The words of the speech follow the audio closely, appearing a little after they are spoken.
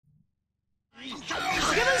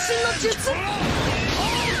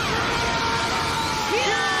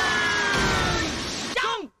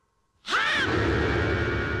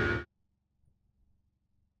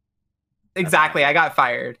Exactly, I got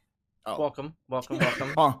fired. Oh. Welcome.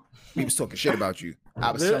 Oh, he was talking shit about you.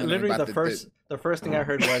 I was telling him literally about the first thing I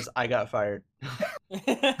heard was I got fired.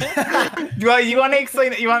 Well, you want to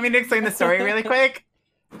explain? You want me to explain the story really quick?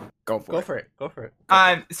 Go for it. Go for it.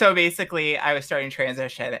 So basically, I was starting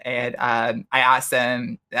transition, and I asked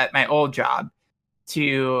them at my old job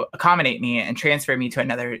to accommodate me and transfer me to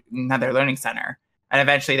another learning center, and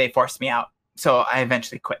eventually they forced me out. So I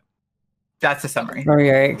eventually quit. That's the summary. Oh,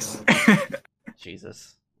 yikes.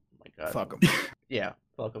 Jesus. Oh my God. Fuck him. Yeah.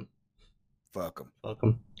 Welcome. Fuck him.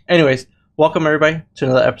 Welcome. Anyways, welcome everybody to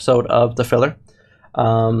another episode of The Filler.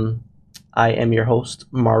 I am your host,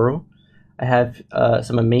 Maru. I have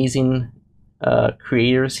some amazing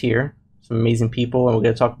creators here, some amazing people, and we're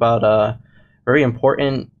going to talk about a very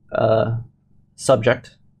important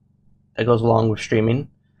subject that goes along with streaming.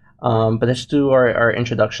 But let's do our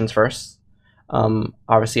introductions first.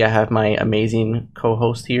 Obviously, I have my amazing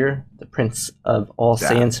co-host here, the Prince of All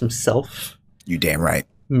Saiyans himself. You damn right.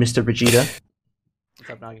 Mr. Vegeta. What's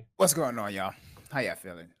up, Nagi? What's going on, y'all? How y'all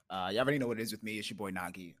feeling? Y'all already know what it is with me. It's your boy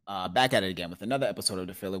Nagi. Back at it again with another episode of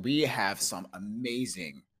The Filler. We have some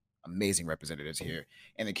amazing representatives here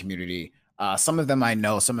in the community. Some of them I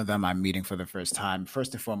know, some of them I'm meeting for the first time.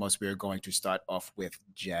 First and foremost, we're going to start off with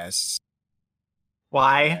Jess.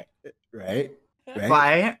 Why? Right?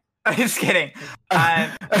 Why? I'm just kidding.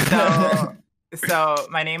 So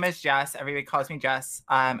my name is Jess. Everybody calls me Jess.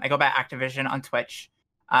 I go by ActiiveVisiion on Twitch.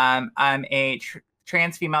 I'm a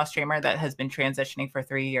trans female streamer that has been transitioning for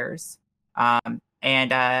 3 years. And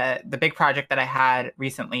the big project that I had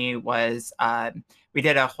recently was we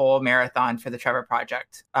did a whole marathon for the Trevor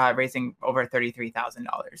Project, raising over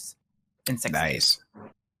 $33,000 in 6 days. Nice.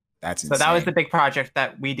 That's insane. So that was the big project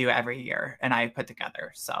that we do every year, and I put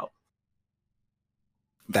together. So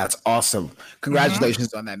that's awesome.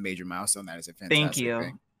 Congratulations on that major milestone. That is a fantastic Thank you.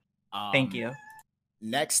 thing. Thank you.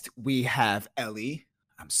 Next, we have Ellie.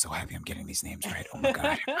 I'm so happy I'm getting these names right. Oh my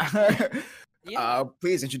God.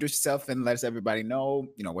 Please introduce yourself and let us everybody know,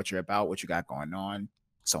 what you're about, what you got going on,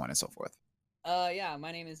 so on and so forth. Yeah,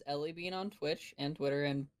 my name is Elleighbean on Twitch and Twitter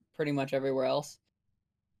and pretty much everywhere else.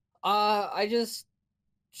 I just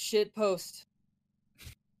shit post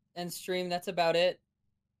and stream. That's about it.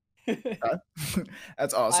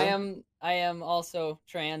 That's awesome. I am also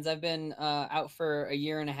trans. I've been out for a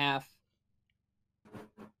year and a half.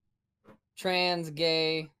 Trans,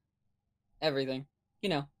 gay, everything.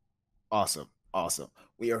 Awesome.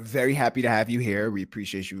 We are very happy to have you here. We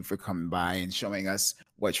appreciate you for coming by and showing us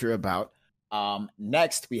what you're about.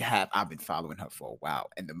 Next, I've been following her for a while,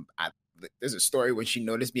 and there's a story when she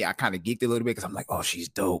noticed me, I kind of geeked a little bit because I'm like, oh, she's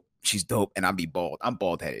dope, and I'm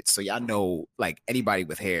bald headed, so y'all know, like, anybody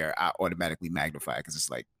with hair I automatically magnify because it's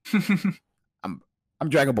like I'm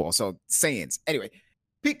Dragon Ball, so Saiyans. Anyway,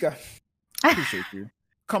 Pika, appreciate you.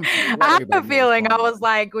 I have a feeling. I was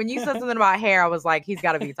like, when you said something about hair, I was like, he's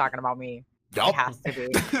got to be talking about me. Yup. It has to be.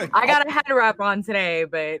 I got a head wrap on today,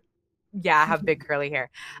 but yeah, I have big curly hair.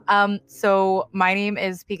 So my name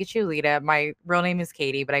is Pikachulita. My real name is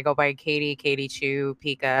Katie, but I go by Katie, Katie Chu,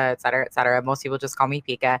 Pika, et cetera, et cetera. Most people just call me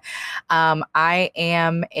Pika. I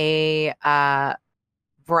am a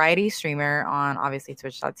variety streamer on obviously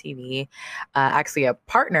twitch.tv. Actually a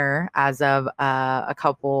partner as of a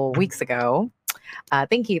couple weeks ago.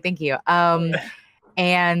 Thank you.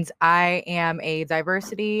 And I am a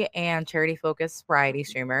diversity and charity focused variety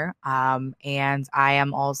streamer. And I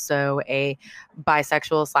am also a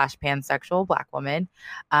bisexual / pansexual Black woman.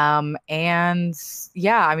 And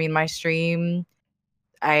yeah, I mean, my stream,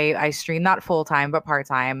 I stream not full time, but part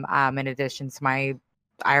time, in addition to my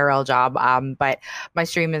IRL job. But my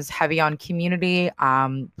stream is heavy on community,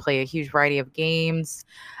 play a huge variety of games.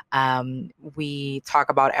 We talk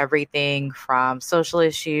about everything from social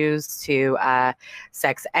issues to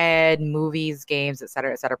sex ed, movies, games, et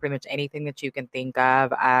cetera, pretty much anything that you can think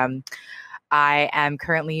of. I am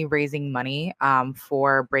currently raising money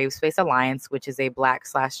for Brave Space Alliance, which is a Black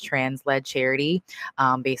 / trans led charity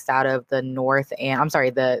based out of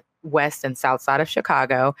the west and south side of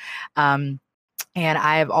Chicago. And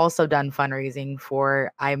I've also done fundraising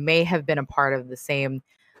I may have been a part of the same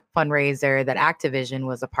fundraiser that ActiiveVisiion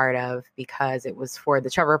was a part of because it was for the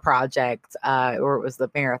Trevor Project, or it was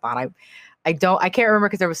the marathon. I can't remember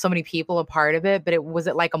because there was so many people a part of it, but it was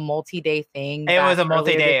like a multi-day thing. It was a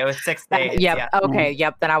multi-day. It was 6 days. Yep. Yeah. Okay.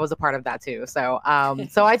 Yep. Then I was a part of that too. So,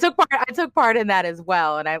 so I took part in that as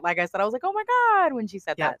well. And like I said, I was like, oh my God, when she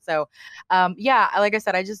said that. So, yeah, like I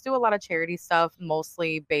said, I just do a lot of charity stuff,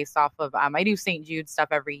 mostly based off of, I do St. Jude stuff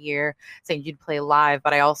every year, St. Jude Play Live,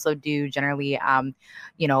 but I also do generally,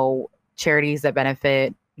 charities that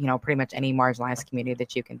benefit, pretty much any marginalized community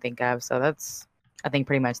that you can think of. So that's, I think,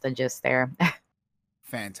 pretty much the gist there.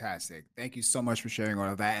 Fantastic. Thank you so much for sharing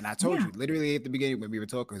all of that. And I told you literally at the beginning when we were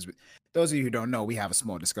talking, because those of you who don't know, we have a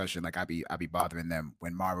small discussion. Like I be bothering them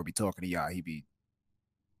when Mara be talking to y'all, he be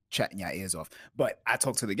chatting your ears off. But I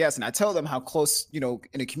talk to the guests and I tell them how close, in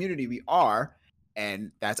the community we are.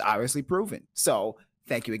 And that's obviously proven. So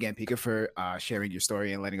thank you again, Pika, for sharing your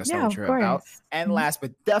story and letting us know what you're about. And last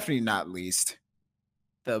but definitely not least,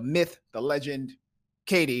 the myth, the legend,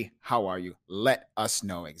 Katie, how are you? Let us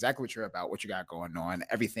know exactly what you're about, what you got going on,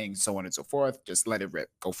 everything, so on and so forth. Just let it rip.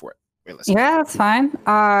 Go for it. Yeah, that's fine.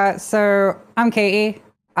 So I'm Katie,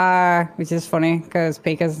 which is funny because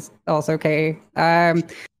Pika's also Katie.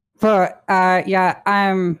 But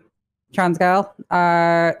I'm trans girl.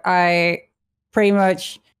 I pretty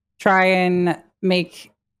much try and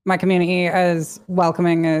make my community as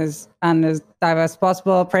welcoming and as diverse as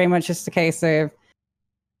possible. Pretty much just a case of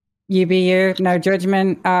you be you, no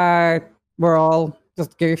judgment. We're all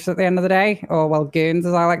just goofs at the end of the day, or goons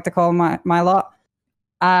as I like to call my lot.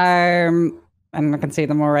 And I can see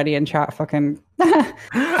them already in chat. Fucking.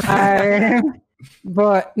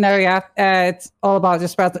 But no, it's all about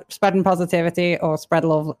just spreading positivity or spread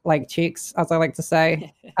love like cheeks, as I like to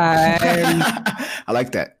say. I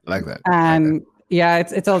like that. And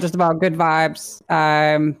it's all just about good vibes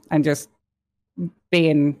and just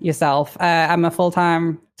being yourself. I'm a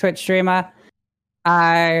full-time Twitch streamer,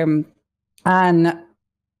 and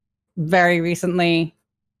very recently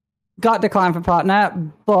got declined for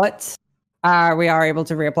partner, but we are able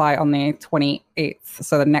to reapply on the 28th,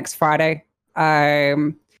 so the next Friday.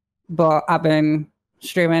 But I've been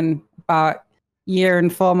streaming about a year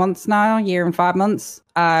and 5 months,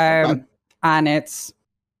 and it's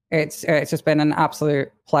just been an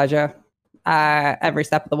absolute pleasure every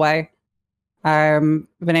step of the way. Been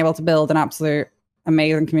able to build an absolute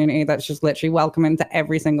amazing community that's just literally welcoming to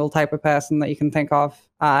every single type of person that you can think of,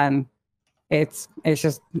 and it's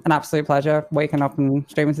just an absolute pleasure waking up and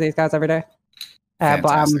streaming to these guys every day.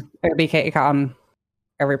 But it'll be Katie Cat on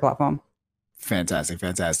every platform. Fantastic.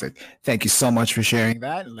 Thank you so much for sharing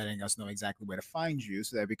that and letting us know exactly where to find you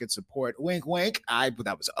so that we could support. Wink, wink. But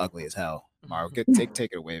that was ugly as hell. Mario, take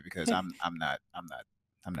it away because I'm not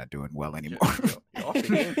doing well anymore. You're off the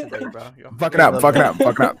game today, bro. Fuck it up.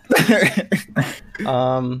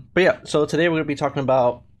 But yeah, so today we're gonna be talking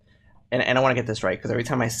about, and I want to get this right because every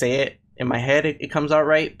time I say it in my head, it comes out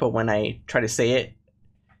right, but when I try to say it,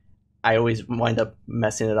 I always wind up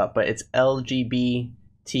messing it up. But it's LGBTQIA.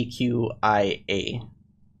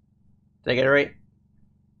 Did I get it right?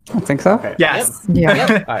 I think so. Okay. Yes. Yep.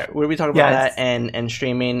 Yeah. All right. We'll be talking about that and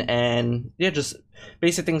streaming and just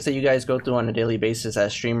basic things that you guys go through on a daily basis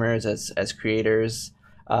as streamers, as creators.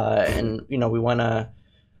 And we want to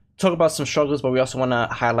talk about some struggles, but we also want to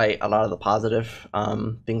highlight a lot of the positive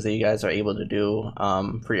things that you guys are able to do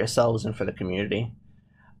for yourselves and for the community.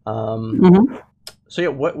 So yeah,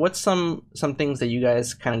 what's some things that you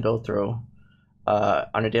guys kind of go through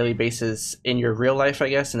on a daily basis in your real life, I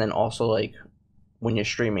guess, and then also like when you're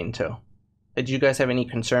streaming too? Did you guys have any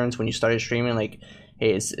concerns when you started streaming? Like,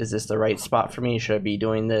 hey, is this the right spot for me? Should I be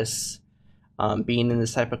doing this, being in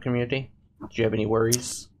this type of community? Do you have any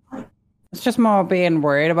worries? It's just more being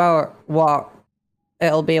worried about what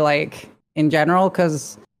it'll be like in general,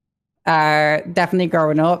 because definitely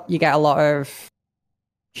growing up, you get a lot of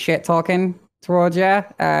shit talking towards you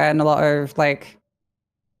and a lot of like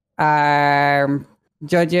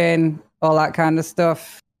judging, all that kind of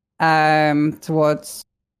stuff towards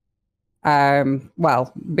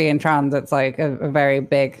being trans. It's like a very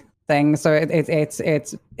big thing, so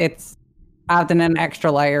it's adding an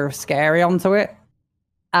extra layer of scary onto it.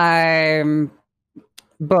 But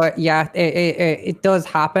yeah, it does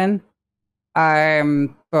happen.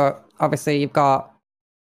 But obviously you've got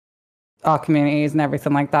our communities and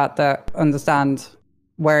everything like that understand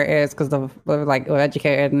where it is, because we're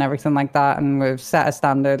educated and everything like that, and we've set a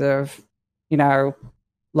standard of,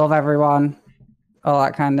 love everyone, all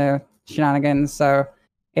that kind of shenanigans. So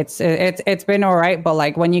it's been all right. But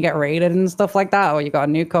like when you get raided and stuff like that, or you got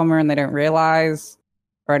a newcomer and they don't realize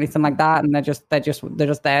or anything like that, and they're just there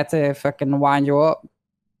to fucking wind you up,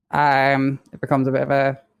 it becomes a bit of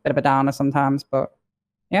a downer sometimes. But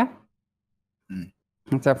yeah.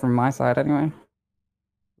 Except from my side, anyway.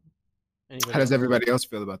 Anybody How does else? everybody else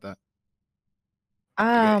feel about that?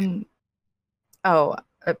 Oh,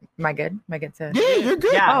 am I good? Am I good to? Yeah, you're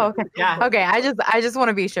good. Yeah. Oh, okay. Yeah. Okay, I just want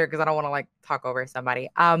to be sure because I don't want to like talk over somebody.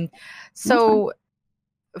 So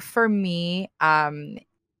for me,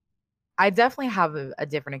 I definitely have a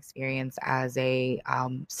different experience as a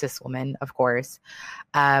cis woman, of course.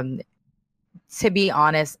 To be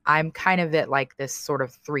honest, I'm kind of at like this sort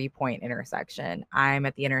of 3-point intersection. I'm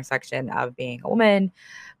at the intersection of being a woman,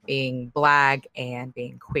 being Black, and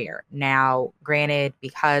being queer. Now, granted,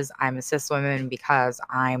 because I'm a cis woman, because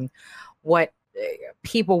I'm what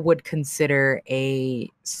people would consider a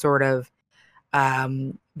sort of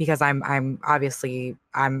because I'm obviously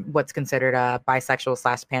I'm what's considered a bisexual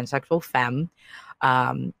 / pansexual femme.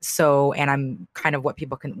 So, and I'm kind of what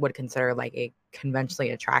people would consider like a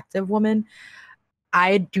conventionally attractive woman.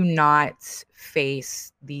 I do not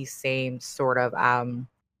face the same sort of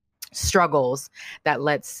struggles that,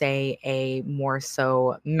 let's say, a more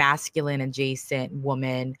so masculine adjacent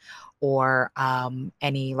woman or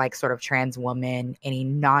any like sort of trans woman, any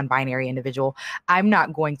non-binary individual. I'm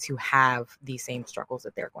not going to have the same struggles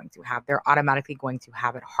that they're going to have. They're automatically going to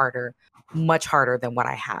have it harder, much harder than what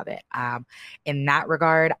I have it. In that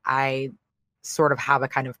regard, I sort of have a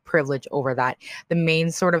kind of privilege over that. The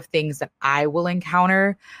main sort of things that I will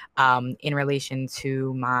encounter in relation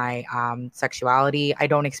to my sexuality, I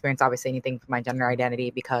don't experience obviously anything for my gender identity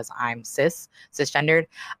because I'm cisgendered.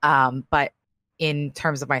 But in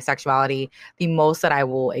terms of my sexuality, the most that I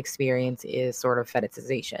will experience is sort of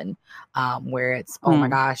fetishization, where it's, oh my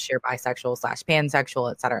gosh, you're bisexual /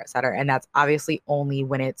 pansexual, et cetera, et cetera. And that's obviously only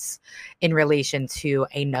when it's in relation to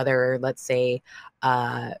another, let's say,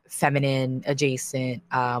 feminine adjacent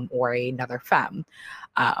or another femme.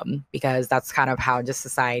 Because that's kind of how just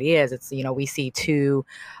society is. It's, you know, we see two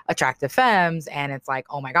attractive femmes and it's like,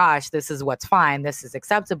 oh my gosh, this is what's fine. This is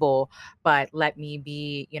acceptable. But let me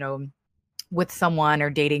be, you know, with someone or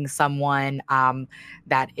dating someone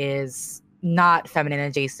that is not feminine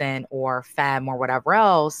adjacent or femme or whatever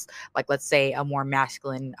else, like let's say a more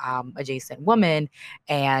masculine adjacent woman,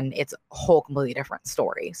 and it's a whole completely different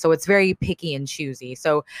story. So it's very picky and choosy.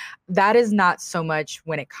 So that is not so much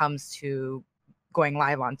when it comes to going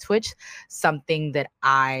live on Twitch, something that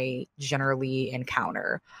I generally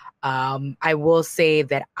encounter. I will say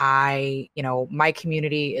that my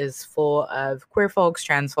community is full of queer folks,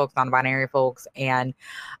 trans folks, non-binary folks, and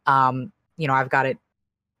I've got it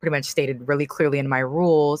pretty much stated really clearly in my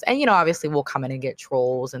rules. And obviously we'll come in and get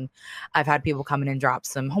trolls, and I've had people come in and drop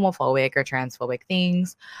some homophobic or transphobic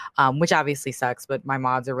things, which obviously sucks. But my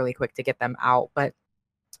mods are really quick to get them out. But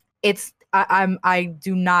I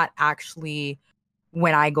do not actually,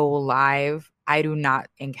 when I go live, I do not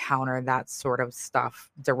encounter that sort of stuff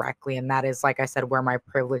directly. And that is, like I said, where my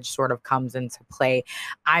privilege sort of comes into play.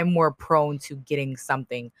 I'm more prone to getting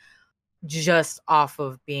something just off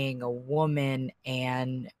of being a woman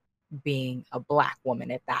and being a Black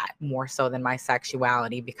woman at that, more so than my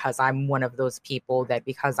sexuality, because I'm one of those people that,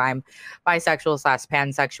 because I'm bisexual /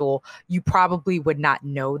 pansexual, you probably would not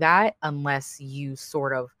know that unless you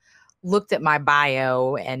sort of looked at my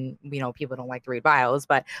bio, and people don't like to read bios,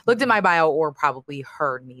 but looked at my bio or probably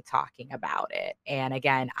heard me talking about it. And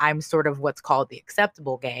again, I'm sort of what's called the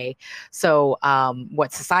acceptable gay. So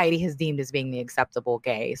what society has deemed as being the acceptable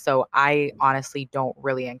gay. So I honestly don't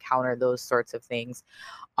really encounter those sorts of things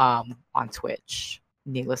on Twitch,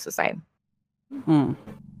 needless to say.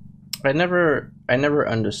 I never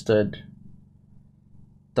understood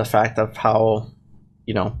the fact of how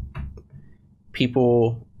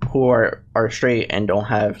people who are straight and don't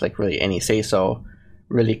have like really any say so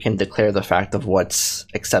really can declare the fact of what's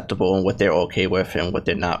acceptable and what they're okay with and what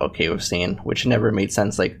they're not okay with seeing, which never made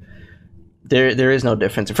sense. Like there is no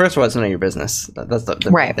difference. First of all, it's none of your business. That's the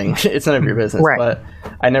right thing. It's none of your business. Right. But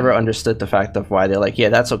I never understood the fact of why they're like, yeah,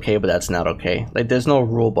 that's okay, but that's not okay. Like there's no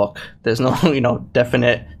rule book. There's no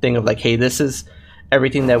definite thing of like, hey, this is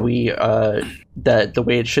everything that we that the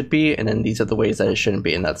way it should be, and then these are the ways that it shouldn't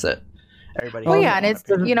be, and that's it. Everybody. Well, yeah, and it's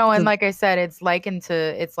and like I said, it's likened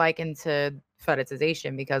to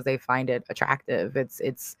fetishization because they find it attractive.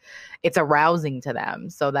 It's arousing to them.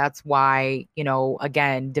 So that's why,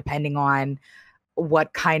 again, depending on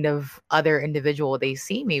what kind of other individual they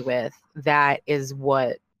see me with, that is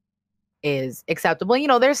what is acceptable.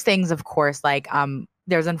 There's things, of course, like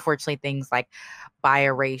there's unfortunately things like bi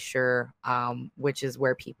erasure, which is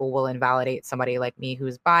where people will invalidate somebody like me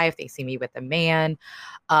who's bi if they see me with a man.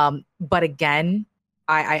 But again,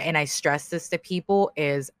 I stress this to people,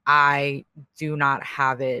 is I do not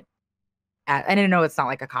have it and I know it's not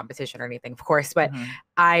like a competition or anything, of course, but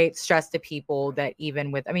I stress to people that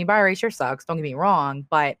even with, I mean, biracial sucks, don't get me wrong,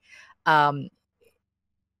 but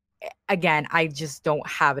again, I just don't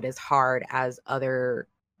have it as hard as other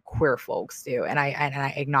queer folks do. And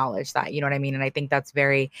I acknowledge that, you know what I mean? And I think that's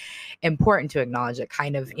very important to acknowledge. It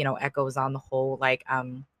kind of, you know, echoes on the whole, like,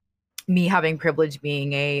 me having privilege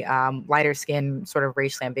being a lighter skinned sort of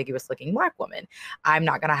racially ambiguous looking Black woman. I'm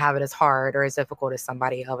not going to have it as hard or as difficult as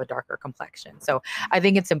somebody of a darker complexion. So I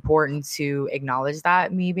think it's important to acknowledge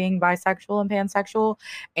that, me being bisexual and pansexual,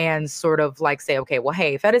 and sort of like say, okay, well,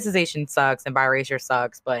 hey, fetishization sucks and biracial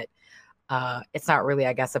sucks, but it's not really,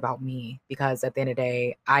 I guess, about me, because at the end of the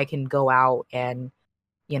day, I can go out and,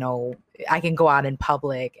 you know, I can go out in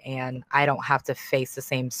public and I don't have to face the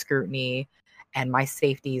same scrutiny, and my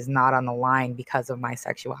safety is not on the line because of my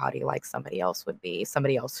sexuality like somebody else would be,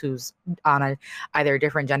 somebody else who's on either a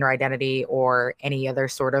different gender identity or any other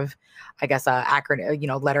sort of, I guess, acronym, you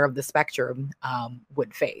know, letter of the spectrum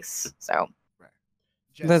would face. So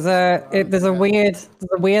there's a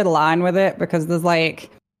weird line with it, because there's like,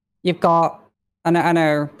 you've got, I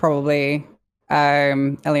know probably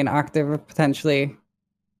Ellie and Active have potentially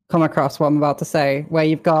come across what I'm about to say, where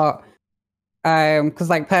you've got, because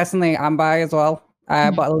like personally I'm bi as well,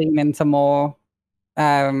 but I lean into more,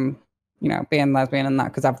 you know, being lesbian and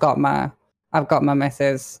that, because I've got my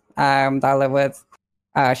missus that I live with.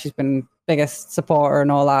 She's been biggest supporter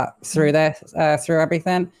and all that through this, through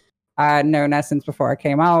everything. I'd known her since before I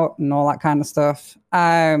came out and all that kind of stuff.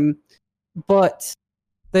 But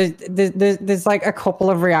there's like a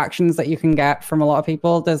couple of reactions that you can get from a lot of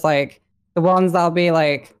people. There's like the ones that'll be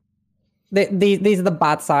like, these are the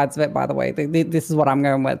bad sides of it, by the way. This is what I'm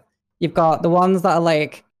going with. You've got the ones that are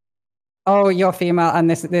like, oh, you're female, and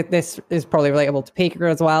this is probably relatable to Pika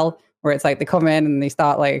as well, where it's like they come in and they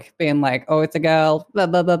start like being like, oh, it's a girl, blah,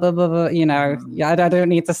 blah, blah, blah, blah, blah. You know, I don't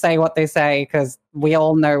need to say what they say because we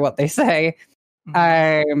all know what they say.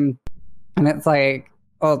 And it's like,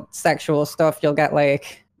 oh, sexual stuff. You'll get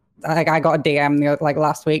like I got a DM like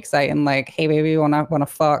last week saying like, hey baby, wanna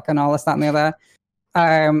fuck and all this, that, and the other.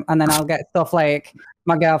 And then I'll get stuff like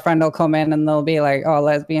my girlfriend will come in and they'll be like, oh,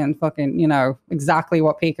 lesbian, fucking, you know, exactly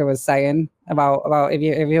what Pika was saying about if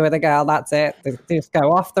you were the girl, that's it. They just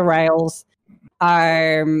go off the rails.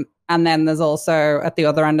 And then there's also at the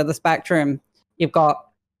other end of the spectrum, you've got,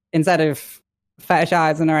 instead of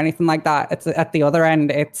fetishizing or anything like that, it's at the other end,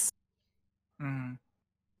 it's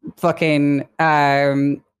fucking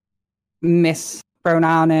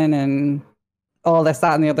mispronouncing and all this,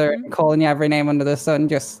 that, and the other, calling you every name under the sun,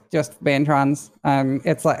 just being trans.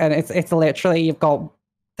 It's like, and it's literally, you've got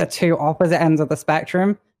the two opposite ends of the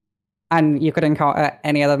spectrum, and you could encounter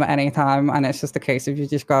any of them at any time, and it's just a case of you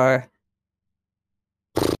just gotta,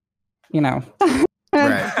 you know, you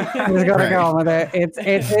just gotta go on with it.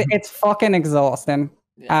 It's fucking exhausting,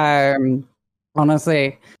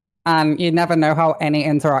 honestly, and you never know how any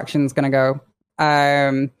interaction's gonna go.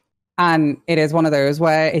 And it is one of those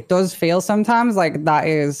where it does feel sometimes like that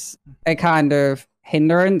is a kind of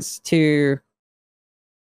hindrance to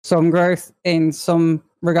some growth in some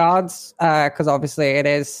regards, because obviously it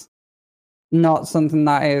is not something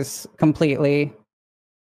that is completely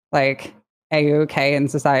like a-okay in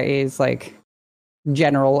society's like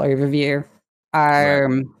general overview.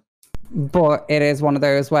 But it is one of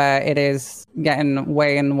those where it is getting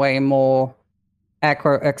way and way more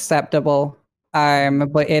acceptable.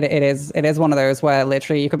 But it is one of those where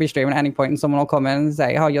literally you could be streaming at any point and someone will come in and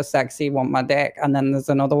say, oh, you're sexy, want my dick, and then there's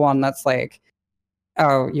another one that's like,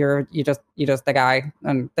 oh, you're just the guy,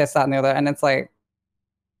 and this, that, and the other, and it's like,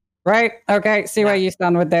 right, okay, see where you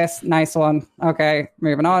stand with this, nice one, okay,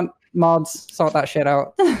 moving on, mods, sort that shit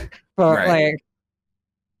out. But like,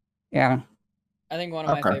 yeah, I think one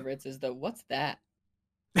of my favorites is the what's that?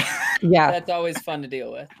 Yeah, that's always fun to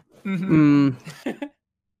deal with.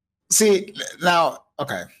 See, now,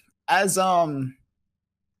 okay, as a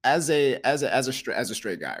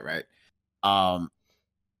straight guy, right?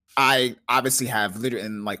 I obviously have literally,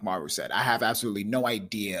 and like Maru said, I have absolutely no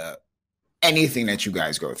idea anything that you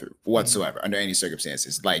guys go through whatsoever under any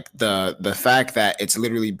circumstances. Like the fact that it's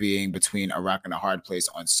literally being between a rock and a hard place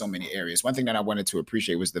on so many areas. One thing that I wanted to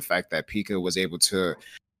appreciate was the fact that Pika was able to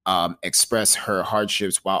express her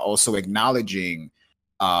hardships while also acknowledging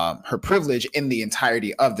her privilege in the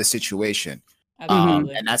entirety of the situation. And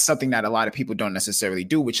that's something that a lot of people don't necessarily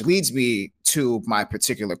do, which leads me to my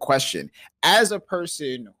particular question. As a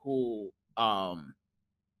person who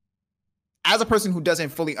doesn't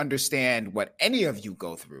fully understand what any of you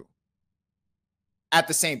go through, at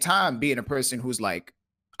the same time being a person who's like,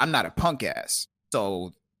 I'm not a punk ass,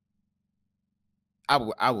 so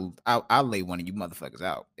I'll lay one of you motherfuckers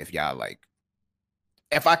out if y'all like.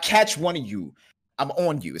 If I catch one of you, I'm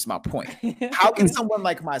on you. Is my point. How can someone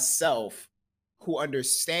like myself, who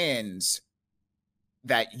understands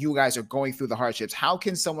that you guys are going through the hardships, how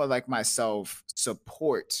can someone like myself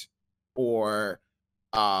support or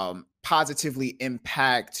positively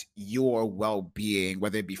impact your well-being,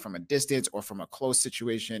 whether it be from a distance or from a close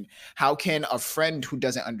situation? How can a friend who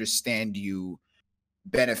doesn't understand you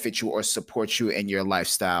benefit you or support you in your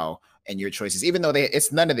lifestyle and your choices, even though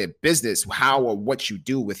it's none of their business how or what you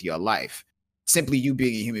do with your life? Simply you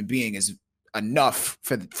being a human being is enough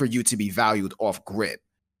for you to be valued off grid.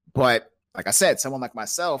 But like I said, someone like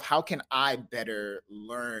myself, how can I better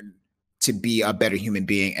learn to be a better human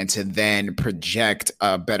being and to then project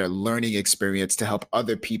a better learning experience to help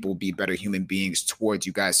other people be better human beings towards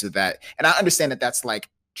you guys? So that, and I understand that that's like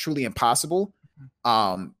truly impossible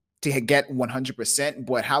to get 100%,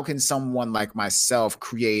 but how can someone like myself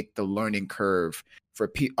create the learning curve for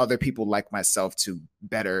other people like myself to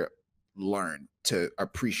better learn to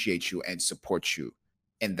appreciate you and support you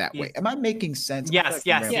in that way? Am I making sense? Yes.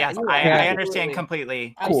 I understand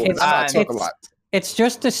completely. Cool. Talk a lot. It's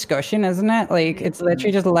just discussion, isn't it? Like, it's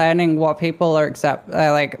literally just learning what people are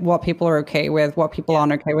like what people are okay with, what people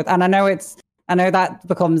aren't okay with. And I know that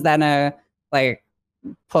becomes then a like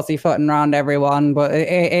pussyfooting around everyone, but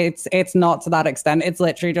it's not to that extent. It's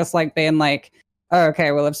literally just like being like, oh,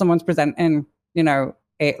 okay, well, if someone's presenting,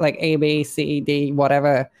 like A, B, C, D,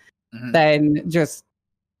 whatever, then just,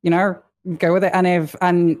 go with it. And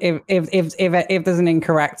if there's an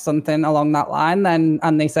incorrect something along that line, then,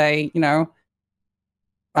 and they say,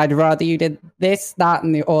 I'd rather you did this, that,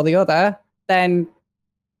 and or the other, then,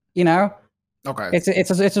 okay, it's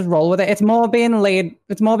just roll with it. It's more being laid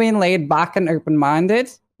back and open-minded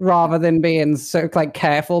rather than being so like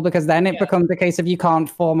careful, because then it becomes a case of you can't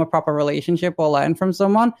form a proper relationship or learn from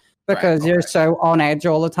someone because you're so on edge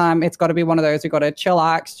all the time. It's got to be one of those, you've got to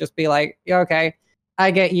chillax, just be like, yeah, okay,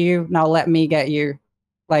 I get you, now let me get you.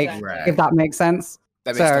 Like, if that makes sense.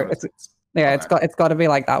 That makes sense. Yeah, it's got to be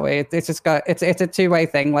like that way. It's a two-way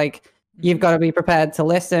thing. Like, you've got to be prepared to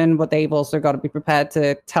listen, but they've also got to be prepared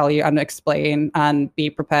to tell you and explain and be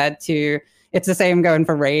prepared to. It's the same going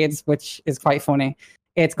for raids, which is quite funny.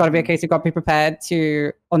 It's got to be a case you've got to be prepared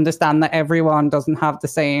to understand that everyone doesn't have the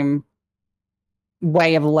same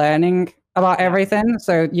way of learning about everything.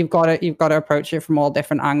 So you've got to approach it from all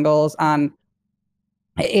different angles, and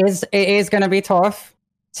it is going to be tough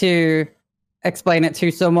to explain it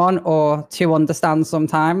to someone or to understand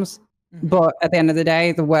sometimes. But at the end of the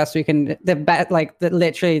day, the worst we can,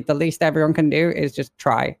 literally the least everyone can do is just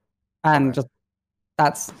try, and just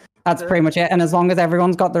that's pretty much it. And as long as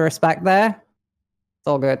everyone's got the respect there, it's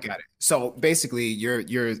all good. Got it. So basically, you're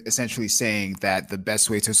essentially saying that the best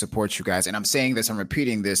way to support you guys, and I'm saying this, I'm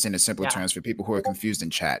repeating this in a simpler terms for people who are confused in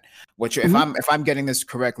chat. If I'm getting this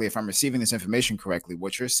correctly, if I'm receiving this information correctly,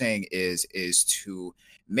 what you're saying is to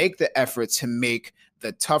make the effort to make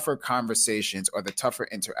the tougher conversations or the tougher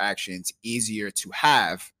interactions easier to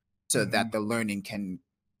have so that the learning can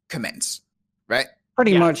commence, right?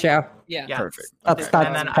 Pretty much, yeah. Perfect. That's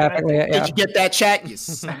perfectly it. Did you get that, chat? You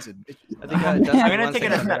sons of bitches. I'm going to take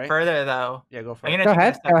it a step further, though. Yeah, go for it. I'm going to take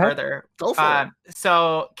it a step further. Go for it.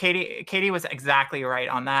 So Katie was exactly right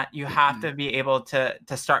on that. You have to be able to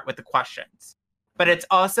start with the questions. But it's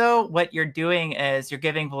also what you're doing is you're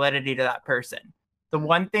giving validity to that person. The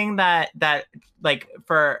one thing that like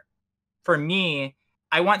for me,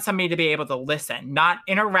 I want somebody to be able to listen, not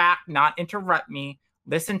interact, not interrupt me,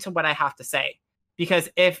 listen to what I have to say. Because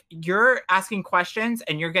if you're asking questions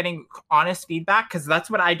and you're getting honest feedback, because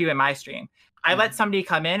that's what I do in my stream, I let somebody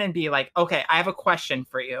come in and be like, okay, I have a question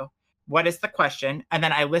for you. What is the question? And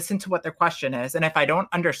then I listen to what their question is. And if I don't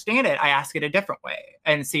understand it, I ask it a different way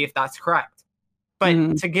and see if that's correct.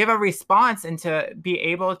 But to give a response and to be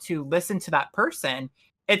able to listen to that person,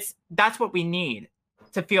 that's what we need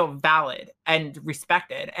to feel valid and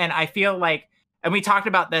respected. And I feel like, and we talked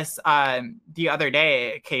about this the other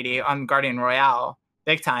day, Katie, on Guardian Royale,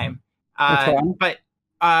 big time. But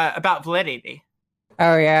about validity.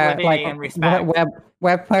 Oh yeah, validity like and respect.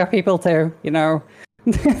 Web people too, Yeah,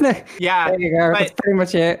 there you go. That's pretty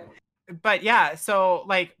much it. But yeah, so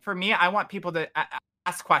like for me, I want people to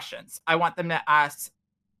ask questions. I want them to ask,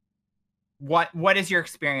 what is your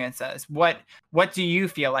experience as? What do you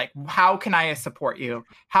feel like? How can I support you?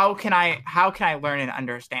 How can I learn and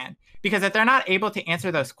understand? Because if they're not able to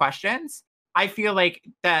answer those questions, I feel like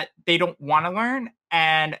that they don't want to learn.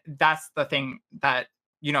 And that's the thing that,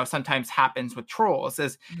 sometimes happens with trolls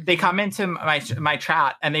is they come into my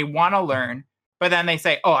chat and they want to learn, but then they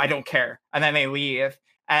say, oh, I don't care. And then they leave.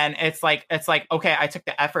 And it's like, okay, I took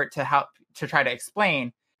the effort to help to try to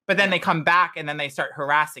explain, but then they come back and then they start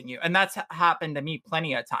harassing you. And that's happened to me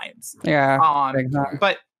plenty of times. Yeah.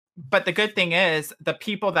 But the good thing is the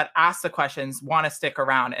people that ask the questions want to stick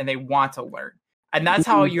around and they want to learn. And that's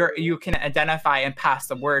how you can identify and pass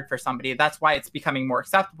the word for somebody. That's why it's becoming more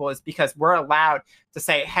acceptable, is because we're allowed to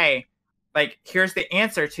say, hey, like, here's the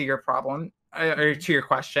answer to your problem or to your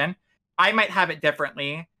question. I might have it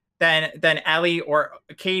differently than Ellie or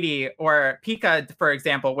Katie or Pika, for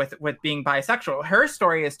example, with being bisexual. Her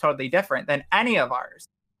story is totally different than any of ours.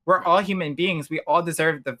 We're all human beings. We all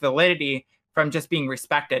deserve the validity from just being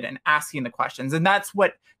respected and asking the questions. And that's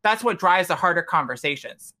what drives the harder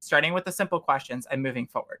conversations, starting with the simple questions and moving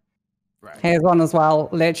forward. Right. Here's one as well.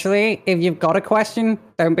 Literally, if you've got a question,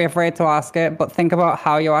 don't be afraid to ask it, but think about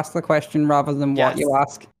how you ask the question rather than what you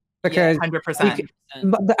ask. Because 100%.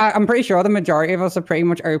 But I'm pretty sure the majority of us are pretty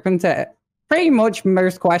much open to pretty much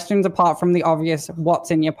most questions, apart from the obvious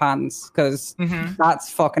 "what's in your pants?" because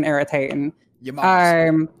that's fucking irritating.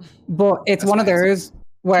 But it's one of those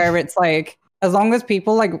where it's like, as long as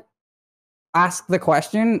people like ask the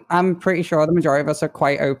question, I'm pretty sure the majority of us are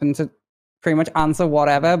quite open to pretty much answer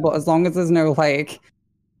whatever. But as long as there's no like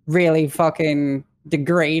really fucking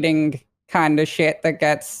degrading kind of shit that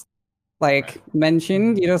gets like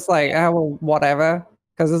mentioned, you're just like, oh well, whatever.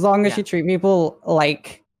 Because as long as you treat people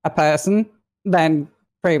like a person, then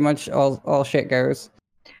pretty much all shit goes.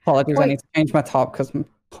 Apologies, I need to change my top because my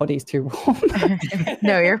hoodie's too warm.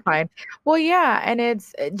 No, you're fine. Well, yeah, and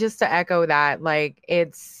it's just to echo that, like,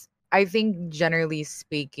 it's, I think generally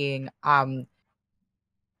speaking, I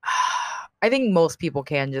think most people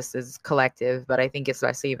can, just as collective, but I think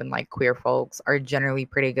especially even like queer folks are generally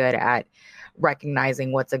pretty good at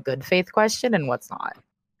recognizing what's a good faith question and what's not.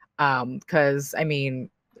 Because I mean,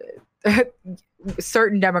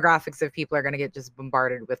 certain demographics of people are going to get just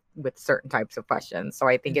bombarded with certain types of questions. So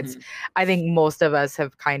I think I think most of us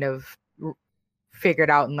have kind of figured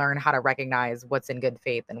out and learned how to recognize what's in good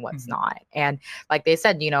faith and what's not. And like they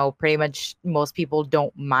said, you know, pretty much most people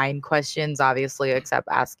don't mind questions, obviously, except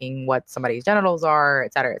asking what somebody's genitals are,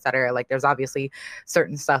 et cetera, et cetera. Like there's obviously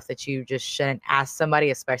certain stuff that you just shouldn't ask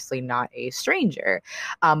somebody, especially not a stranger.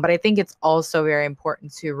 But I think it's also very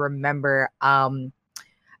important to remember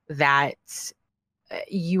that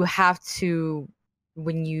you have to,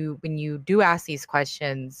 when you do ask these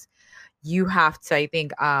questions, you have to,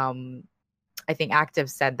 I think Active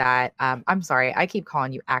said that. I'm sorry, I keep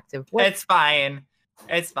calling you Active. What? It's fine.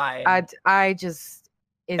 It's fine. I just,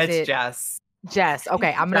 it's Jess. Jess.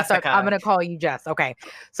 Okay, I'm gonna call you Jess. Okay,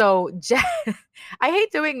 so Jess, I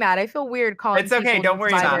hate doing that. I feel weird calling. It's okay. Don't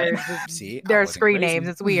worry about it. See, their screen names.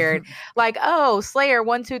 It's weird. Like, oh, Slayer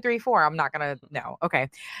 1 2 3 4. I'm not gonna. No. Okay.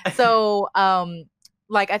 So,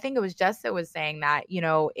 like I think it was Jess that was saying that, you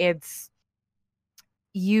know, it's,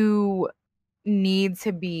 you need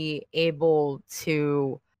to be able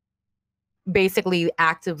to basically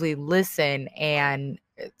actively listen and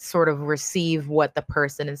sort of receive what the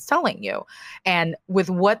person is telling you. And with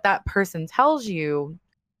what that person tells you,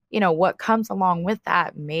 you know, what comes along with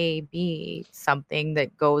that may be something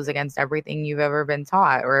that goes against everything you've ever been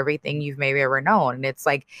taught or everything you've maybe ever known. And it's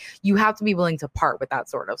like, you have to be willing to part with that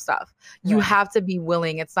sort of stuff. You have to be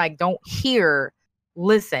willing. It's like, don't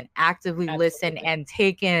listen, actively listen and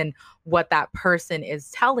take in what that person is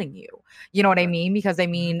telling you. You know what I mean? Because I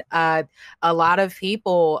mean, a lot of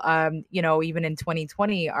people, you know, even in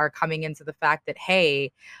 2020 are coming into the fact that,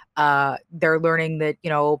 hey, they're learning that, you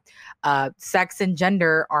know, sex and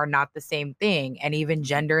gender are not the same thing. And even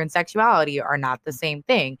gender and sexuality are not the same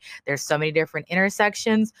thing. There's so many different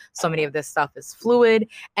intersections. So many of this stuff is fluid,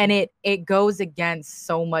 and it goes against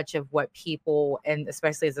so much of what people, and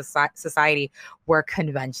especially as a society, were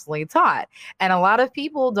conventionally taught. And a lot of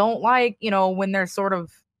people don't like, you know, when they're sort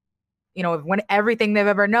of, you know, when everything they've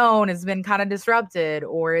ever known has been kind of disrupted,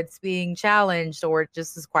 or it's being challenged, or it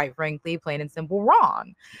just is quite frankly plain and simple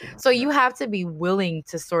wrong. So you have to be willing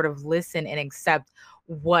to sort of listen and accept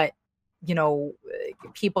what, you know,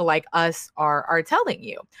 people like us are telling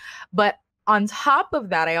you. But on top of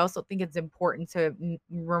that, I also think it's important to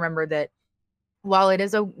remember that while it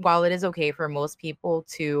is okay for most people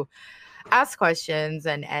to ask questions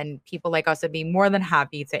and people like us would be more than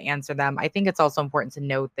happy to answer them, I think it's also important to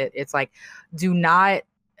note that it's like, do not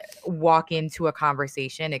walk into a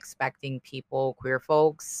conversation expecting people, queer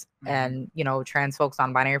folks and, you know, trans folks,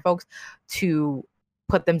 non-binary folks, to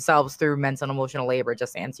put themselves through mental and emotional labor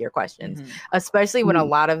just to answer your questions, especially when a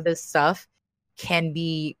lot of this stuff can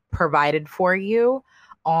be provided for you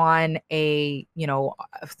on a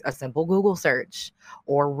simple Google search,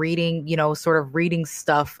 or reading, sort of reading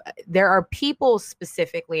stuff. There are people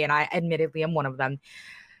specifically, and I admittedly am one of them.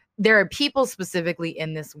 There are people specifically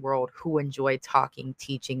in this world who enjoy talking,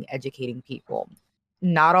 teaching, educating people.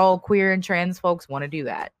 Not all queer and trans folks want to do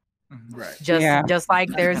that. Right. Just like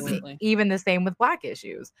there's Absolutely. even the same with Black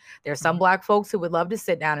issues. There's some Black folks who would love to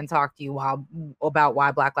sit down and talk to you about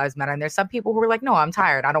why Black Lives Matter, and there's some people who are like, no, I'm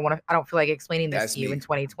tired. I don't feel like explaining this That's to you me. in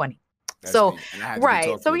 2020. That's So me. And I have to be right.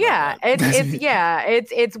 talked So to about yeah, that. That's it's me.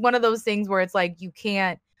 it's one of those things where it's like, you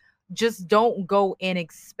can't just don't go in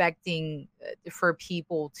expecting for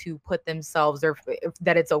people to put themselves, or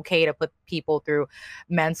that it's okay to put people through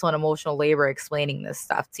mental and emotional labor explaining this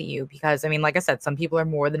stuff to you, because I mean, like I said, some people are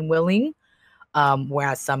more than willing,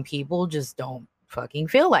 whereas some people just don't fucking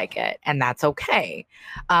feel like it, and that's okay.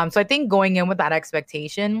 So I think going in with that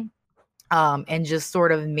expectation, and just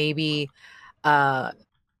sort of maybe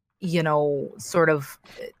sort of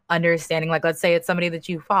understanding, like, let's say it's somebody that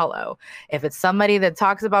you follow. If it's somebody that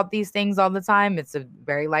talks about these things all the time, it's a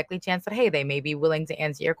very likely chance that, hey, they may be willing to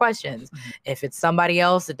answer your questions. If it's somebody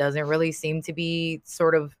else that doesn't really seem to be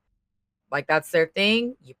sort of like that's their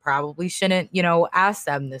thing, you probably shouldn't, ask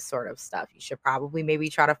them this sort of stuff. You should probably maybe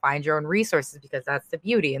try to find your own resources, because that's the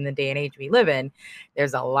beauty in the day and age we live in.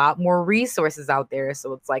 There's a lot more resources out there.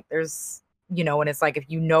 So it's like there's, and it's like, if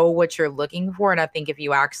you know what you're looking for, and I think if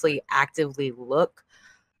you actually actively look,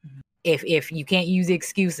 if you can't use the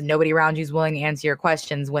excuse and nobody around you is willing to answer your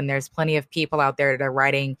questions, when there's plenty of people out there that are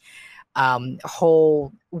writing there's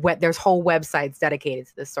whole websites dedicated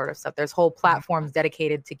to this sort of stuff. There's whole platforms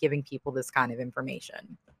dedicated to giving people this kind of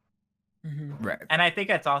information. Right. And I think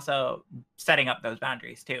it's also setting up those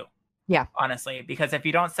boundaries too. Yeah. Honestly, because if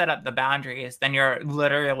you don't set up the boundaries, then you're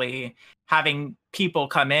literally having people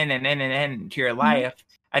come in and into your life.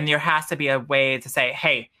 And there has to be a way to say,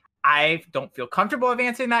 hey, I don't feel comfortable of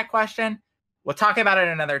answering that question. We'll talk about it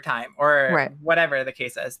another time, or whatever the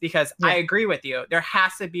case is, because I agree with you. There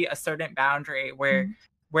has to be a certain boundary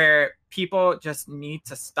where people just need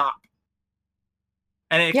to stop.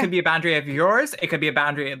 And it could be a boundary of yours. It could be a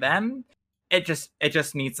boundary of them. It just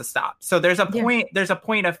needs to stop. So there's a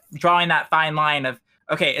point of drawing that fine line of,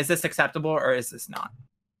 okay, is this acceptable or is this not?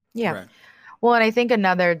 Yeah. Right. Well, and I think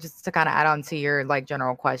another, just to kind of add on to your like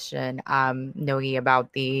general question, Nogi,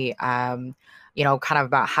 about the kind of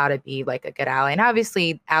about how to be like a good ally. And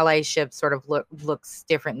obviously allyship sort of looks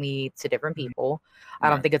differently to different people. I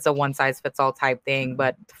don't think it's a one size fits all type thing,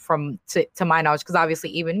 but to my knowledge, because obviously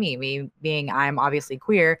even me being, I'm obviously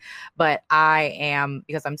queer, but I am,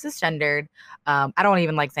 because I'm cisgendered. I don't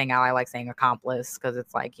even like saying ally, I like saying accomplice, because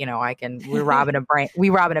it's like, we're robbing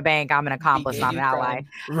a bank. I'm an accomplice, not an ally.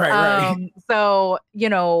 Right. So,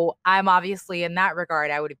 I'm obviously in that regard,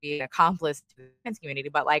 I would be an accomplice to the trans community.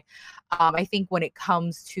 But like, I think when it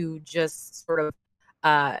comes to just sort of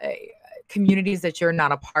communities that you're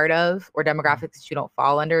not a part of, or demographics that you don't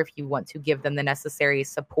fall under, if you want to give them the necessary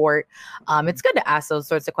support, it's good to ask those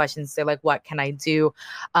sorts of questions. Say like, what can I do?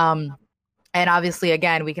 And obviously,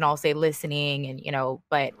 again, we can all say listening, and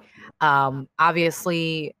but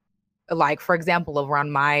obviously, like, for example, over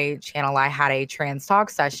on my channel, I had a trans talk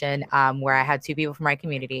session where I had two people from my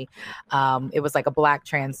community. It was like a Black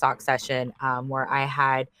trans talk session where I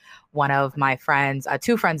had one of my friends,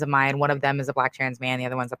 two friends of mine. One of them is a Black trans man. The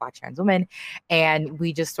other one's a Black trans woman. And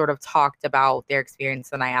we just sort of talked about their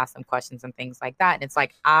experience, and I asked them questions and things like that. And it's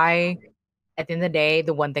like, at the end of the day,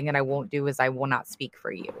 the one thing that I won't do is I will not speak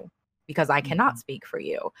for you, because I cannot speak for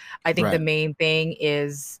you. I think the main thing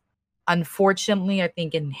is, unfortunately, I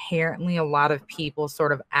think inherently a lot of people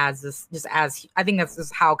sort of I think that's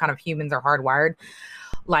just how kind of humans are hardwired.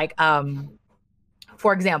 Like,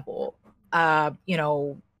 for example,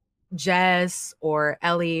 Jess or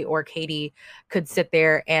Ellie or Katie could sit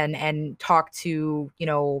there and talk to,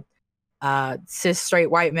 cis straight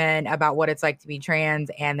white men about what it's like to be trans.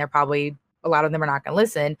 And they're probably, a lot of them are not going to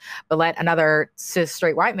listen, but let another cis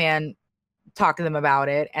straight white man talk to them about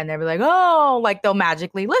it, and they'll be like, oh, like they'll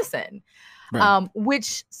magically listen.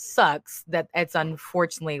 Which sucks that it's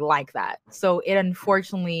unfortunately like that. So it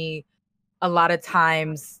unfortunately, a lot of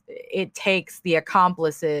times it takes the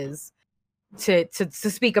accomplices to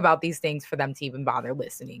speak about these things for them to even bother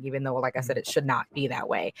listening, even though, like I said, it should not be that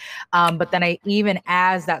way. But then even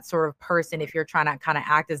as that sort of person, if you're trying to kind of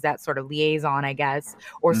act as that sort of liaison, I guess,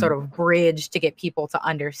 or sort of bridge to get people to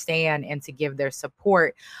understand and to give their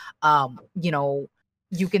support,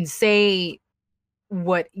 you can say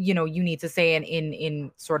what you need to say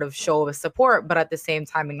in sort of show of support, but at the same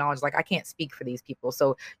time acknowledge, like, I can't speak for these people,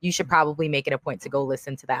 so you should probably make it a point to go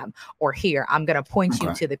listen to them, or here, I'm going to point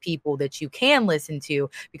you to the people that you can listen to,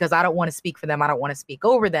 because I don't want to speak for them, I don't want to speak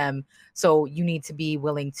over them, so you need to be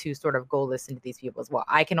willing to sort of go listen to these people as well.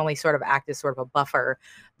 I can only sort of act as sort of a buffer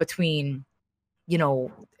between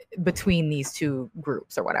between these two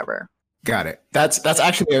groups or whatever. Got it. That's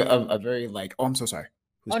actually a very like. Oh, I'm so sorry.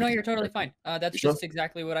 Oh no, you're totally fine. That's just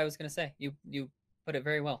exactly what I was gonna say. You put it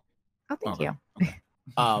very well. Oh, thank you. Okay.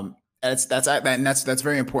 That's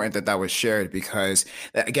very important that was shared, because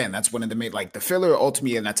again, that's one of the main, like, the filler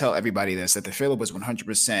ultimately, and I tell everybody this, that the filler was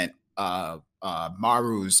 100%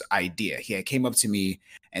 Maru's idea. He had came up to me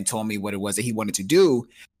and told me what it was that he wanted to do,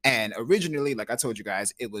 and originally, like I told you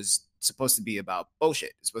guys, it was supposed to be about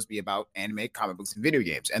bullshit. It's supposed to be about anime, comic books, and video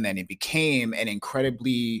games, and then it became an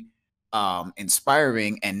incredibly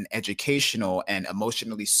inspiring and educational and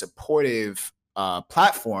emotionally supportive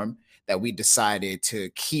platform that we decided to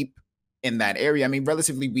keep in that area. I mean,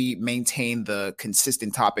 relatively, we maintain the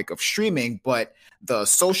consistent topic of streaming, but the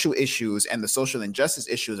social issues and the social injustice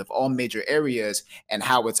issues of all major areas, and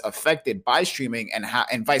how it's affected by streaming,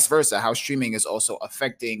 and vice versa, how streaming is also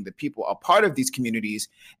affecting the people a part of these communities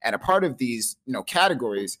and a part of these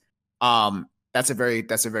categories. That's a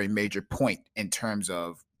very major point in terms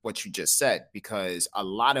of what you just said, because a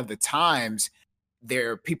lot of the times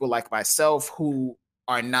there are people like myself who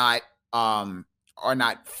are not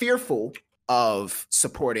fearful of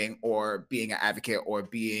supporting or being an advocate or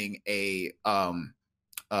being an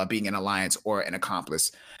alliance or an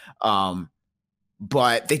accomplice,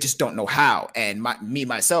 but they just don't know how. And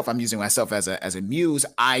myself, I'm using myself as a muse.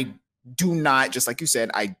 I do not, just like you said,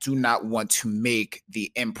 I do not want to make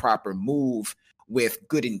the improper move with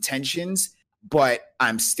good intentions, but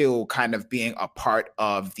I'm still kind of being a part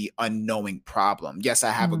of the unknowing problem. Yes,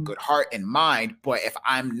 I have a good heart and mind, but if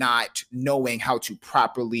I'm not knowing how to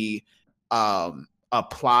properly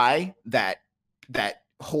apply that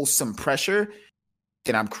wholesome pressure,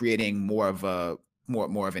 then I'm creating more of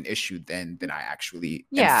an issue than I actually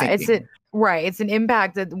am thinking. It's an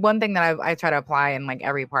impact. One thing that I try to apply in like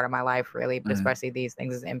every part of my life, really, but especially these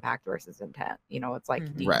things, is impact versus intent. It's like,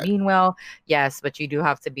 do you mean well? Yes, but you do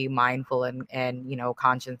have to be mindful and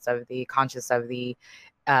conscious of the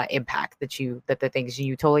impact that the things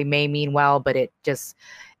you totally may mean well, but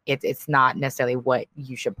it's not necessarily what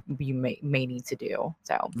you may need to do.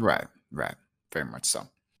 So right, very much so.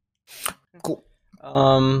 Cool.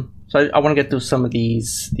 So I want to get through some of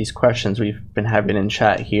these questions we've been having in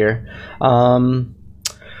chat here. One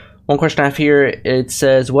question I have here, it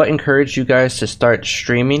says, what encouraged you guys to start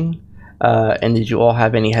streaming? And did you all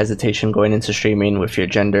have any hesitation going into streaming with your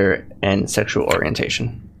gender and sexual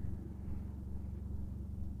orientation?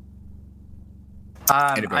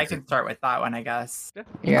 I can start with that one, I guess.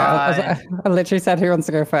 Yeah, I literally said who wants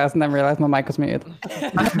to go first, and then realized my mic was muted.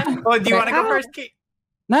 Well, do you want to go first, Kate?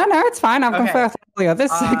 No, it's fine. I've gone first.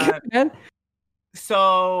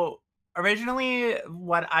 So originally,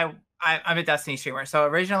 I'm a Destiny streamer. So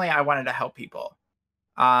originally, I wanted to help people,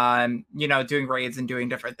 doing raids and doing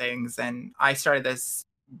different things. And I started this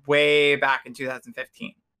way back in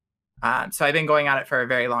 2015. So I've been going at it for a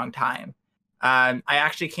very long time. I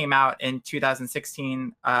actually came out in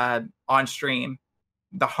 2016 on stream.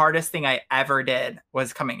 The hardest thing I ever did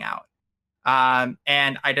was coming out.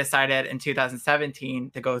 And I decided in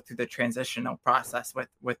 2017 to go through the transitional process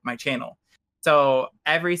with my channel. So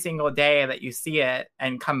every single day that you see it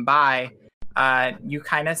and come by, you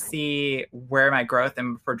kind of see where my growth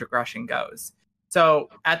and progression goes. So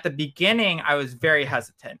at the beginning, I was very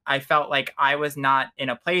hesitant. I felt like I was not in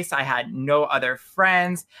a place. I had no other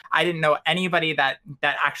friends. I didn't know anybody that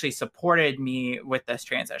actually supported me with this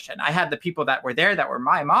transition. I had the people that were there that were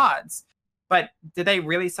my mods. But did they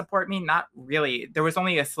really support me? Not really. There was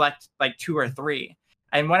only a select, like 2 or 3.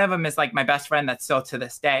 And one of them is like my best friend that's still to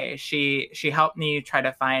this day. She helped me try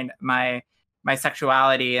to find my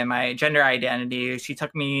sexuality and my gender identity. She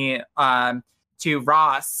took me to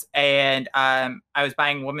Ross, and I was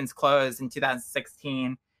buying women's clothes in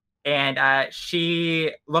 2016. And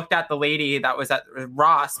she looked at the lady that was at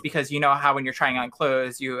Ross, because you know how when you're trying on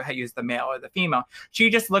clothes, you use the male or the female. She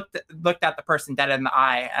just looked at the person dead in the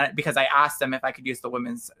eye, because I asked them if I could use the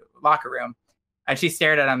women's locker room. And she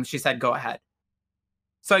stared at him. She said, "Go ahead."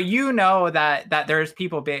 So that there's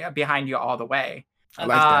people behind you all the way. I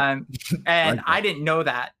like that. And I didn't know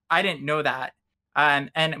that.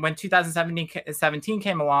 And when 2017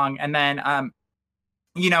 came along, and then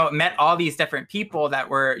met all these different people that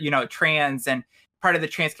were, trans and part of the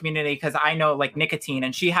trans community, because I know like Nicotine,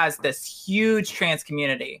 and she has this huge trans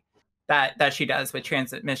community that she does with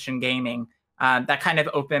transmission gaming. That kind of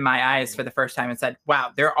opened my eyes for the first time and said,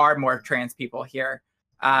 wow, there are more trans people here.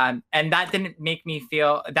 And that made me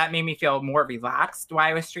feel more relaxed while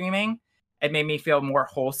I was streaming. It made me feel more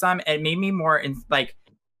wholesome. It made me more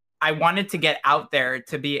I wanted to get out there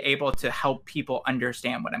to be able to help people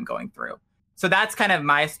understand what I'm going through. So that's kind of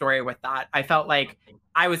my story with that. I felt like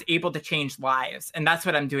I was able to change lives, and that's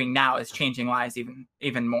what I'm doing now, is changing lives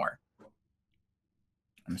even more.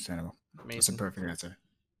 Understandable. Amazing. That's a perfect answer.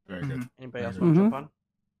 Very good. Anybody else want to jump on?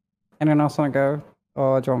 Anyone else want to go,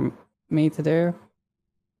 or do you want me to do,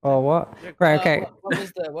 or what? Right. Okay.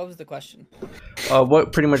 What was the question?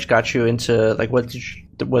 What pretty much got you into what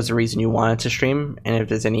was the reason you wanted to stream, and if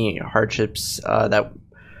there's any hardships that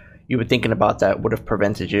you were thinking about that would have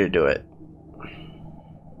prevented you to do it?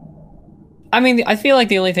 I mean, I feel like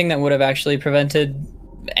the only thing that would have actually prevented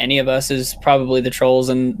any of us is probably the trolls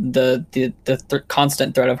and the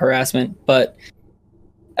constant threat of harassment. But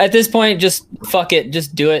at this point, just fuck it,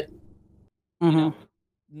 just do it.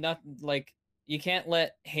 Not like you can't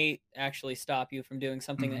let hate actually stop you from doing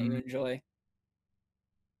something that you enjoy.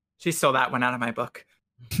 She stole that one out of my book.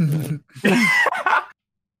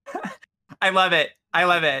 I love it.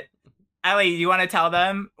 Ellie, you want to tell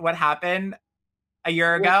them what happened a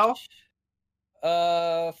year ago?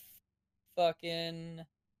 Fucking.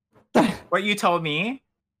 What you told me?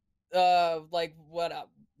 Like what?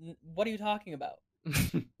 What are you talking about?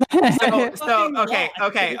 So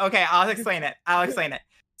okay. I'll explain it.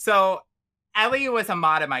 So Ellie was a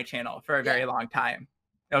mod of my channel for a very long time.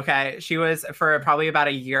 Okay, she was for probably about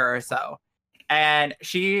a year or so, and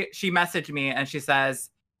she messaged me and she says,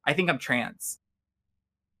 "I think I'm trans.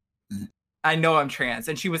 I know I'm trans,"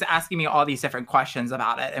 and she was asking me all these different questions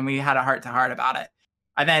about it, and we had a heart to heart about it.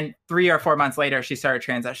 And then 3 or 4 months later, she started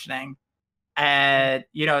transitioning. And,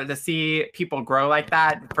 to see people grow like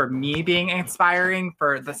that, for me being inspiring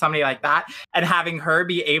for somebody like that, and having her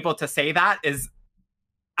be able to say that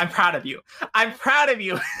I'm proud of you.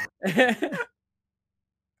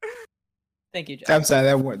 Thank you, Jack. I'm sorry,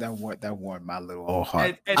 that warmed my little old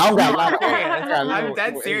heart. I'm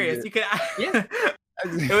dead serious. You could. Yeah.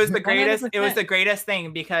 It was the greatest. 100%. It was the greatest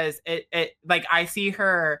thing because it like I see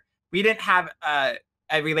her. We didn't have a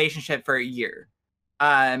relationship for a year,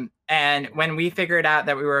 and when we figured out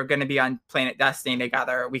that we were going to be on Planet Destiny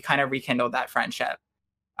together, we kind of rekindled that friendship.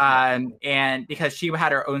 And because she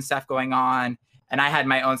had her own stuff going on, and I had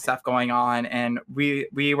my own stuff going on, and we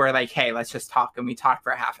were like, hey, let's just talk, and we talked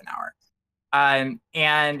for a half an hour. And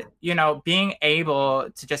being able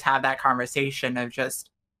to just have that conversation of just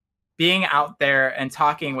being out there and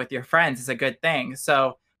talking with your friends is a good thing.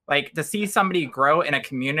 So like to see somebody grow in a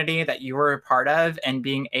community that you were a part of and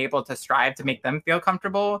being able to strive to make them feel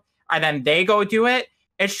comfortable, and then they go do it.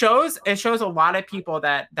 It shows a lot of people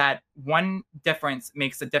that one difference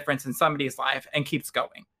makes a difference in somebody's life and keeps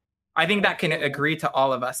going. I think that can agree to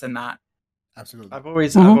all of us in that. Absolutely. I've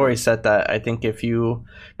always said that. I think if you,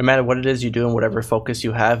 no matter what it is you do and whatever focus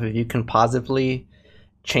you have, if you can positively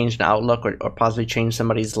change the outlook or positively change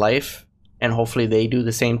somebody's life, and hopefully they do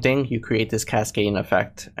the same thing, you create this cascading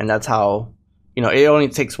effect. And that's how, it only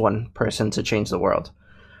takes one person to change the world.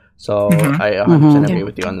 So I 100% agree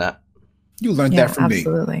with you on that. You learned that from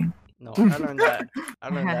absolutely. me. No, I learned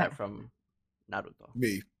that from Naruto.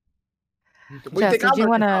 Me. Jess, did you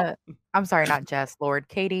want to? I'm sorry, not Jess. Lord,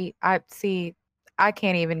 Katie. I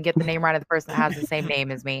can't even get the name right of the person that has the same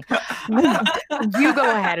name as me. You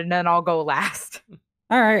go ahead, and then I'll go last.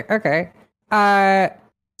 All right. Okay.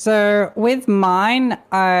 So with mine,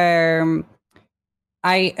 I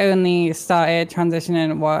only started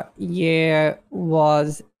transitioning. What year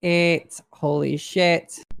was it? Holy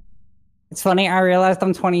shit! It's funny. I realized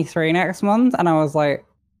I'm 23 next month, and I was like,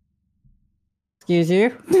 "Excuse you."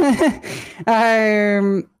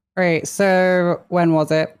 Right. So when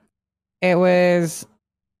was it? It was.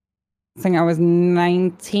 I think I was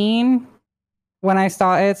 19 when I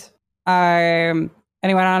started. And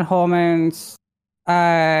I went on hormones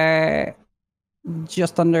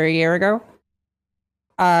just under a year ago.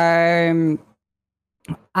 And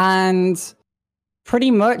pretty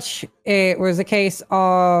much it was a case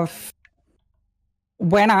of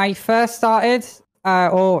when I first started,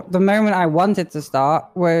 or the moment I wanted to start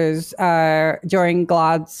was during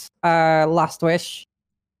Glad's Last Wish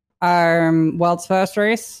world's first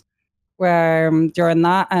race. During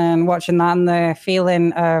that and watching that and the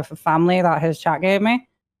feeling of family that his chat gave me,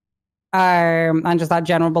 and just that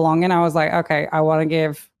general belonging, I was like, okay, I want to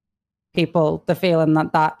give people the feeling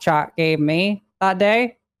that chat gave me that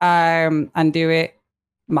day, and do it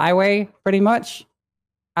my way, pretty much.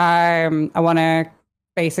 I want to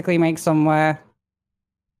basically make somewhere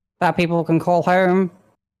that people can call home,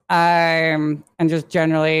 and just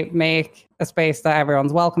generally make a space that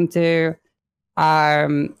everyone's welcome to,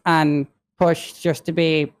 and push just to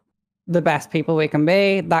be the best people we can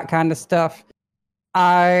be, that kind of stuff.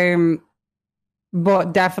 But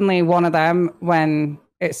definitely one of them, when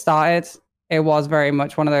it started, it was very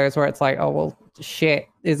much one of those where it's like, oh, well, shit,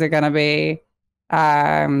 is it going to be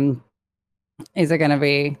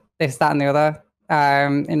this, that, and the other,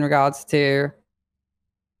 in regards to,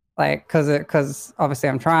 like, because obviously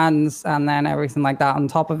I'm trans, and then everything like that on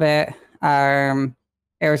top of it.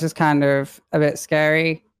 It was just kind of a bit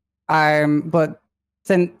scary. But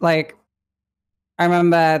since, like, I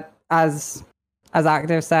remember as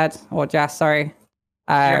Active said, or Jess, sorry,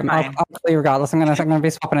 I'll play regardless. I'm gonna be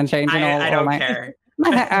swapping and changing all. I don't night. care.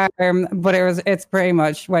 But it's pretty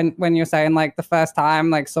much when you're saying, like, the first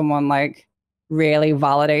time, like, someone like really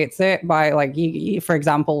validates it by, like, you for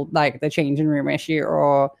example, like the changing room issue,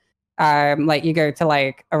 or like you go to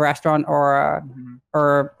like a restaurant or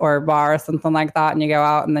a bar or something like that, and you go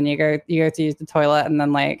out, and then you go to use the toilet, and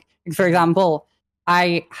then, like, for example,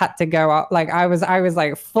 I had to go out, like I was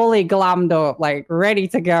like fully glammed up, like ready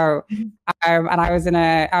to go, and I was in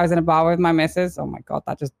a bar with my missus. Oh my god,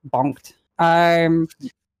 that just bonked.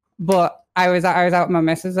 But I was out with my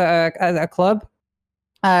missus at a club,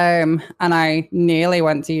 and I nearly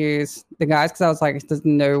went to use the guys because I was like,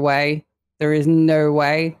 there is no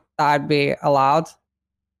way that I'd be allowed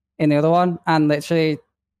in the other one. And literally,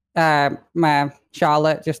 my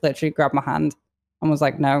Charlotte just literally grabbed my hand and was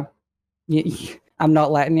like, no, I'm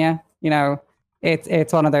not letting you. You know,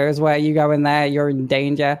 it's one of those where you go in there, you're in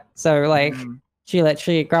danger. So, like, she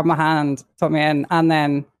literally grabbed my hand, took me in, and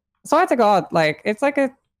then, swear to God, like, it's like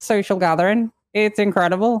a social gathering. It's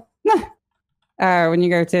incredible. When you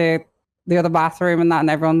go to the other bathroom and that, and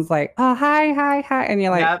everyone's like, oh, hi, and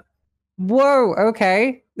you're like, whoa,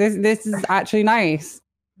 okay, this is actually nice.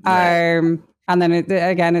 Right. And then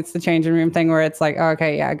again, it's the changing room thing where it's like, oh,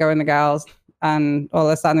 okay, yeah, go in the girls and all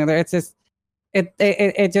this, that, and the other. It's just,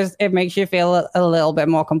 it makes you feel a little bit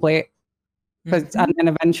more complete, and then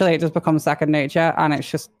eventually it just becomes second nature, and it's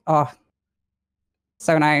just, oh,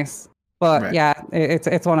 so nice. But yeah,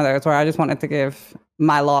 it's one of those where I just wanted to give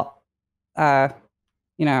my lot,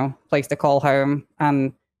 place to call home,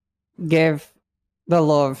 and give the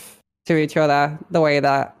love to each other the way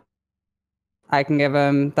that I can give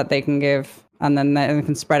them, that they can give, and then they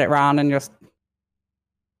can spread it around, and just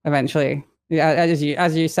eventually, yeah, as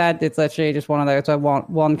you said, it's literally just one of those where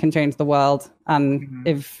one can change the world, and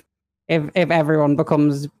if everyone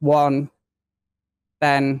becomes one,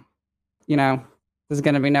 then, you know, there's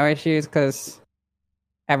going to be no issues because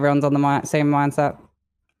everyone's on the same mindset.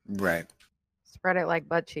 Right. Spread it like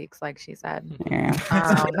butt cheeks, like she said. Yeah.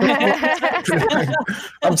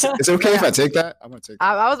 It's okay if I take that. I'm gonna take that.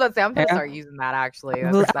 I was about to say, I'm gonna start using that, actually.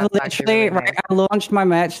 That's literally, actually really nice. I launched my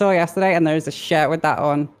merch store yesterday, and there's a shirt with that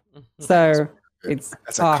on. So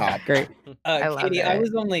that's great. Katie, I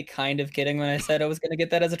was only kind of kidding when I said I was going to get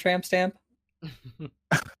that as a tramp stamp. Do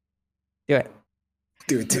it.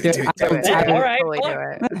 Do it. All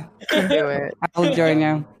right. Do it. I'll join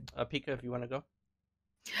you. Pika, if you want to go.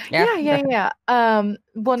 Yeah.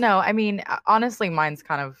 Well, no, I mean, honestly, mine's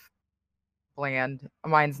kind of bland.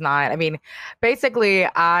 Mine's not. I mean, basically,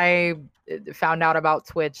 I found out about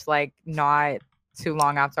Twitch like not too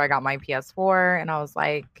long after I got my PS4, and I was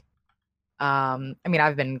like, I mean,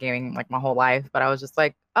 I've been gaming like my whole life, but I was just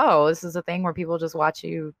like, oh, this is a thing where people just watch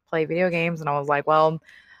you play video games, and I was like, well,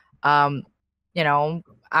 you know,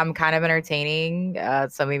 I'm kind of entertaining,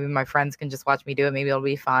 so maybe my friends can just watch me do it. Maybe it'll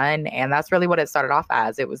be fun, and that's really what it started off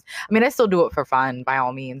as. It was, I mean, I still do it for fun by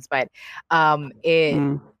all means, but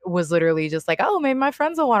it was literally just like, oh, maybe my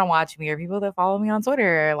friends will want to watch me, or people that follow me on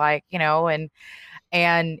Twitter, like, you know,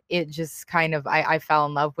 and it just kind of, I fell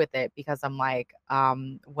in love with it because I'm like,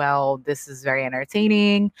 well, this is very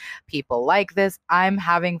entertaining. People like this. I'm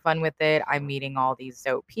having fun with it. I'm meeting all these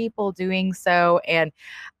dope people doing so. And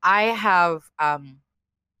I have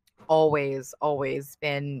always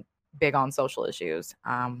been big on social issues.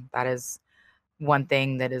 That is one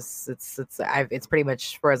thing that is, it's pretty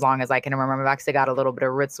much for as long as I can remember. I've actually got a little bit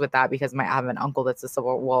of roots with that because I have an uncle that's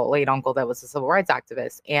late uncle that was a civil rights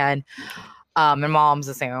activist. And my mom's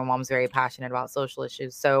the same. My mom's very passionate about social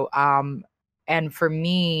issues. So, and for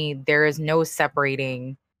me, there is no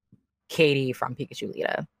separating Katie from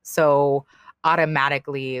Pikachulita. So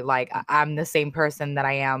automatically, like, I'm the same person that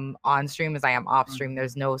I am on stream as I am off stream.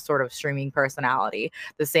 There's no sort of streaming personality.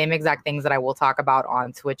 The same exact things that I will talk about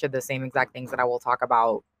on Twitch are the same exact things that I will talk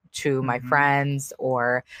about to my friends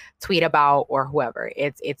or tweet about or whoever.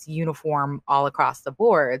 It's uniform all across the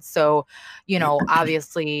board. So, you know,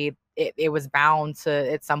 obviously it was bound to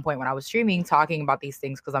at some point when I was streaming talking about these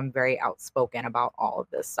things because I'm very outspoken about all of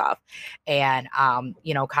this stuff. And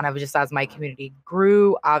you know, kind of just as my community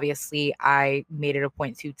grew, obviously I made it a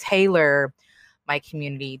point to tailor my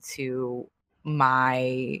community to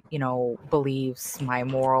my, you know, beliefs, my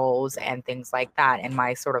morals and things like that, and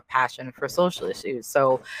my sort of passion for social issues.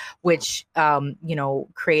 So which you know,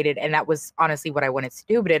 created, and that was honestly what I wanted to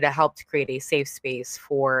do, but it helped create a safe space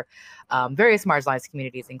for various marginalized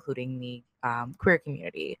communities, including the queer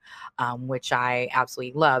community, which I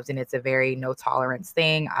absolutely loved. And it's a very no tolerance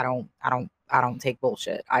thing. I don't take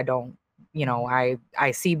bullshit. I don't, you know,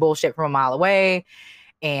 I see bullshit from a mile away.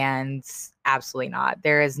 And absolutely not.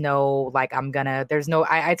 There is no like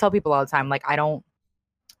I tell people all the time, like I don't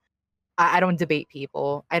debate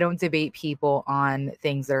people. I don't debate people on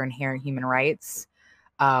things that are inherent human rights.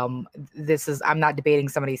 I'm not debating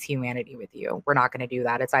somebody's humanity with you. We're not going to do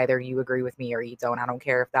that. It's either you agree with me or you don't. I don't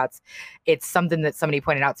care if it's something that somebody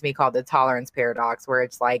pointed out to me called the tolerance paradox, where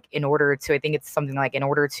it's like in order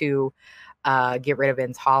to get rid of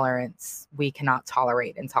intolerance, we cannot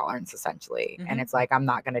tolerate intolerance, essentially. And it's like, I'm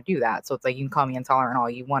not going to do that. So it's like, you can call me intolerant all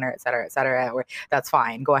you want, or et cetera, or that's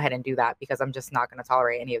fine. Go ahead and do that, because I'm just not going to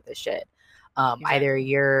tolerate any of this shit. Either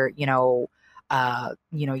you're,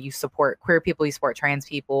 you support queer people, you support trans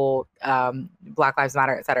people, Black Lives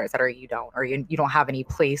Matter, et cetera, you don't, or you don't have any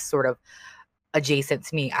place sort of adjacent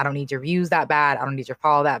to me. I don't need your views that bad. I don't need your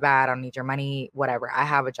follow that bad. I don't need your money, whatever. I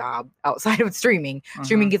have a job outside of streaming.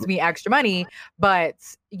 Streaming gets me extra money, but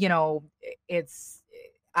you know,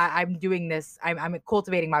 I'm doing this. I'm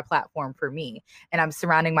cultivating my platform for me, and I'm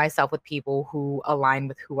surrounding myself with people who align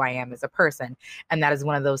with who I am as a person. And that is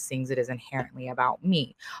one of those things that is inherently about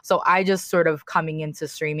me. So I just sort of coming into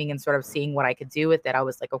streaming and sort of seeing what I could do with it. I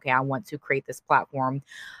was like, okay, I want to create this platform,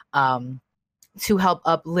 to help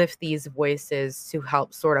uplift these voices, to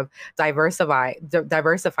help sort of diversify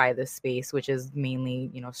this space, which is mainly,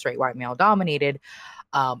 you know, straight white male dominated,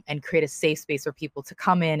 and create a safe space for people to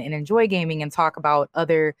come in and enjoy gaming and talk about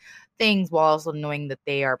other things while also knowing that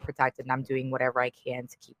they are protected, and I'm doing whatever I can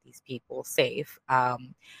to keep these people safe.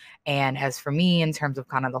 And as for me, in terms of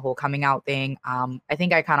kind of the whole coming out thing, I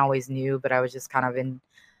think I kind of always knew, but I was just kind of in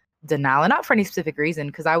denial, and not for any specific reason,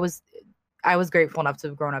 because I was grateful enough to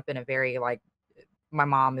have grown up in a very, like, my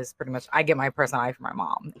mom is pretty much, I get my personality from my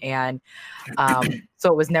mom. And so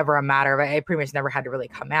it was never a matter of, I pretty much never had to really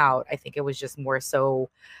come out. I think it was just more so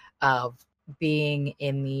of being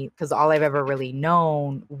in because all I've ever really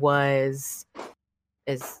known was,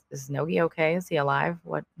 is Nogi okay? Is he alive?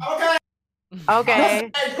 What?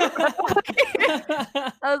 Okay.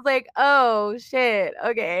 I was like, oh shit.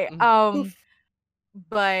 Okay.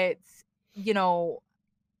 But you know,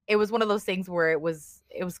 it was one of those things where it was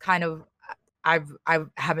kind of, I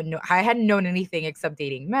hadn't known anything except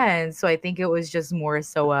dating men. So I think it was just more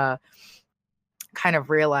so kind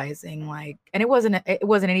of realizing, like, and it wasn't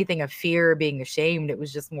anything of fear or being ashamed. It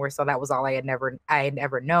was just more so that was all I had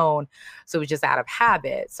never known. So it was just out of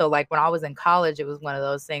habit. So like when I was in college, it was one of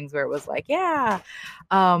those things where it was like, yeah,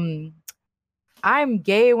 I'm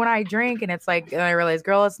gay when I drink. And it's like, and I realized,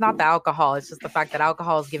 girl, it's not the alcohol. It's just the fact that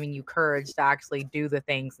alcohol is giving you courage to actually do the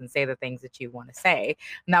things and say the things that you want to say.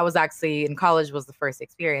 And that was actually in college, was the first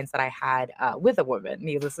experience that I had with a woman,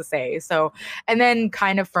 needless to say. So, and then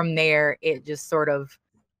kind of from there, it just sort of,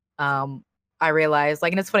 I realized,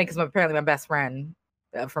 like, and it's funny because apparently my best friend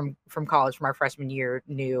from college, from our freshman year,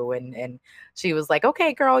 knew, and she was like,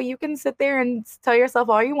 okay, girl, you can sit there and tell yourself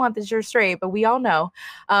all you want that you're straight, but we all know.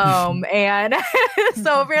 And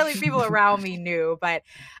so apparently people around me knew, but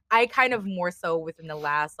I kind of more so within the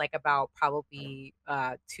last, like, about probably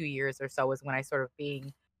 2 years or so was when I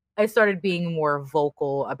started being more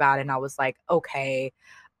vocal about it. And I was like, okay,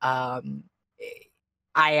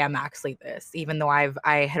 I am actually this, even though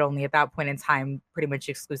I had only at that point in time pretty much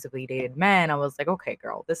exclusively dated men. I was like, okay,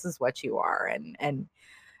 girl, this is what you are. And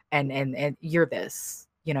you're this,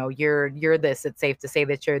 you know, you're this. It's safe to say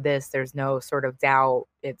that you're this. There's no sort of doubt.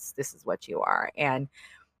 This is what you are. And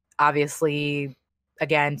obviously,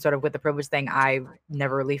 again, sort of with the privilege thing, I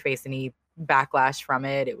never really faced any backlash from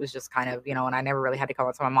it. It was just kind of, you know, and I never really had to come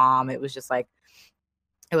out to my mom. It was like,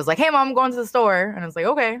 hey mom, I'm going to the store. And I was like,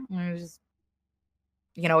 okay. And it was just,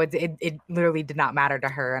 you know, it literally did not matter to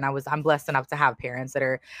her. And I'm blessed enough to have parents that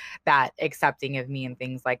are that accepting of me and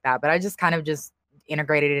things like that. But I just kind of just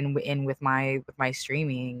integrated it in with my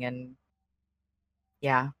streaming, and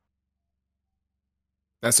yeah.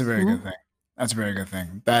 That's a very good thing. That's a very good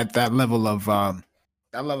thing. That level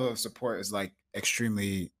of support is like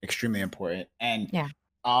extremely important. And Yeah.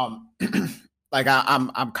 like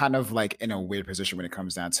I'm kind of like in a weird position when it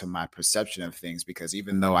comes down to my perception of things, because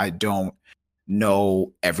even though I don't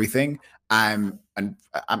know everything, I don't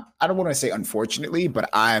want to say unfortunately, but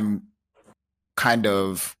I'm kind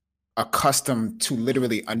of accustomed to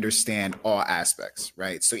literally understand all aspects,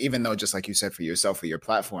 right? So even though, just like you said for yourself, for your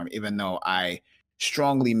platform, even though I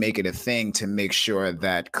strongly make it a thing to make sure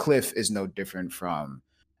that Cliff is no different from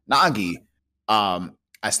Nagi,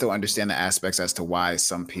 I still understand the aspects as to why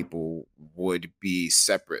some people would be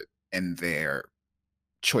separate in their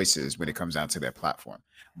choices when it comes down to their platform.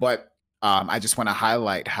 But I just want to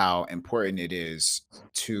highlight how important it is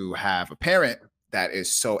to have a parent that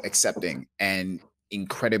is so accepting and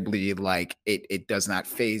incredibly like it does not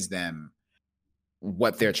faze them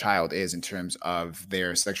what their child is in terms of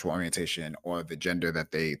their sexual orientation or the gender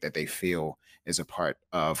that they feel is a part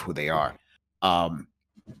of who they are. And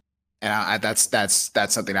that's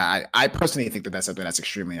something that I personally think that that's something that's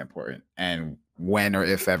extremely important. And when or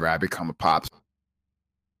if ever I become a pop,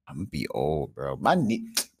 I'm gonna be old, bro. My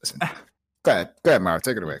knee. Listen, go ahead, Mara,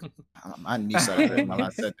 take it away. My knee started hurting while I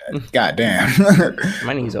said that. God damn.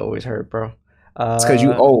 My knees always hurt, bro. It's because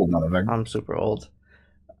you old, motherfucker. I'm super old.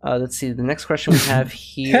 Let's see. The next question we have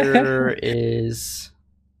here is,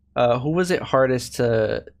 who was it hardest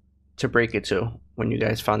to break it to when you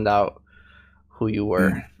guys found out who you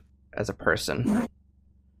were as a person?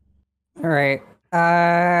 All right.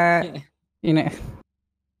 You know.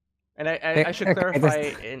 And I should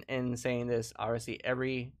clarify in saying this. Obviously,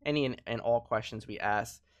 any and all questions we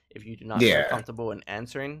ask, if you do not feel comfortable in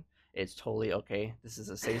answering, it's totally okay. This is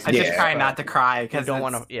a safe space. I just try not to cry because we don't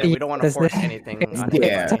want to. Yeah, we don't want to force anything on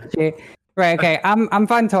anybody. Right. Okay. I'm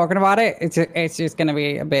fine talking about it. It's just gonna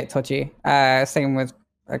be a bit touchy. Same with.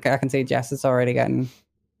 Okay, I can see Jess is already getting.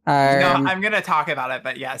 No, I'm gonna talk about it,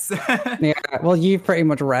 but yes. Yeah. Well, you've pretty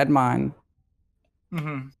much read mine.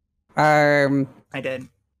 Mm-hmm. I did.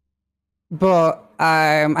 But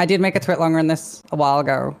I did make a tweet longer than this a while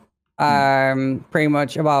ago. Pretty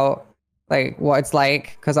much about like what it's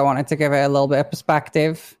like, because I wanted to give it a little bit of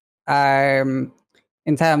perspective. In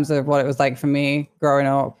terms of what it was like for me growing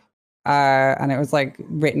up. And it was like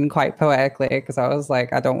written quite poetically, because I was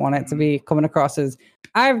like, I don't want it to be coming across as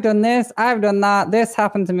I've done this, I've done that, this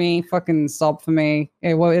happened to me, fucking sob for me.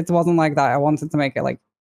 It wasn't like that. I wanted to make it like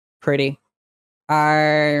pretty.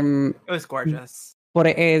 It was gorgeous. But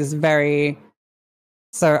it is very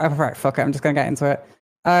right, fuck it, I'm just gonna get into it.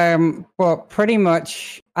 But pretty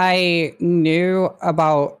much I knew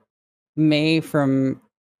about me from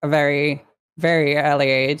a very, very early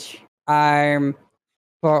age.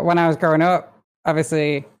 But when I was growing up,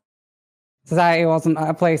 obviously society wasn't at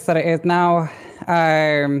a place that it is now.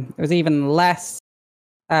 It was even less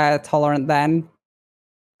tolerant then.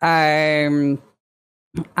 And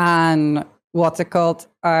what's it called?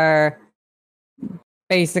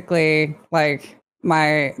 Basically, like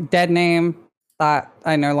my dead name that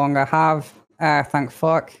I no longer have, thank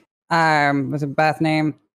fuck, was a birth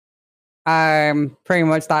name. Pretty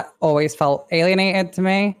much that always felt alienated to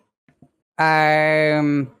me.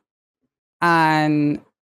 And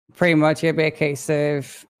pretty much it'd be a case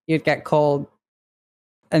of you'd get called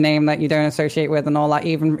a name that you don't associate with and all that.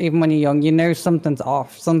 Even when you're young, you know something's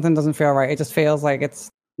off. Something doesn't feel right. It just feels like it's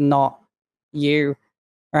not you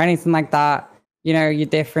or anything like that. You know, you're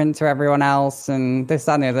different to everyone else, and this,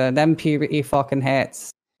 that, and the other. Then puberty fucking hits,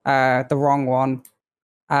 the wrong one,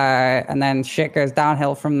 and then shit goes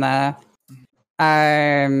downhill from there.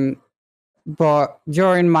 But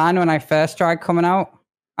during mine, when I first tried coming out,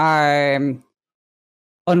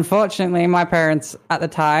 unfortunately, my parents at the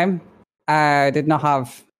time did not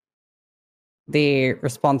have the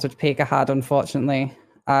response which Pika had, unfortunately,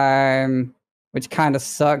 which kind of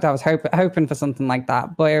sucked. I was hoping for something like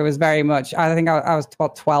that, but it was very much, I think I was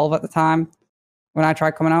about 12 at the time when I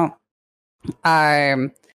tried coming out.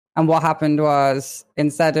 And what happened was,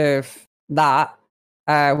 instead of that,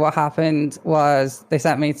 what happened was they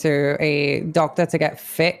sent me to a doctor to get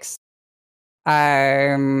fixed.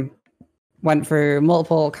 Went through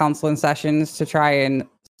multiple counseling sessions to try and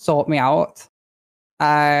sort me out.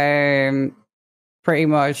 Pretty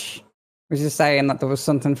much was just saying that there was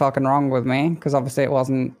something fucking wrong with me, because obviously it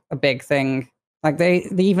wasn't a big thing. Like they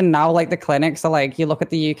even now, like the clinics are like, you look at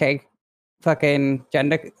the UK fucking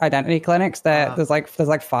gender identity clinics, there's like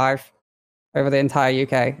 5 over the entire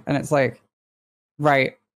UK, and it's like,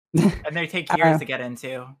 right. And they take years to get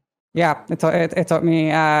into. Yeah, it took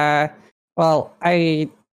me. Well, I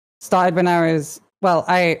started when I was. Well,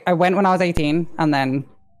 I went when I was 18, and then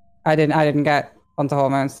I didn't get onto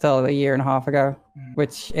hormones till a year and a half ago,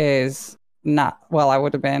 which is not. Well, I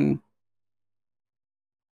would have been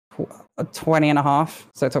 20 and a half.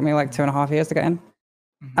 So it took me like 2.5 years to get in.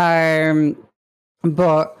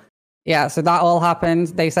 But yeah, so that all happened.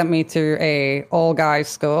 They sent me to a all guys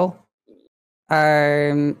school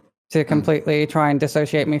to completely try and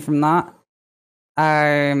dissociate me from that.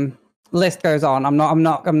 List goes on. I'm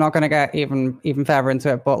not going to get even further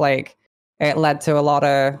into it, but like it led to a lot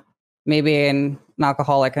of me being an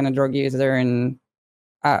alcoholic and a drug user and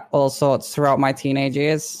all sorts throughout my teenage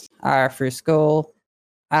years through school.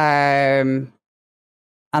 And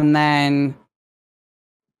then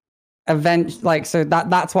eventually, like, so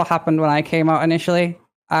that's what happened when I came out initially.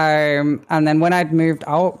 And then when I'd moved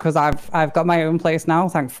out, because I've got my own place now,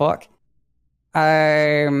 thank fuck.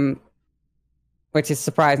 Which is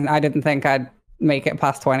surprising. I didn't think I'd make it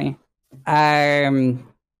past 20.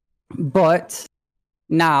 But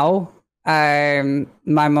now, my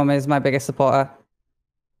mum is my biggest supporter.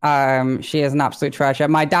 She is an absolute treasure.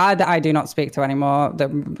 My dad, I do not speak to anymore.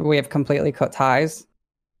 We have completely cut ties.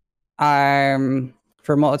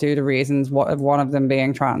 For a multitude of reasons, one of them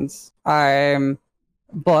being trans.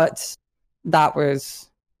 But that was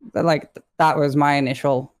my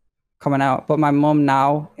initial coming out. But my mum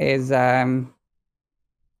now is,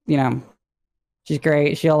 she's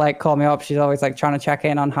great. She'll like call me up. She's always like trying to check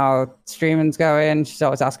in on how streaming's going. She's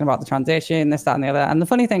always asking about the transition, this, that, and the other. And the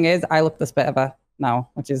funny thing is, I look this bit of her now,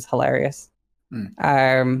 which is hilarious. But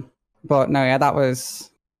no, yeah, that was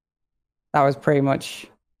pretty much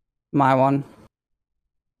my one.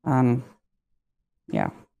 Yeah.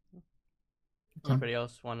 Anybody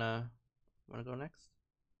else wanna go next?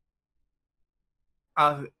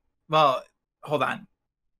 Well, hold on.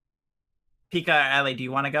 Pika or Ellie, do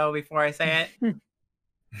you want to go before I say it?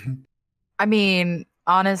 I mean,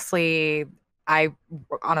 honestly, I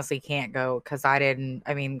can't go because kind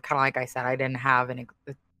of like I said, I didn't have any.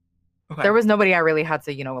 Okay. There was nobody I really had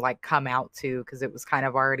to, like come out to because it was kind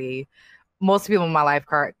of already. Most people in my life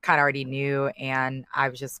kind of already knew, and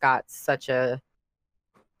I've just got such a,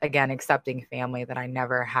 again, accepting family that I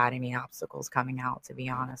never had any obstacles coming out, to be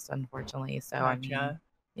honest, unfortunately. So, gotcha. I mean,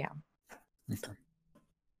 yeah. Okay.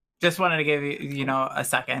 Just wanted to give you, a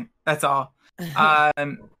second. That's all.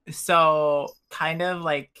 So kind of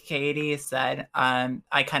like Katie said,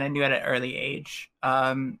 I kind of knew at an early age.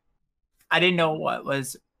 I didn't know what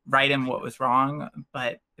was right and what was wrong,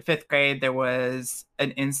 but 5th grade, there was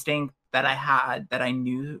an instinct that I had that I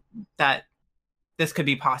knew that this could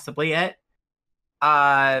be possibly it.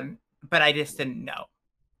 But I just didn't know.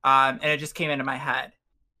 And it just came into my head.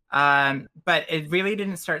 But it really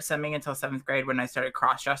didn't start stemming until 7th grade when I started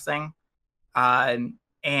cross-dressing and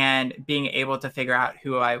being able to figure out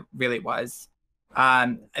who I really was.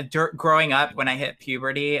 Growing up, when I hit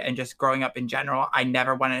puberty and just growing up in general, I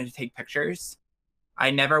never wanted to take pictures.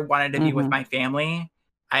 I never wanted to be with my family.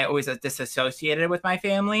 I always was disassociated with my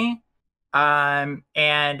family. My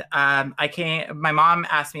mom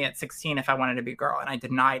asked me at 16 if I wanted to be a girl, and I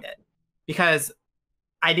denied it because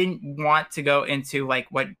I didn't want to go into like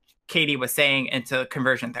what Katie was saying into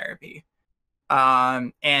conversion therapy.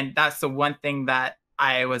 And that's the one thing that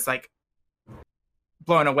I was like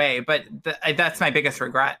blown away, but that's my biggest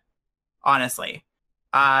regret, honestly.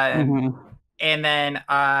 And then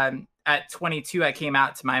at 22, I came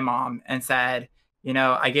out to my mom and said,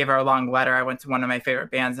 I gave her a long letter. I went to one of my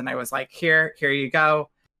favorite bands and I was like, here you go.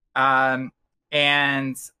 And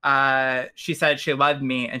she said she loved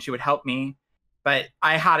me and she would help me, but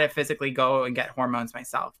I had to physically go and get hormones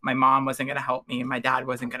myself. My mom wasn't going to help me. My dad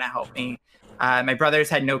wasn't going to help me. My brothers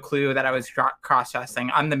had no clue that I was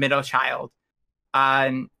cross-dressing. I'm the middle child.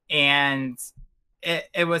 And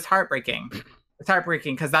it was heartbreaking. It's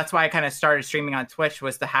heartbreaking because that's why I kind of started streaming on Twitch,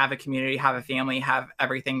 was to have a community, have a family, have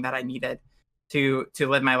everything that I needed to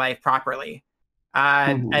live my life properly.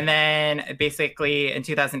 And then basically in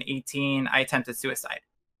 2018, I attempted suicide.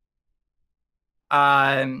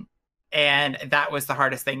 And that was the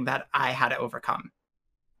hardest thing that I had to overcome.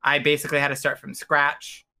 I basically had to start from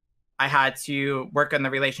scratch. I had to work on the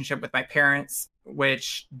relationship with my parents,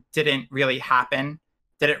 which didn't really happen.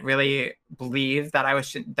 Didn't really believe that I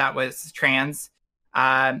was trans.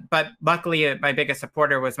 But luckily, my biggest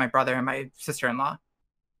supporter was my brother and my sister-in-law.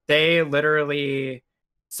 They literally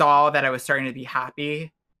saw that I was starting to be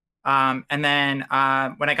happy. And then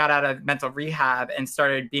when I got out of mental rehab and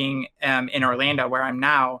started being in Orlando, where I'm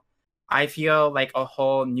now, I feel like a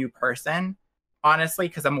whole new person, honestly,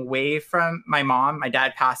 because I'm away from my mom. My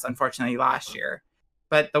dad passed, unfortunately, last year.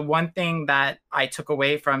 But the one thing that I took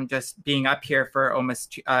away from just being up here for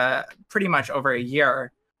almost pretty much over a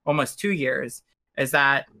year, almost 2 years, is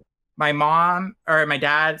that my mom or my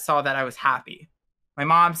dad saw that I was happy. My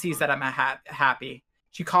mom sees that I'm happy.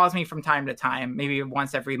 She calls me from time to time, maybe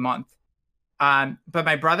once every month. But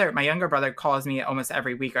my younger brother calls me almost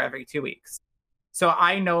every week or every 2 weeks. So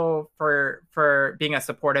I know for being a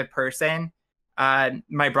supportive person,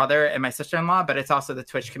 my brother and my sister-in-law, but it's also the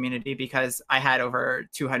Twitch community, because I had over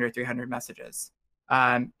 200, 300 messages.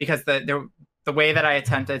 Because the way that I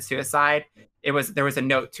attempted suicide, there was a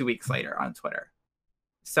note 2 weeks later on Twitter.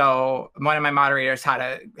 So one of my moderators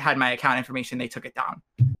had my account information. They took it down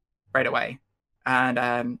right away.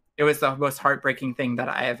 And it was the most heartbreaking thing that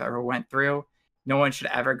I have ever went through. No one should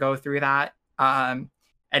ever go through that. And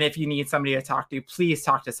if you need somebody to talk to, please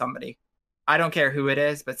talk to somebody. I don't care who it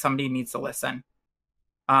is, but somebody needs to listen.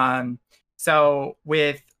 So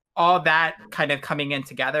with all that kind of coming in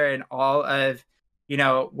together, and all of,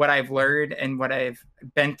 what I've learned and what I've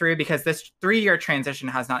been through, because this 3-year transition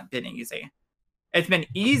has not been easy. It's been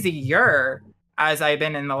easier as I've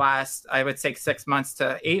been in the last, I would say, 6 months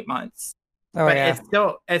to 8 months. Oh, but yeah.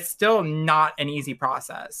 it's still not an easy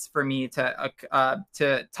process for me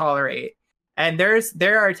to tolerate. And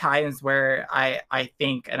there are times where I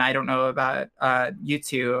think, and I don't know about you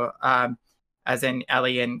two, as in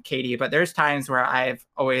Ellie and Katie, but there's times where I've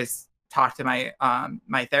always talked to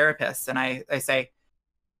my therapist, and I say,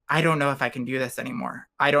 I don't know if I can do this anymore.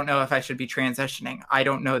 I don't know if I should be transitioning. I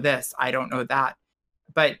don't know this. I don't know that.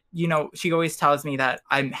 But, she always tells me that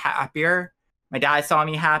I'm happier. My dad saw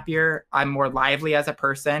me happier. I'm more lively as a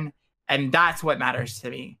person. And that's what matters to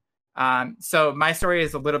me. So my story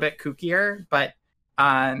is a little bit kookier, but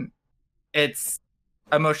it's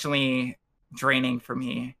emotionally draining for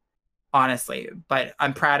me, honestly. But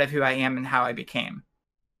I'm proud of who I am and how I became.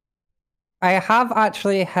 I have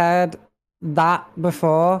actually heard that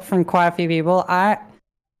before from quite a few people.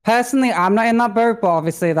 Personally, I'm not in that boat, but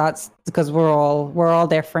obviously that's because we're all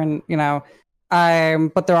different,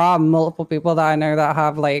 But there are multiple people that I know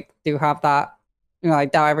that do have that,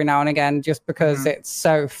 doubt every now and again, just because it's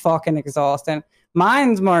so fucking exhausting.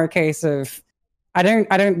 Mine's more a case of I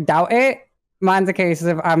don't doubt it. Mine's a case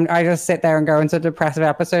of I just sit there and go into a depressive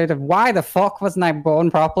episode of why the fuck wasn't I born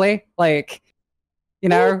properly?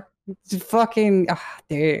 Fucking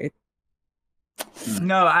dude.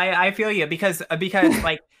 No, I feel you because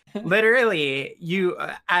like literally you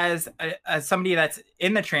as somebody that's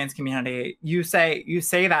in the trans community, you say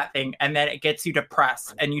that thing and then it gets you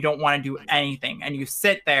depressed and you don't want to do anything, and you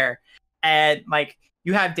sit there and like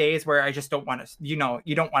you have days where I just don't want to, you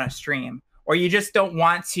don't want to stream, or you just don't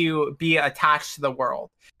want to be attached to the world.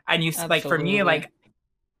 And you Absolutely. Like for me, like,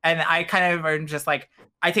 and I kind of are just like,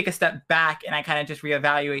 I take a step back and I kind of just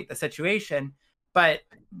reevaluate the situation. But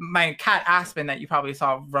my cat Aspen that you probably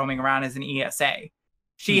saw roaming around is an ESA.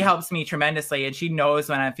 She helps me tremendously, and she knows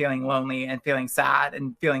when I'm feeling lonely and feeling sad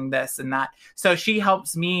and feeling this and that. So she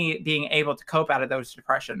helps me being able to cope out of those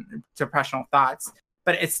depressional thoughts.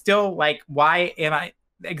 But it's still like, why am I,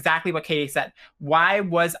 exactly what Katie said, why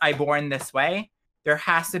was I born this way? There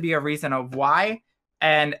has to be a reason of why.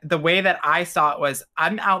 And the way that I saw it was,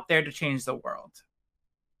 I'm out there to change the world.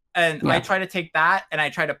 And I try to take that and I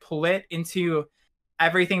try to pull it into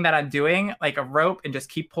everything that I'm doing, like a rope, and just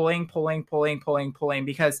keep pulling,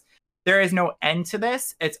 because there is no end to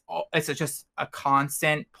this. It's just a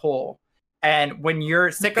constant pull. And when you're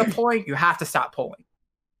sick of pulling, you have to stop pulling.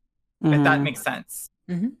 If that makes sense.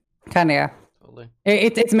 Kind of, yeah. Totally.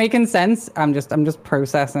 It's making sense. I'm just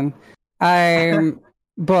processing.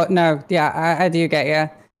 But no, yeah, I do get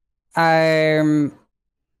you.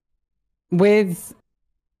 With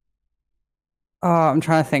I'm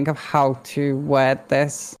trying to think of how to word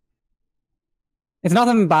this. It's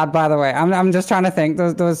nothing bad, by the way. I'm just trying to think.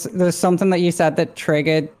 There's something that you said that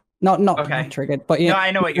triggered, not triggered, but no, I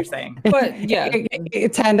know what you're saying. But yeah,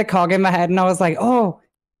 it turned a cog in my head, and I was like, oh,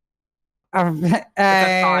 it's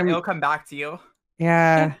a thought. It'll come back to you.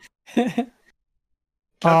 Yeah.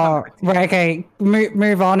 Oh, right, okay.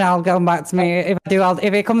 Move on. I'll go back to me. If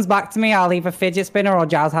it comes back to me, I'll either fidget spinner or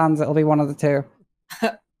jazz hands. It'll be one of the two.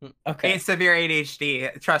 Okay. It's severe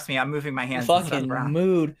ADHD. Trust me, I'm moving my hands. Fucking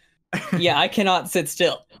mood. Yeah, I cannot sit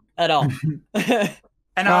still at all.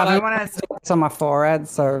 And I want to. It's on my forehead,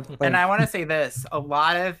 so. Like... And I want to say this: a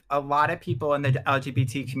lot of people in the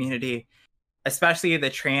LGBT community, especially the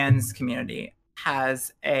trans community,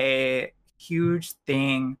 has a huge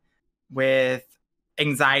thing with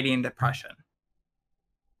anxiety and depression.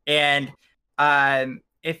 And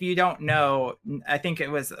if you don't know, I think it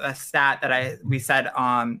was a stat that we said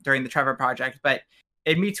during the Trevor Project, but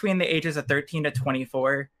in between the ages of 13 to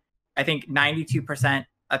 24, I think 92%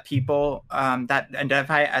 of people that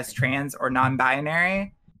identify as trans or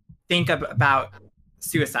non-binary think about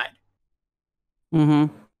suicide.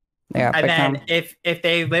 Mm-hmm. Yeah. And then if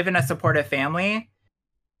they live in a supportive family,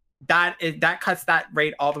 that cuts that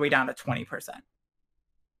rate all the way down to 20%.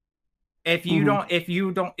 If you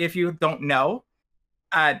don't know,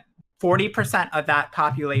 40% of that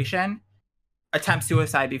population attempt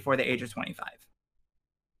suicide before the age of 25.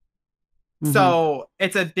 So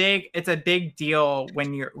it's a big deal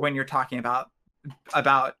when you're talking about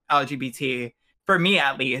LGBT, for me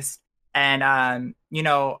at least. And you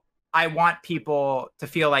know, I want people to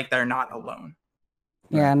feel like they're not alone.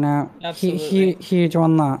 Yeah, no, Absolutely. huge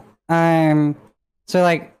on that. So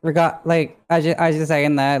like, as you're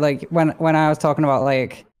saying there, like when I was talking about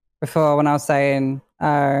like before, when I was saying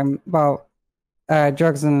about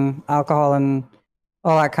drugs and alcohol and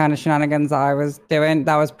all that kind of shenanigans that I was doing,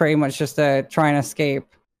 that was pretty much just a try and escape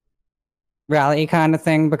reality kind of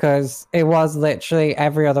thing, because it was literally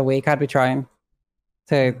every other week I'd be trying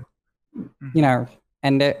to, you know,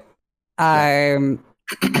 end it. There's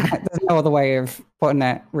no other way of putting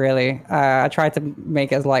it, really. I try to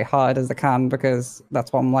make it as lighthearted as I can because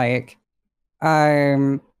that's what I'm like.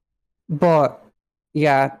 But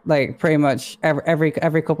yeah, like pretty much every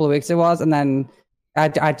couple of weeks it was, and then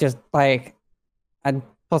I just like I'd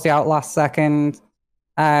pussy out last second,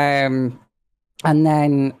 and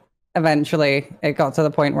then eventually it got to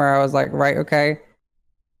the point where I was like, right, okay,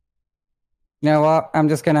 you know what? I'm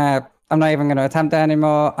not even gonna attempt it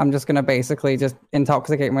anymore. I'm just gonna basically just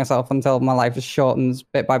intoxicate myself until my life just shortens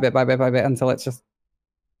bit by bit by bit by bit until it's just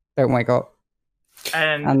don't wake up.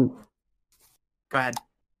 And go ahead.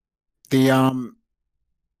 The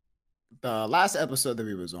last episode that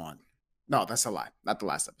we was on. No, that's a lie. Not the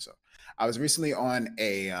last episode. I was recently on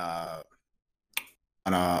a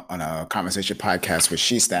conversation podcast with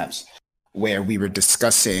She Snaps, where we were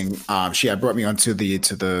discussing. She had brought me onto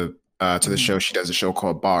the show. She does a show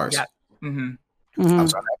called Bars. Yeah. I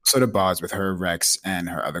was on an episode of Bars with her, Rex, and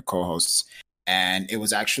her other co-hosts, and it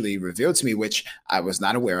was actually revealed to me, which I was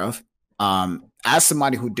not aware of. As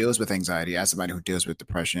somebody who deals with anxiety, as somebody who deals with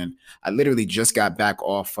depression, I literally just got back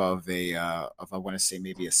off of I want to say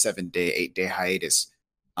maybe a 7-day, 8-day hiatus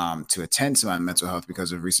to attend to my mental health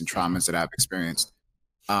because of recent traumas that I've experienced.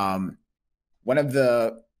 One of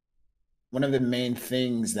the main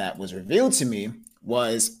things that was revealed to me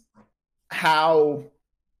was how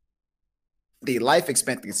the life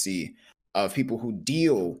expectancy of people who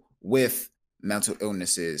deal with mental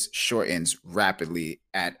illnesses shortens rapidly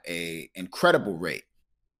at a incredible rate.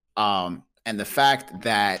 And the fact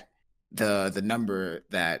that the number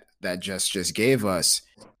that just gave us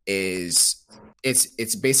is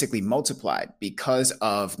it's basically multiplied because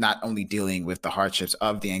of not only dealing with the hardships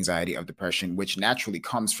of the anxiety of depression, which naturally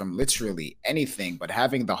comes from literally anything, but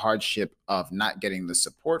having the hardship of not getting the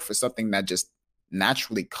support for something that just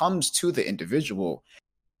naturally comes to the individual,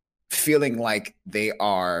 feeling like they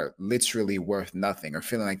are literally worth nothing, or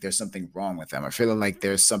feeling like there's something wrong with them, or feeling like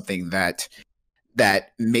there's something that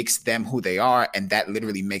makes them who they are, and that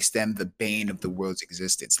literally makes them the bane of the world's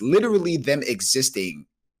existence. Literally, them existing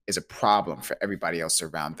is a problem for everybody else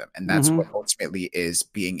around them, and that's what ultimately is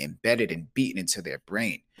being embedded and beaten into their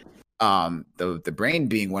brain. The brain,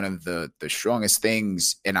 being one of the strongest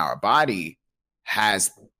things in our body,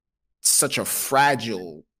 has such a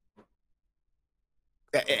fragile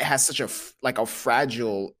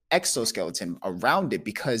fragile exoskeleton around it,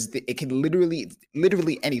 because it can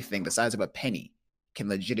literally anything the size of a penny can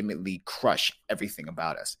legitimately crush everything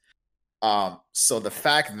about us. So the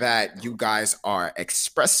fact that you guys are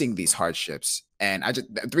expressing these hardships, and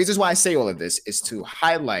the reasons why I say all of this is to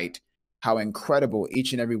highlight how incredible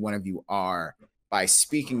each and every one of you are by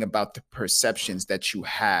speaking about the perceptions that you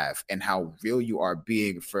have and how real you are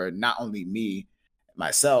being for not only me,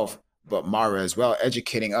 myself, but Mara as well,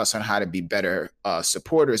 educating us on how to be better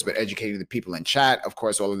supporters, but educating the people in chat. Of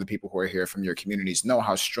course, all of the people who are here from your communities know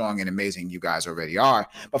how strong and amazing you guys already are.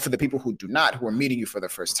 But for the people who do not, who are meeting you for the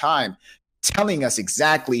first time, telling us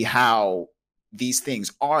exactly how these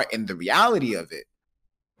things are and the reality of it,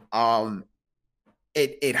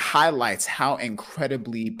 it highlights how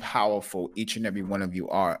incredibly powerful each and every one of you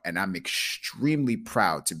are. And I'm extremely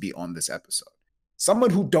proud to be on this episode. Someone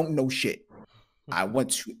who don't know shit. I want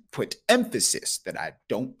to put emphasis that I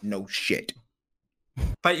don't know shit.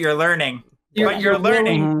 But you're learning. You're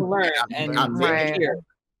learning. to learn, and I'm right. here.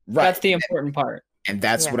 Right. That's the important part. And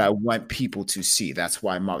that's what I want people to see. That's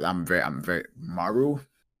why I'm very Maru.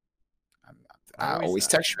 I always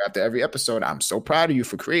text you after every episode. I'm so proud of you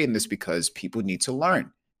for creating this, because people need to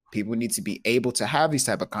learn. People need to be able to have these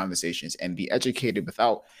type of conversations and be educated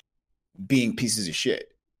without being pieces of shit.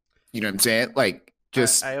 You know what I'm saying? Like,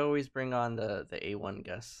 just I always bring on the A1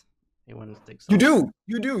 guests. Anyone thinks You do.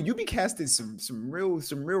 You be casting some real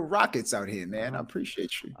rockets out here, man. I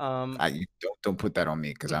appreciate you. You don't put that on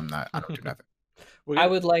me because I don't do nothing. I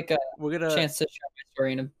would like a we're gonna chance to share my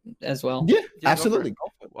story as well. Yeah, Yeah, absolutely. Go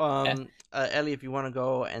for it. Ellie, if you want to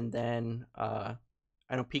go, and then I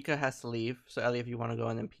know Pika has to leave, so Ellie, if you want to go,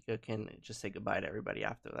 and then Pika can just say goodbye to everybody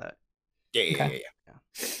after that. Yeah.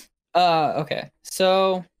 Okay.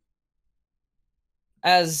 So,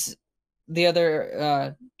 as the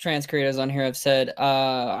other trans creators on here have said,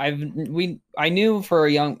 I knew from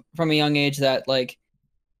a young age that, like,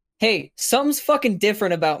 hey, something's fucking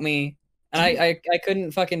different about me, and I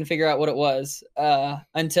couldn't fucking figure out what it was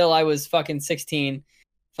until I was fucking 16.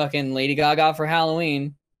 Fucking Lady Gaga for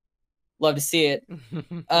Halloween. Love to see it.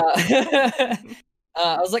 I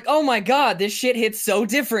was like, oh my god, this shit hits so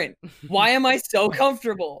different. Why am I so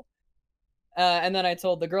comfortable? And then I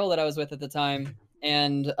told the girl that I was with at the time,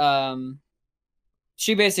 and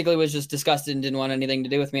she basically was just disgusted and didn't want anything to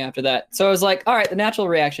do with me after that. So I was like, all right, the natural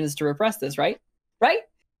reaction is to repress this, right? Right?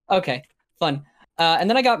 Okay, fun. And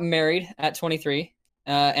then I got married at 23,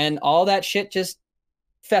 and all that shit just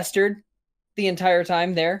festered the entire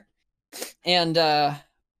time there. And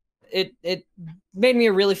it made me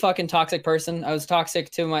a really fucking toxic person. I was toxic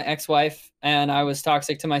to my ex-wife, and I was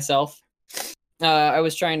toxic to myself. I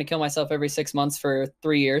was trying to kill myself every 6 months for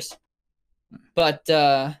 3 years. But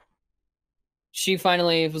she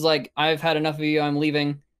finally was like, I've had enough of you. I'm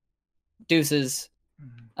leaving. Deuces.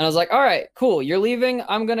 And I was like, all right, cool. You're leaving.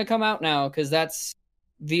 I'm going to come out now because that's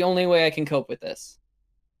the only way I can cope with this.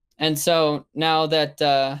 And so now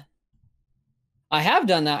that I have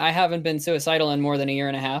done that, I haven't been suicidal in more than a year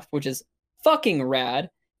and a half, which is fucking rad.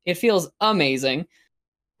 It feels amazing.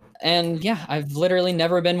 And yeah, I've literally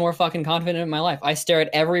never been more fucking confident in my life. I stare at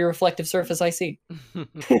every reflective surface I see.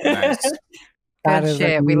 Nice. Good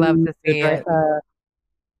shit. We love to see it.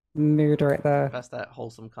 Mood right there. That's that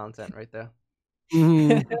wholesome content right there.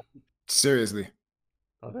 Seriously.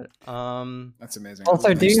 Love it. That's amazing.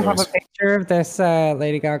 Also, do you have a picture of this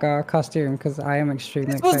Lady Gaga costume? Because I am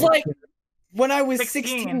extremely excited. This was like when I was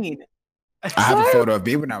 16. I have a photo of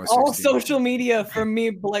me when I was 16. All social media from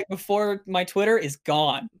me, like before my Twitter, is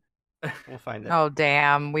gone. We'll find it. Oh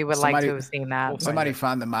damn, we would like to have seen that. Somebody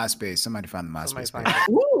found the MySpace. Somebody found the MySpace page.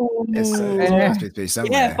 It's a MySpace page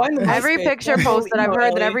somewhere. Yeah, find the every MySpace picture page. posted. I've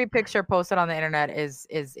heard that every picture posted on the internet is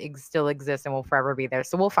still exists and will forever be there.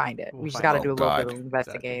 So we'll find it. We just got to do a little bit of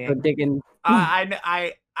investigating. Digging.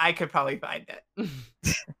 I could probably find it.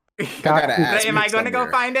 But am I going to go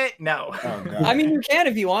find it? No. Oh, I mean, you can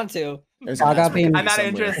if you want to. I'm not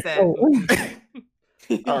interested.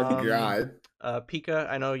 Oh god. Pika,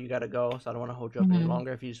 I know you gotta go, so I don't want to hold you up any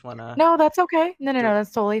longer. If you just wanna. No, that's okay. No,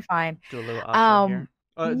 that's totally fine. Do a little outro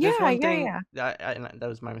here. Yeah. That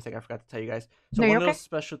was my mistake. I forgot to tell you guys. So one little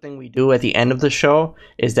special thing we do at the end of the show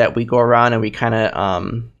is that we go around and we kind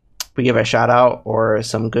of we give a shout out or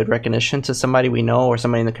some good recognition to somebody we know or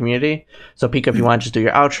somebody in the community. So Pika, if you want to just do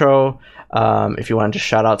your outro, if you want to just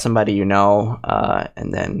shout out somebody you know,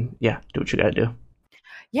 and then do what you gotta do.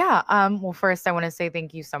 Yeah. Well, first, I want to say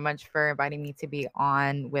thank you so much for inviting me to be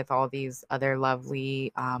on with all these other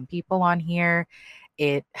lovely people on here.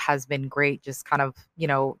 It has been great just kind of,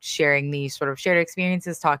 sharing these sort of shared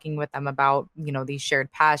experiences, talking with them about, these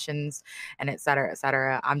shared passions and et cetera, et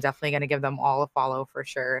cetera. I'm definitely going to give them all a follow for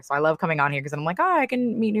sure. So I love coming on here because I'm like, I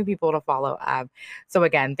can meet new people to follow. So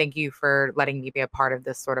again, thank you for letting me be a part of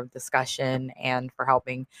this sort of discussion and for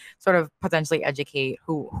helping sort of potentially educate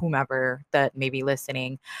whomever that may be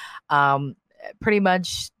listening. Pretty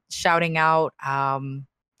much shouting out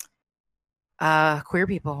queer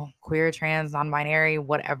people, queer, trans, non-binary,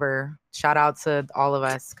 whatever. Shout out to all of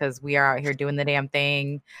us because we are out here doing the damn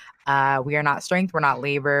thing. We are not strength, we're not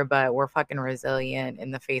labor, but we're fucking resilient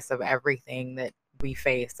in the face of everything that we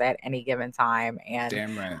face at any given time. And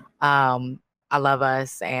damn right. I love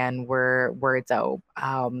us and we're dope.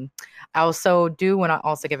 I also do want to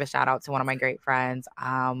also give a shout out to one of my great friends.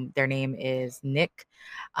 Their name is Nick.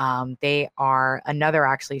 They are another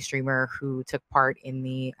actually streamer who took part in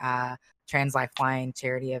the Trans Lifeline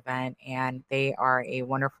charity event, and they are a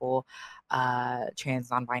wonderful trans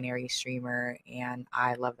non-binary streamer, and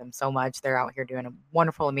I love them so much. They're out here doing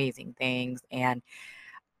wonderful, amazing things, and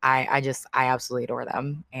I absolutely adore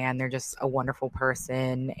them, and they're just a wonderful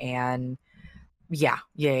person. And yeah.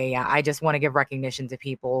 I just want to give recognition to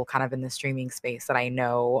people kind of in the streaming space that I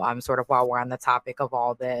know, sort of while we're on the topic of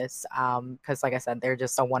all this, because like I said, they're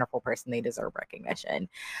just a wonderful person. They deserve recognition.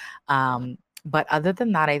 But other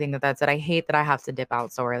than that, I think that's it. I hate that I have to dip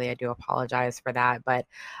out so early. I do apologize for that. But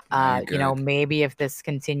maybe if this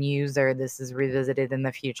continues or this is revisited in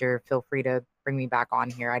the future, feel free to bring me back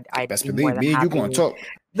on here. I'd Best be believe more than me and you happy. going to talk.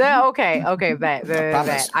 Okay,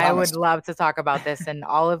 bet. I would love to talk about this, and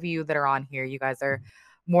all of you that are on here, you guys are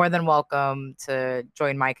more than welcome to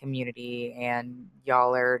join my community, and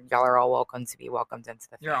y'all are all welcome to be welcomed into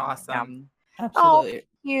the You're family. awesome. Absolutely.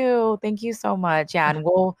 Thank you so much. Yeah, and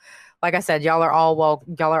we'll, like I said, y'all are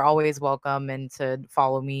always welcome, and to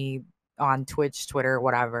follow me on Twitch, Twitter,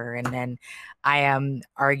 whatever. And then I am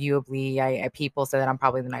arguably, people say that I'm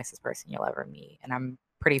probably the nicest person you'll ever meet, and I'm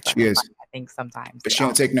pretty fucking funny, I think sometimes. But she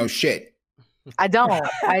don't take no shit. I don't.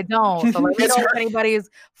 So let me know if anybody is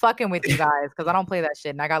fucking with you guys, because I don't play that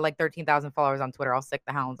shit. And I got like 13,000 followers on Twitter. I'll stick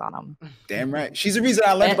the hounds on them. Damn right. She's the reason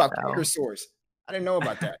I learned about canker sores. I didn't know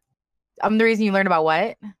about that. I'm the reason you learned about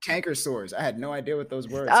what? Canker sores. I had no idea what those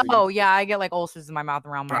were. Oh, yeah. I get like ulcers in my mouth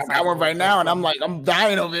around my. I got one right now, and I'm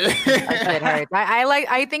dying over it. It hurts.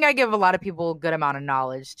 I think I give a lot of people a good amount of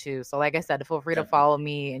knowledge too. So, like I said, feel free to follow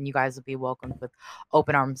me, and you guys will be welcomed with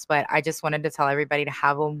open arms. But I just wanted to tell everybody to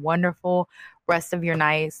have a wonderful rest of your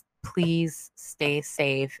nights. Please stay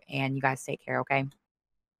safe, and you guys take care. Okay.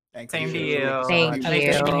 Thanks. Same to you. Thank you.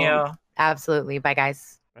 Nice meeting you. Absolutely. Bye,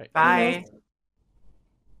 guys. Right. Bye.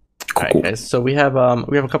 All right, guys. So we have a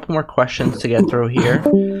couple more questions to get through here.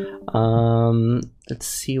 Let's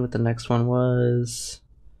see what the next one was.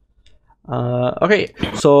 Okay,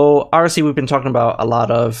 so obviously we've been talking about a lot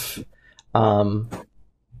of all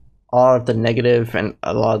of the negative and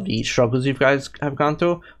a lot of the struggles you guys have gone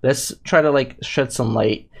through. Let's try to shed some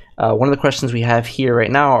light. One of the questions we have here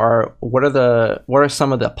right now are what are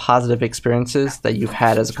some of the positive experiences that you've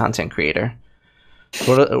had as a content creator?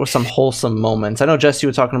 What were some wholesome moments? I know, Jess, you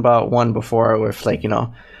were talking about one before with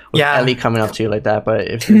Ellie coming up to you like that, but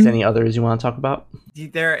if there's any others you want to talk about?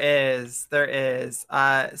 There is.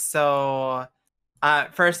 So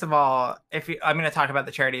first of all, I'm going to talk about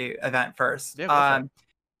the charity event first. Yeah,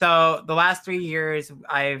 so the last 3 years,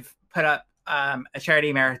 I've put up a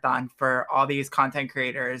charity marathon for all these content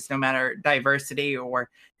creators, no matter diversity or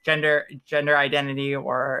gender identity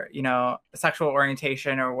or sexual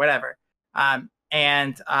orientation or whatever.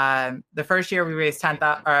 And the first year we raised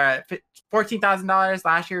 $14,000.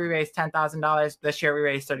 Last year we raised $10,000. This year we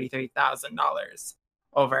raised $33,000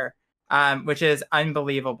 over, which is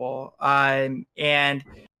unbelievable. And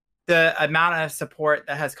the amount of support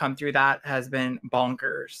that has come through that has been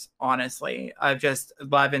bonkers, honestly, of just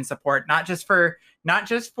love and support, not just for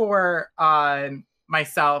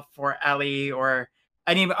myself or Ellie or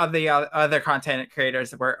any of the other content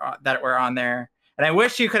creators that were on there. And I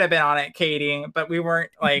wish you could have been on it, Katie, but we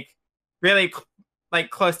weren't really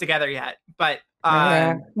close together yet. But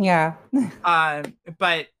yeah.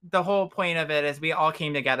 But the whole point of it is we all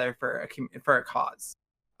came together for a cause.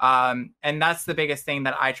 And that's the biggest thing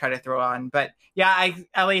that I try to throw on. But yeah,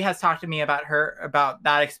 Ellie has talked to me about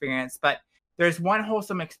that experience. But there's one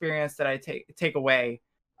wholesome experience that I take away.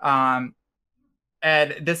 And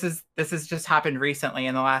this is just happened recently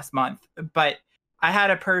in the last month. But I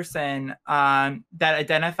had a person that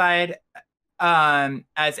identified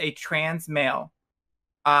as a trans male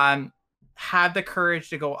have the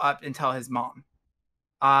courage to go up and tell his mom.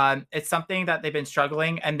 It's something that they've been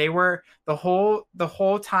struggling, and they were the whole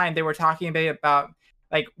time they were talking about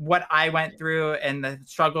what I went through and the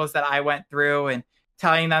struggles that I went through, and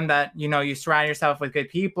telling them that you surround yourself with good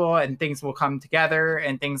people and things will come together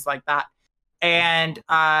and things like that. And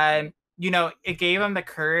it gave him the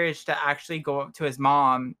courage to actually go up to his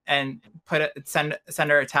mom and send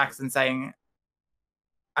her a text and saying,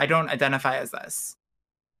 I don't identify as this.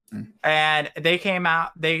 And they came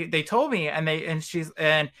out, they told me,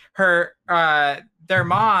 their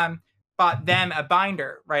mom bought them a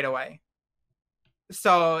binder right away.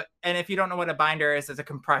 So, and if you don't know what a binder is, it's a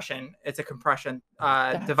compression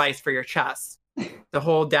device for your chest to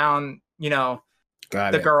hold down, the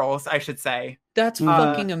girls, I should say. That's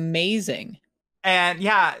fucking amazing. And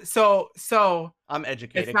yeah, so I'm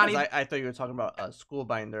educated because I thought you were talking about a school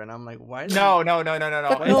binder, and I'm like, why? No.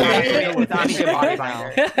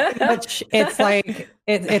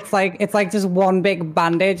 It's like just one big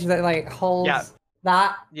bandage that holds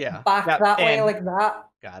that back that way like that.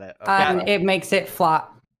 Got it. Okay. And it makes it flat.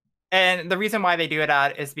 And the reason why they do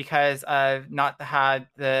that is because of not to have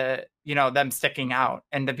the them sticking out,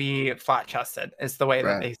 and to be flat chested is the way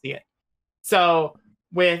that they see it. So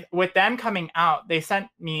with them coming out, they sent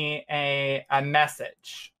me a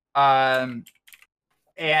message, and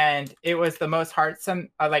it was the most heartfelt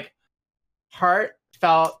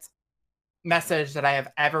message that I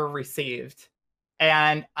have ever received.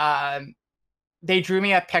 And they drew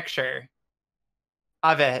me a picture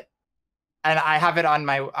of it, and I have it on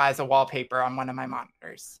as a wallpaper on one of my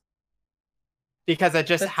monitors, because I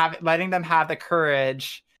just letting them have the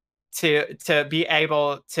courage to be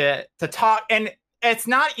able to talk. And it's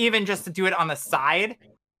not even just to do it on the side,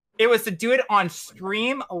 it was to do it on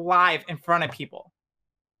stream live in front of people.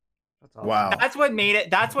 That's awesome. Wow. That's what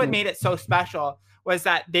made it so special, was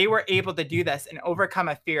that they were able to do this and overcome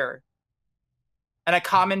a fear, and a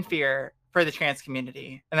common fear for the trans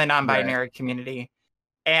community and the non-binary community.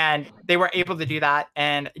 And they were able to do that,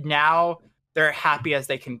 and now they're happy as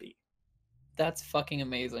they can be. That's fucking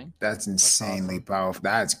amazing. That's insanely powerful.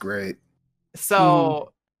 That's great.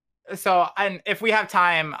 So, and if we have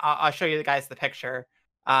time, I'll show you guys the picture.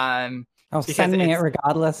 Oh, send me it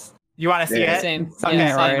regardless. You want to see it? Same. Okay,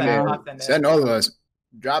 Yeah, right now. Send all of us.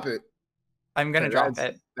 Drop it. I'm gonna drop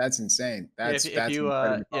it. That's insane. If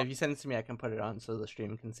you send it to me, I can put it on so the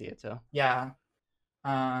stream can see it too. Yeah.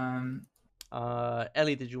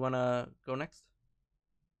 Ellie, did you want to go next?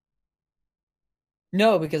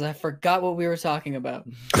 No, because I forgot what we were talking about.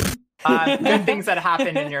 Good things that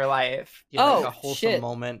happened in your life. Yeah, like Oh, a wholesome shit.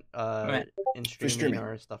 moment in streaming streaming.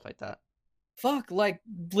 or stuff like that. Fuck, like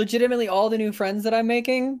legitimately all the new friends that I'm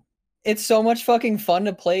making. It's so much fucking fun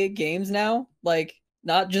to play games now. Like,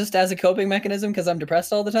 not just as a coping mechanism because I'm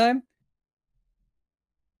depressed all the time.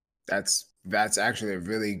 That's actually a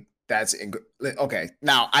really okay.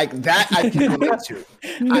 Now I can relate to.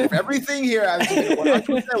 Everything here has been a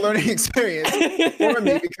 100% learning experience for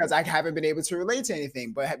me, because I haven't been able to relate to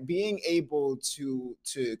anything. But being able to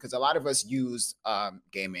because a lot of us use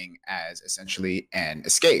gaming as essentially an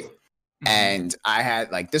escape, and I had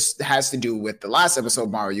this has to do with the last episode.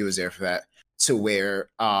 Mario, you was there for that, to where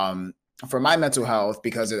for my mental health,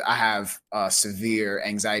 because I have severe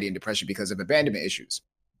anxiety and depression because of abandonment issues.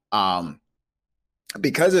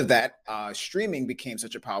 Because of that, streaming became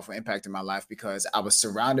such a powerful impact in my life, because I was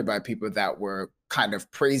surrounded by people that were kind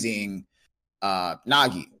of praising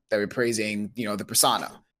Nagi, that were praising, the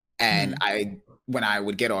persona. And when I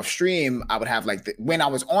would get off stream, I would have when I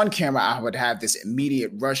was on camera, I would have this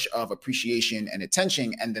immediate rush of appreciation and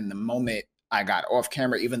attention. And then the moment I got off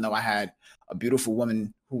camera, even though I had a beautiful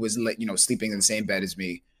woman who was, sleeping in the same bed as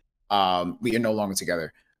me, we are no longer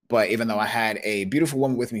together. But even though I had a beautiful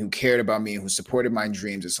woman with me who cared about me and who supported my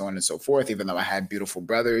dreams and so on and so forth, even though I had beautiful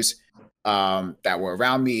brothers that were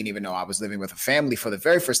around me, and even though I was living with a family for the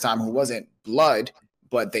very first time who wasn't blood,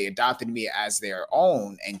 but they adopted me as their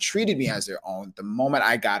own and treated me as their own, the moment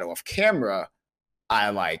I got off camera,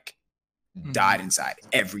 I died inside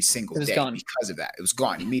every single day because of that. It was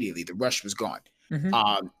gone immediately. The rush was gone.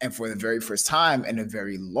 And for the very first time in a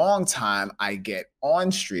very long time, I get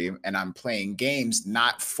on stream and I'm playing games,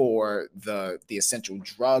 not for the essential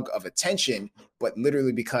drug of attention, but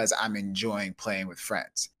literally because I'm enjoying playing with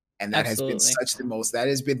friends. And that has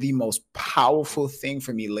been the most powerful thing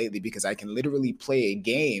for me lately, because I can literally play a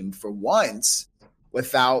game for once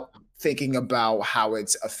without thinking about how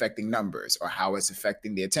it's affecting numbers or how it's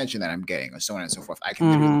affecting the attention that I'm getting or so on and so forth. I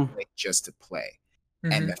can literally play just to play.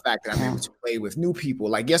 And the fact that I'm able to play with new people,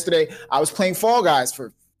 like yesterday, I was playing Fall Guys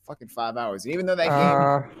for fucking 5 hours. And even though that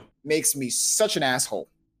game makes me such an asshole,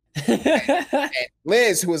 and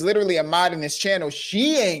Liz, who is literally a mod in this channel,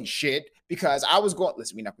 she ain't shit, because I was going.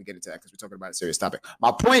 Listen, we're not gonna get into that because we're talking about a serious topic.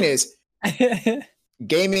 My point is,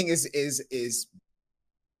 gaming is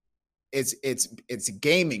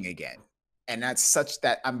gaming again. And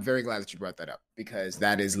I'm very glad that you brought that up, because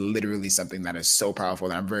that is literally something that is so powerful.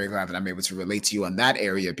 And I'm very glad that I'm able to relate to you on that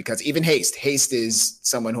area, because even Haste is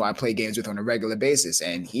someone who I play games with on a regular basis.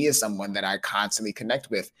 And he is someone that I constantly connect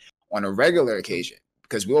with on a regular occasion,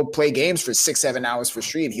 because we'll play games for 6-7 hours for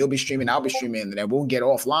stream. He'll be streaming, I'll be streaming, and then we'll get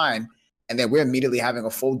offline. And then we're immediately having a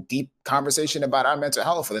full deep conversation about our mental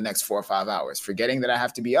health for the next 4 or 5 hours, forgetting that I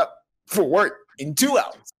have to be up for work in 2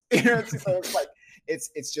 hours. So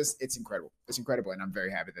it's incredible. It's incredible, and I'm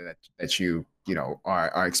very happy that you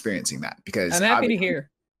are experiencing that, because I'm happy to hear.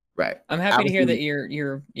 Right. I'm happy to hear that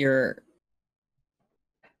you're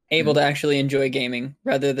able to actually enjoy gaming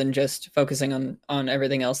rather than just focusing on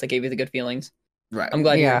everything else that gave you the good feelings. Right. I'm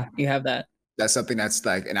glad you have that. That's something that's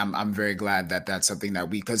and I'm very glad that that's something that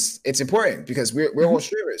because it's important, because we're all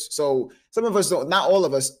streamers. So some of us don't, not all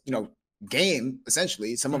of us, game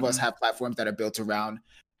essentially. Some of us have platforms that are built around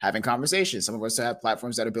having conversations. Some of us have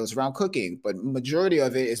platforms that are built around cooking, but majority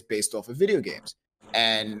of it is based off of video games.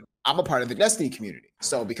 And I'm a part of the Destiny community.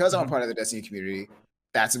 So because I'm a part of the Destiny community,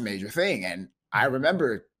 that's a major thing. And I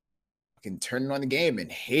remember turning on the game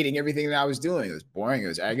and hating everything that I was doing. It was boring, it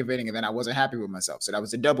was aggravating, and then I wasn't happy with myself. So that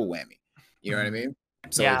was a double whammy. You know what I mean?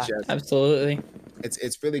 So yeah, absolutely.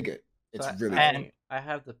 It's really good. It's So really I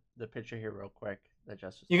have the picture here real quick that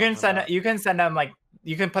Jess was You can talking send about. you can send them like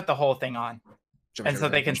you can put the whole thing on, Sure, and sure, so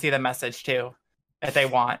sure. they can see the message too, if they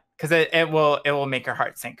want, because it will make your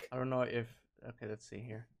heart sink. I don't know if okay, let's see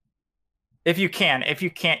here. If you can't,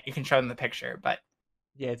 you can show them the picture. But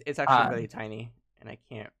Yeah, it's actually really tiny, and I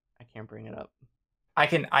can't bring it up. I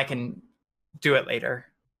can do it later.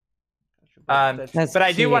 That's But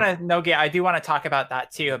I do cute. want to know. I do want to talk about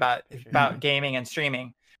that too, about gaming and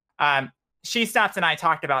streaming. She Snaps and I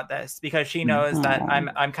talked about this because she knows that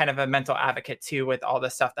I'm kind of a mental advocate too with all the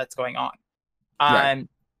stuff that's going on. Right.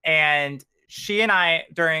 And she and I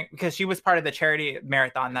because she was part of the charity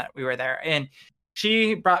marathon that we were there, and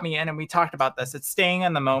she brought me in and we talked about this. It's staying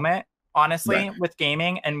in the moment, honestly, with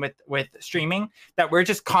gaming and with streaming, that we're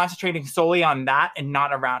just concentrating solely on that and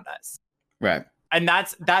not around us. Right. And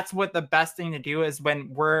that's what the best thing to do is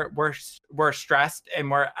when we're stressed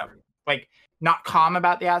and we're like not calm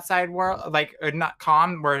about the outside world, like or not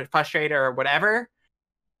calm, we're frustrated or whatever.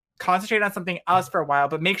 Concentrate on something else for a while,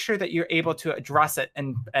 but make sure that you're able to address it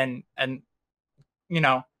and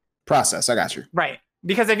process. I got you. Right.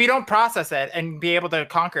 Because if you don't process it and be able to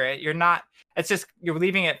conquer it, you're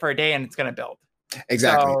leaving it for a day and it's going to build.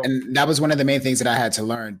 Exactly. So, and that was one of the main things that I had to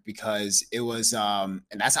learn, because it was and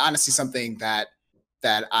that's honestly something that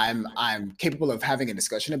I'm capable of having a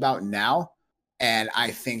discussion about now. And I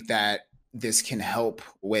think that this can help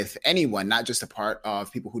with anyone, not just a part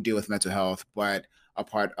of people who deal with mental health, but a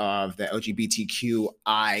part of the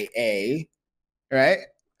LGBTQIA, right?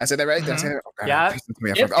 I said that right? Did I say that? Okay. Yeah.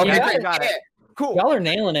 Okay, got it. Cool. Y'all are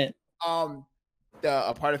nailing it.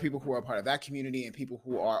 A part of people who are part of that community and people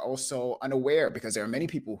who are also unaware, because there are many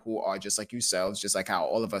people who are just like yourselves, just like how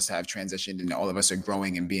all of us have transitioned and all of us are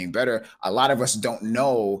growing and being better. A lot of us don't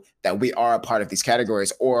know that we are a part of these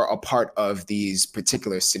categories or a part of these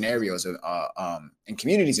particular scenarios and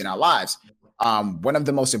communities in our lives. One of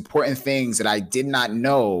the most important things that I did not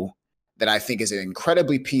know, that I think is an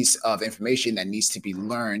incredibly piece of information that needs to be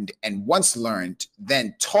learned, and once learned,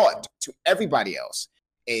 then taught to everybody else,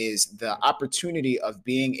 is the opportunity of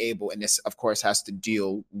being able, and this of course has to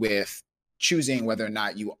deal with choosing whether or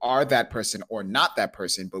not you are that person or not that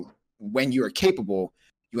person, but when you are capable,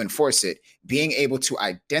 you enforce it, being able to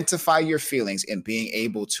identify your feelings and being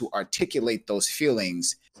able to articulate those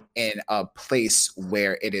feelings in a place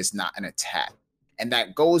where it is not an attack. And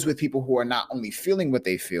that goes with people who are not only feeling what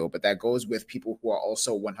they feel, but that goes with people who are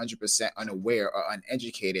also 100% unaware or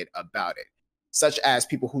uneducated about it, such as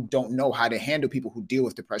people who don't know how to handle people who deal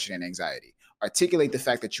with depression and anxiety. Articulate the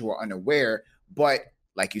fact that you are unaware, but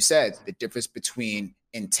like you said, the difference between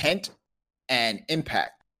intent and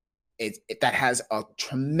impact, that has a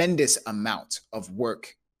tremendous amount of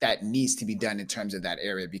work that needs to be done in terms of that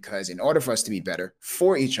area, because in order for us to be better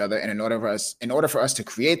for each other, and in order for us to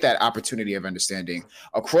create that opportunity of understanding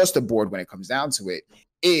across the board when it comes down to it,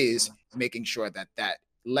 is making sure that that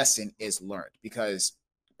lesson is learned. Because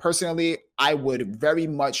personally, I would very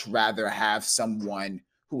much rather have someone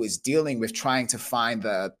who is dealing with trying to find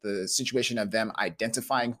the situation of them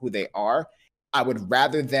identifying who they are. I would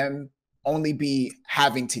rather them only be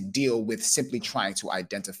having to deal with simply trying to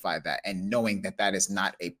identify that and knowing that that is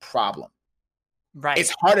not a problem. Right.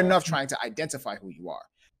 It's hard enough trying to identify who you are,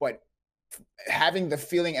 but having the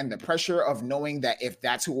feeling and the pressure of knowing that if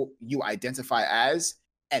that's who you identify as,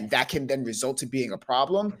 and that can then result to being a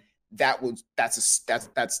problem, that's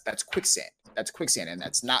quicksand. That's quicksand, and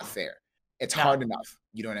that's not fair. It's hard enough.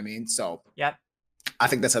 You know what I mean? So yep. I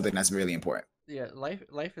think that's something that's really important. Yeah,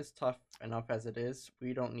 life is tough enough as it is.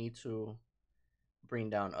 We don't need to bring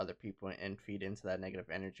down other people and feed into that negative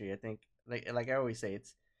energy. I think, like I always say,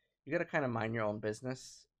 it's, you gotta kind of mind your own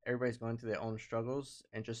business. Everybody's going through their own struggles,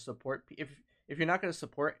 and just support. If you're not going to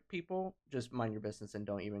support people, just mind your business and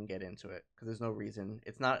don't even get into it, because there's no reason.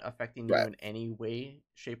 It's not affecting you in any way,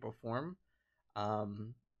 shape, or form.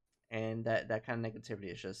 And that kind of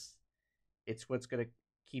negativity is just, it's what's going to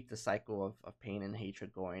keep the cycle of pain and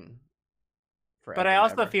hatred going forever. But I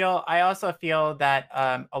also feel that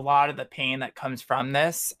a lot of the pain that comes from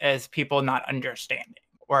this is people not understanding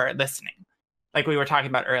or listening. Like we were talking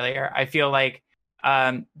about earlier, I feel like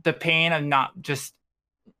the pain of not just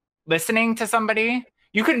listening to somebody,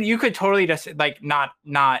 you could totally just like not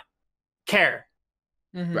care.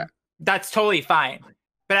 Mm-hmm. Right. That's totally fine.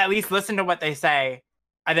 But at least listen to what they say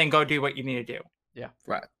and then go do what you need to do. Yeah.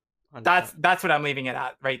 Right. 100%. That's what I'm leaving it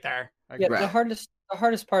at right there. Yeah. The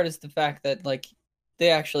hardest part is the fact that like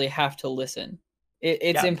they actually have to listen.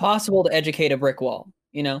 It's impossible to educate a brick wall,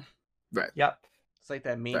 you know? Right. Yep. It's like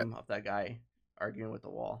that meme of that guy arguing with the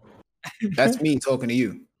wall. That's me talking to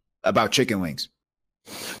you about chicken wings.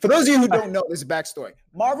 For those of you who don't know, this backstory.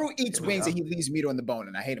 Marvel eats wings and he leaves meat on the bone,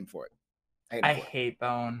 and I hate him for it. I hate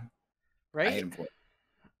bone. Right? I hate him for it.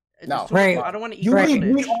 No, right. I don't want to eat. You eat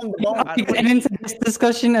meat on the bone. We get into this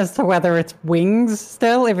discussion as to whether it's wings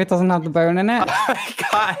still if it doesn't have the bone in it. Oh my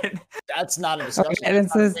god, that's not a discussion.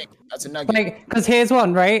 Okay, that's a nugget. Like, because here's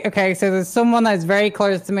one, right? Okay, so there's someone that's very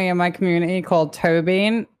close to me in my community called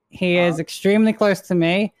Tobin. He is extremely close to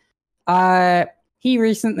me. He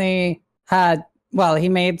recently had, well, he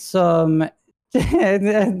made some.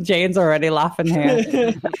 Jane's already laughing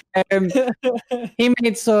here. He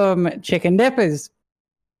made some chicken dippers.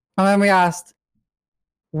 And when we asked,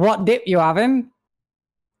 what dip you having?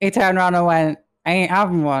 He turned around and went, I ain't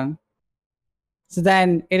having one. So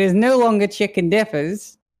then it is no longer chicken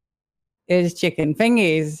dippers. It is chicken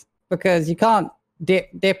fingies because you can't dip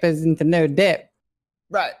dippers into no dip.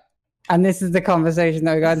 Right. And this is the conversation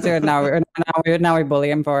that we got into, and now we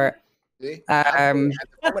bully him for it. See? And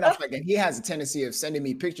he has a tendency of sending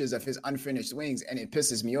me pictures of his unfinished wings, and it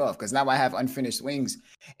pisses me off because now I have unfinished wings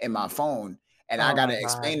in my phone. And I gotta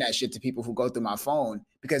explain that shit to people who go through my phone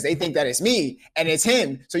because they think that it's me and it's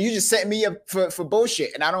him. So you just setting me up for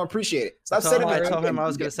bullshit, and I don't appreciate it. Stop setting me up. I told him I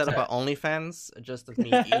was gonna set up an OnlyFans just of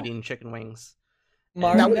me eating chicken wings.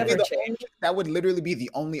 That would literally be the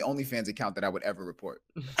only OnlyFans account that I would ever report.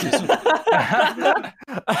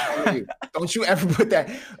 Don't you ever put that?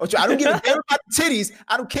 I don't give a damn about the titties.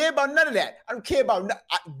 I don't care about none of that. I don't care about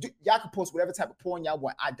y'all can post whatever type of porn y'all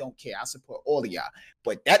want. I don't care. I support all of y'all.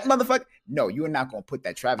 But that motherfucker, no, you are not gonna put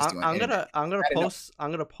that travesty on. I'm gonna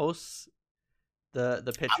post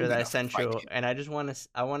the picture that I sent you, and I'm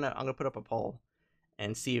gonna put up a poll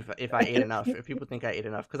and see if I ate enough. If people think I ate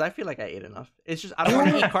enough, because I feel like I ate enough. It's just I don't want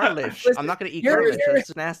to eat cartilage. I'm not gonna eat cartilage.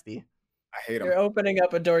 It's nasty. I hate them. You're opening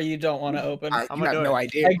up a door you don't want to open. You have no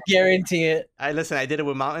idea. I guarantee it. I did it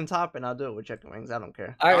with mountaintop, and I'll do it with chicken wings. I don't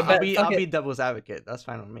care. All right, I'll be devil's advocate. That's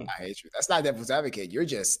fine with me. I hate you. That's not devil's advocate. You're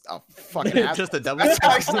just a fucking asshole. Just a devil's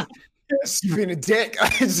advocate. You're being a dick.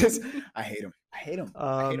 It's just I hate him. I hate him.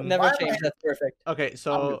 Never change. That's perfect. Okay,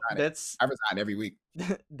 so I resign every week.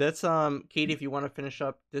 That's Katie, if you want to finish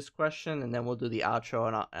up this question, and then we'll do the outro,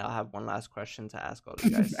 and I'll have one last question to ask all of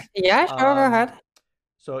you guys. Yeah, sure, go ahead.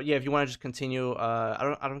 So yeah, if you want to just continue,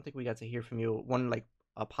 I don't think we got to hear from you. One like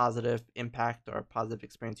a positive impact or a positive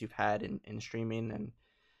experience you've had in streaming and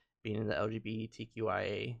being in the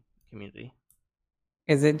LGBTQIA community.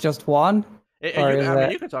 Is it just one? You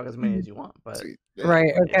can talk as many as you want, but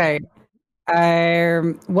right, okay.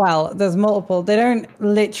 Well, there's multiple. They don't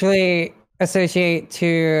literally associate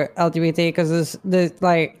to LGBT because there's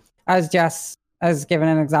like, as Jess has given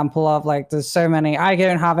an example of, like, there's so many. I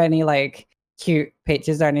don't have any like cute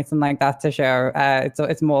pictures or anything like that to show.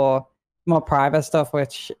 It's more private stuff,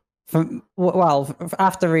 which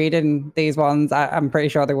after reading these ones, I'm pretty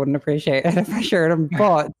sure they wouldn't appreciate it if I showed them.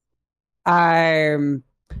 But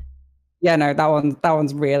yeah, no, that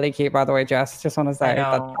one's really cute, by the way, Jess. Just want to say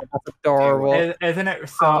that's adorable. Isn't it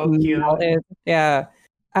so cute? Yeah.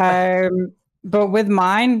 But with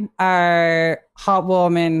mine,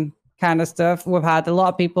 heartwarming kind of stuff. We've had a lot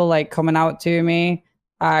of people like coming out to me,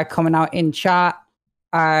 coming out in chat,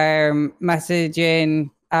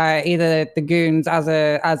 messaging either the goons as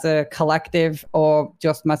a collective or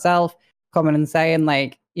just myself, coming and saying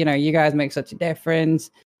like, you know, you guys make such a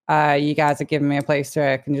difference. You guys are giving me a place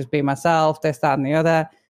where I can just be myself, this, that, and the other.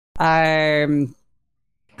 And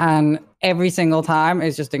every single time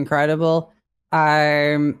is just incredible.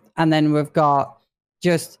 And then we've got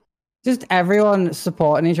just everyone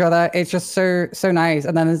supporting each other. It's just so nice.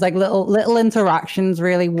 And then there's like little interactions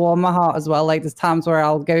really warm my heart as well. Like there's times where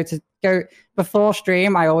I'll go before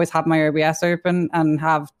stream. I always have my OBS open and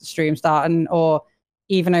have stream starting, or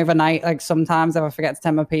even overnight. Like sometimes if I forget to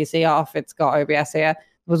turn my PC off, it's got OBS here.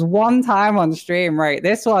 There was one time on stream, right?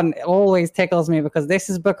 This one always tickles me because this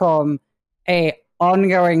has become a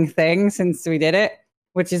ongoing thing since we did it,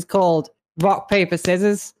 which is called rock, paper,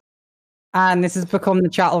 scissors. And this has become the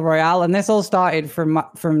Chattel Royale. And this all started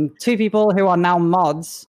from two people who are now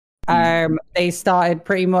mods. They started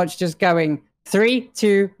pretty much just going 3,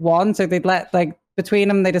 2, 1. So they'd let, like, between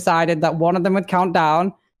them, they decided that one of them would count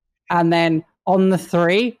down. And then on the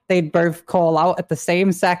 3, they'd both call out at the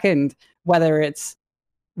same second, whether it's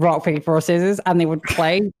rock, paper, or scissors. And they would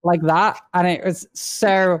play like that. And it was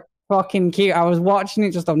so fucking cute. I was watching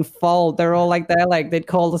it just unfold. They're all like there, like they'd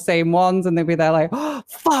call the same ones, and they'd be there like, "Oh,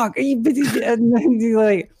 fuck!" And then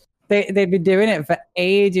like they'd be doing it for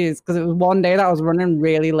ages because it was one day that I was running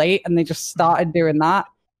really late, and they just started doing that,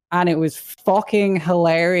 and it was fucking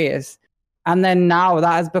hilarious. And then now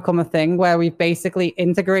that has become a thing where we've basically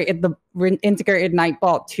integrated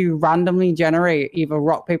Nightbot to randomly generate either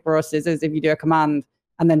rock, paper, or scissors if you do a command,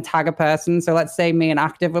 and then tag a person. So let's say me and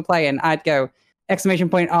Active were playing, I'd go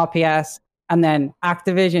 !RPS and then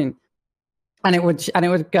Activision, and it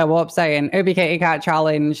would go up saying Obkatiekat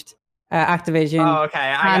challenged Activision. Oh, okay.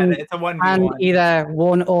 I got it. It's a 1v1. And either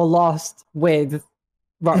won or lost with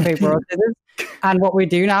rock, paper, or scissors. And what we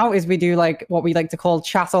do now is we do like what we like to call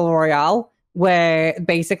Chattel Royale, where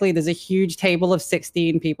basically there's a huge table of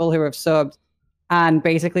 16 people who have subbed, and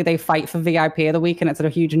basically they fight for VIP of the week, and it's a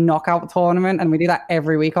huge knockout tournament, and we do that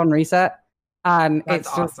every week on Reset, and That's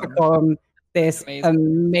it's just awesome. become this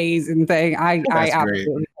amazing thing. I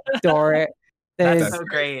absolutely adore it. There's That's so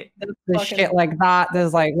great. there's shit like that.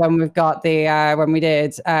 There's like when we've got the when we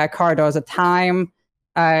did Corridors of Time,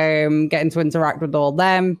 getting to interact with all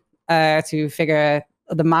them. To figure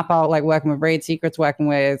the map out, like working with Raid Secrets, working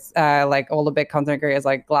with like all the big content creators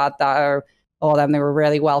like Glad, Datto, all of them. They were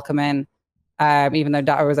really welcoming, even though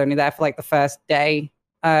Datto was only there for like the first day.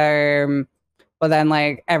 But then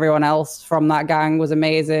like everyone else from that gang was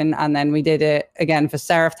amazing. And then we did it again for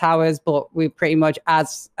Seraph Towers, but we pretty much,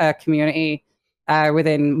 as a community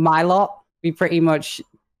within my lot, we pretty much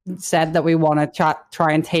said that we want to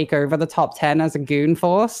try and take over the top 10 as a goon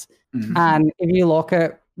force. Mm-hmm. And if you look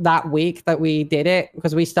at that week that we did it,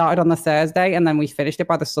 because we started on the Thursday and then we finished it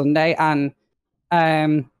by the Sunday, and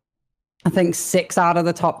I think 6 out of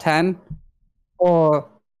the top 10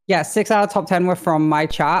 6 out of the top 10 were from my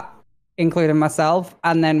chat, including myself.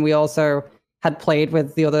 And then we also had played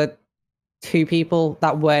with the other 2 people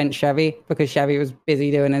that weren't Chevy, because Chevy was busy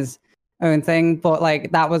doing his own thing. But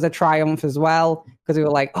like that was a triumph as well, because we were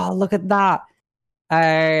like, oh, look at that.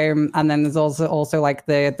 And then there's also like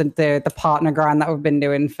the partner grind that we've been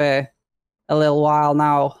doing for a little while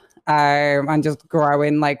now, and just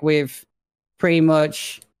growing. Like we've pretty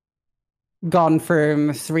much gone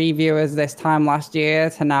from 3 viewers this time last year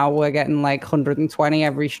to now we're getting like 120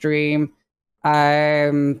 every stream,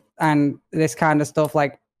 and this kind of stuff.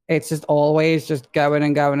 Like it's just always just going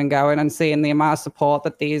and going and going, and seeing the amount of support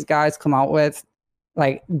that these guys come out with,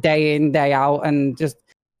 like day in, day out, and just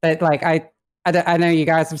like I know you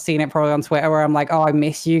guys have seen it probably on Twitter where I'm like, oh, I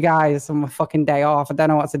miss you guys on my fucking day off. I don't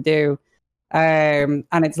know what to do. And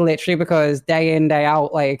it's literally because day in, day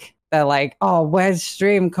out, like they're like, oh, where's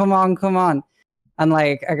stream? Come on. And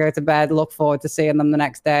like I go to bed, look forward to seeing them the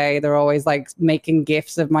next day. They're always like making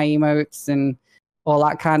GIFs of my emotes and all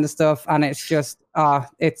that kind of stuff. And it's just,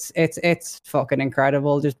 it's fucking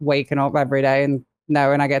incredible. Just waking up every day and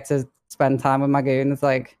knowing I get to spend time with my goons.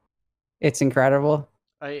 Like, it's incredible.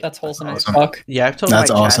 That's wholesome as fuck. Yeah, I've told my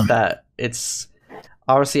chat that it's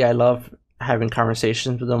obviously I love having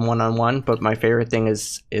conversations with them one-on-one, but my favorite thing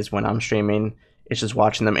is when I'm streaming, it's just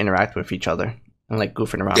watching them interact with each other and like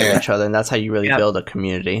goofing around with each other, and that's how you really build a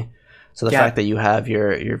community. So the fact that you have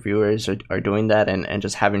your viewers are doing that and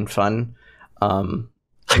just having fun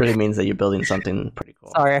really means that you're building something pretty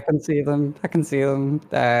cool. Sorry, I can see them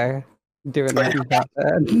doing that.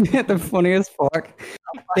 The funniest fuck.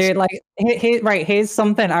 Dude, like, here's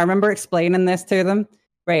something. I remember explaining this to them.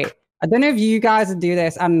 Right. I don't know if you guys do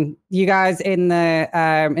this, and you guys in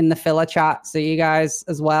the filler chat, so you guys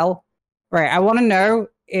as well. Right. I want to know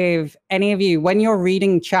if any of you, when you're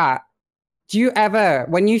reading chat, do you ever,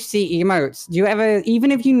 when you see emotes, do you ever,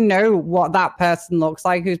 even if you know what that person looks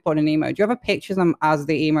like who's putting an emote, do you ever picture them as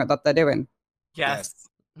the emote that they're doing? Yes.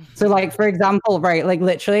 So, like, for example, right, like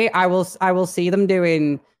literally, I will see them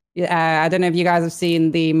doing. I don't know if you guys have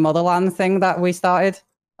seen the Motherland thing that we started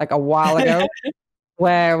like a while ago,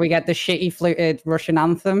 where we get the shitty fluted Russian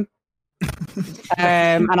anthem,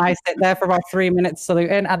 and I sit there for about 3 minutes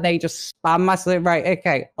saluting, and they just spam my salute. Right,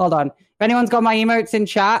 okay, hold on. If anyone's got my emotes in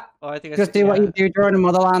chat, just do what you do during the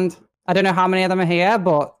Motherland. I don't know how many of them are here,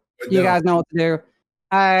 but you guys know what to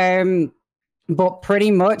do. But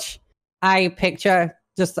pretty much, I picture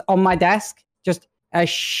just on my desk, just a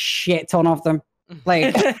shit ton of them.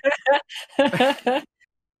 Like, I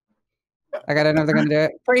don't know if they're gonna do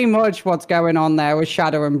it. Pretty much what's going on there with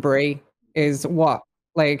Shadow and Bree is what,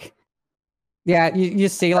 like, yeah, you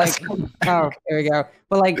see, like, oh, here we go.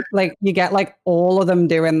 But like you get like all of them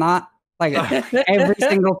doing that, like every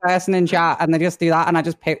single person in chat, and they just do that, and I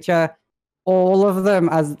just picture all of them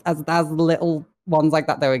as little ones like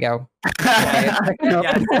that. There we go.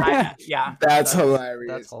 Yeah, that's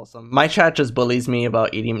hilarious. That's awesome. My chat just bullies me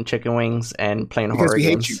about eating chicken wings and playing horror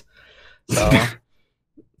games. So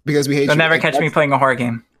because we hate they'll you. never catch me playing a horror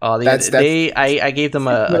game. Oh, I gave them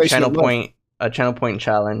a channel point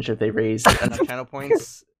challenge if they raised enough channel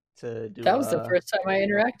points to do. That was the first time I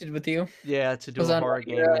interacted with you. Yeah, to do a horror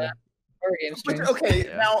game. horror game streams. Okay,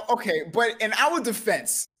 now, but in our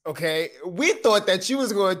defense, okay, we thought that you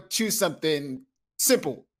was going to choose something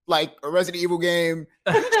simple, like a Resident Evil game.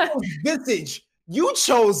 You chose Visage. You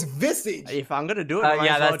chose Visage. If I'm gonna do it, I might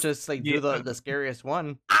yeah, as well that's- just like do the scariest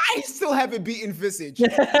one. I still haven't beaten Visage.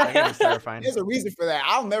 That game is terrifying. There's a reason for that.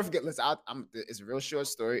 I'll never forget. Listen, it's a real short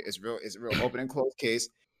story. It's a real open and closed case.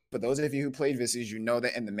 For those of you who played Visage, you know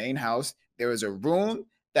that in the main house there is a room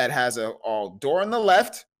that has a door on the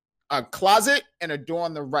left, a closet, and a door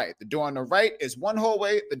on the right. The door on the right is one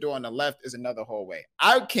hallway. The door on the left is another hallway.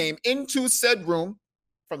 I came into said room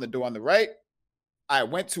from the door on the right. I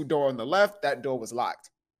went to door on the left. That door was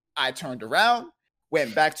locked. I turned around,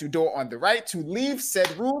 went back to door on the right to leave said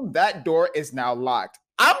room. That door is now locked.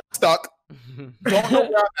 I'm stuck. Don't know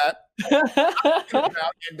where I'm at.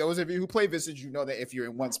 And those of you who play Visage, you know that if you're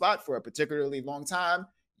in one spot for a particularly long time,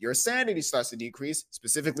 your sanity starts to decrease,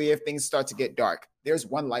 specifically if things start to get dark. There's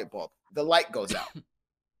one light bulb. The light goes out.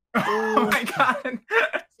 Oh my God.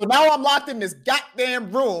 So now I'm locked in this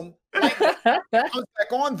goddamn room. Light comes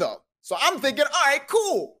back on though. So I'm thinking, all right,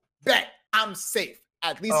 cool. Bet I'm safe.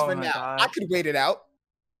 At least for now. God. I could wait it out.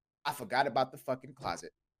 I forgot about the fucking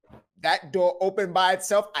closet. That door opened by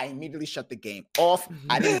itself. I immediately shut the game off.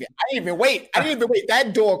 I didn't even wait.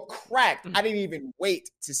 That door cracked. I didn't even wait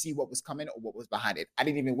to see what was coming or what was behind it. I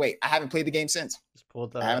didn't even wait. I haven't played the game since. I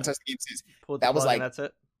haven't touched the game since. That was like that's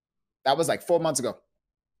it. That was like 4 months ago.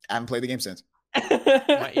 I haven't played the game since.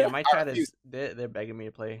 My chat is they're begging me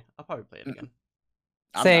to play. I'll probably play it again.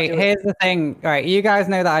 See, here's the thing. All right, you guys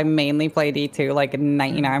know that I mainly play D2 like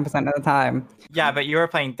 99% of the time. Yeah, but you were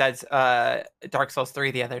playing Dark Souls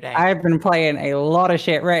 3 the other day. I've been playing a lot of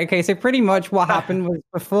shit. Right, okay, so pretty much what happened was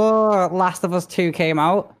before Last of Us 2 came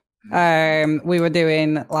out, we were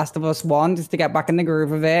doing Last of Us 1 just to get back in the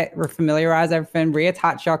groove of it, familiarize everything,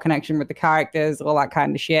 reattach our connection with the characters, all that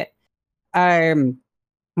kind of shit.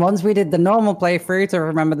 Once we did the normal playthrough to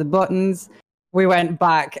remember the buttons, we went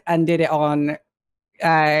back and did it on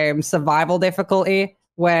survival difficulty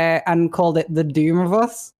and called it the Doom of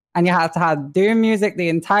Us, and you had to have Doom music the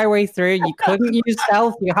entire way through. You couldn't use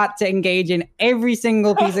stealth. You had to engage in every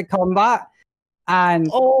single piece of combat, and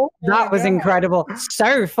that was incredible.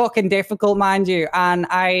 So fucking difficult, mind you. And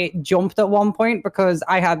I jumped at one point because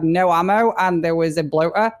I had no ammo and there was a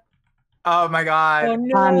bloater. Oh my God. Oh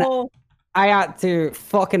no. And I had to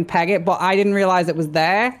fucking peg it, but I didn't realize it was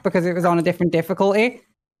there because it was on a different difficulty.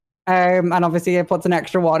 And obviously it puts an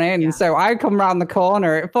extra one in. Yeah. So I come around the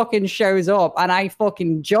corner, it fucking shows up, and I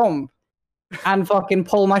fucking jump and fucking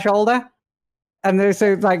pull my shoulder. And there's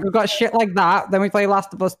so like we've got shit like that. Then we play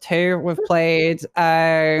Last of Us 2. We've played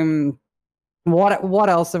what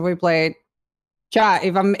else have we played? Chat,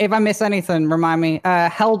 if I miss anything, remind me.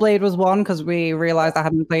 Hellblade was one because we realized I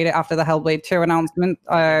hadn't played it after the Hellblade 2 announcement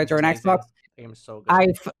during Xbox. The game is so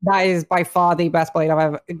good. That is by far the best game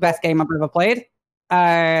I've ever played.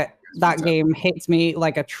 That game hits me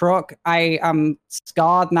like a truck. I am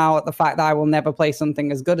scarred now at the fact that I will never play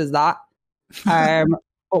something as good as that.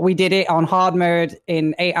 But we did it on hard mode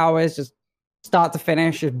in 8 hours, just start to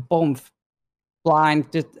finish, just boom,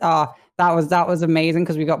 blind. Just that was amazing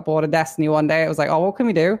because we got bored of Destiny one day. It was like, oh, what can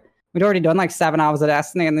we do? We'd already done like 7 hours of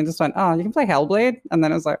Destiny, and then just went, oh, you can play Hellblade, and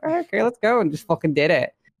then it was like, okay, let's go, and just fucking did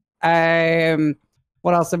it.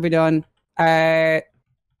 What else have we done?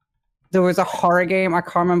 There was a horror game. I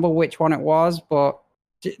can't remember which one it was, but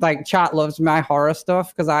like chat loves my horror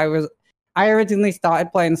stuff because I originally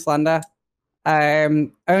started playing Slender,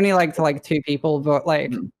 only like to like 2 people, but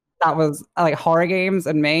like that was like horror games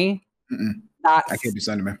and me. I can't do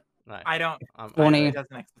Slender, man. I don't. Funny. It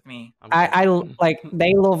doesn't mix with me. I like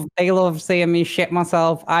they love seeing me shit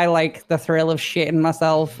myself. I like the thrill of shitting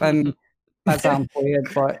myself, and that sounds weird,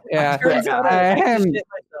 but yeah.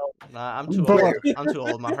 Nah, I'm too old. I'm too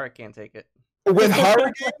old. My heart can't take it. With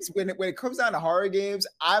horror games, when it comes down to horror games,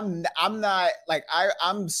 I'm not like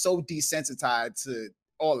I'm so desensitized to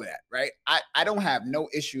all of that, right? I don't have no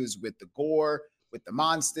issues with the gore, with the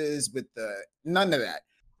monsters, with none of that.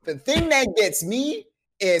 The thing that gets me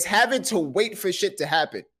is having to wait for shit to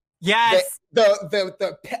happen. Yes.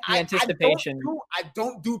 The anticipation. I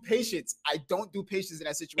don't do patience. I don't do patience in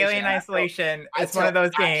that situation. Alien Isolation. It's one of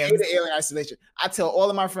those games. I hate Alien Isolation. I tell all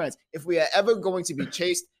of my friends, if we are ever going to be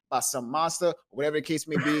chased by some monster, or whatever the case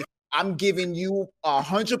may be, I'm giving you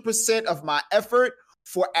 100% of my effort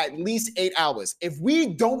for at least 8 hours. If we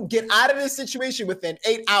don't get out of this situation within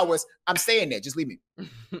 8 hours, I'm staying there. Just leave me.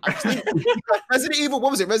 Resident Evil, what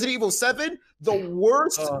was it? Resident Evil 7? The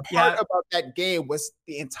worst part about that game was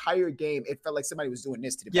the entire game. It felt like somebody was doing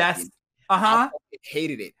this to the Yes. I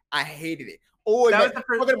hated it. Oh, That was the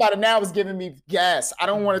first- talking about it now is giving me gas. I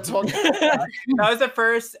don't want to talk. That was the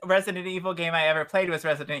first Resident Evil game I ever played, was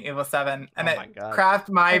Resident Evil 7, and Oh it my God. crapped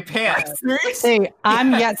my pants. See,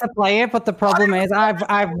 I'm yet to play it, but the problem is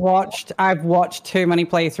I've watched too many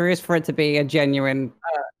playthroughs for it to be a genuine.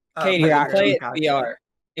 Katie, Yeah. play it Gotcha. VR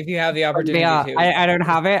if you have the opportunity VR. to. I don't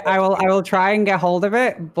have it. I will try and get hold of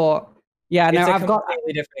it, but yeah, It's no, a I've got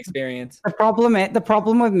completely different experience. the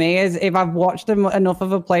problem with me is if I've watched enough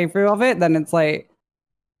of a playthrough of it, then it's like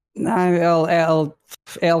no,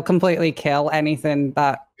 it'll completely kill anything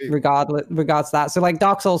that regards to that. So like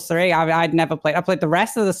Dark Souls 3, I'd never played. I played the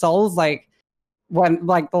rest of the Souls like when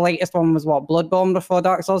like the latest one was Bloodborne before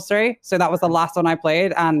Dark Souls 3. So that was the last one I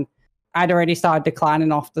played, and I'd already started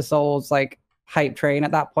declining off the Souls like hype train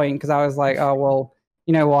at that point because I was like, oh well,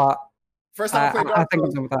 you know what? First time I played I Dark think I'm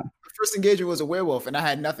Souls, done with that. the first engagement was a werewolf, and I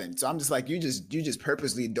had nothing. So I'm just like, you just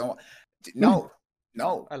purposely don't. No.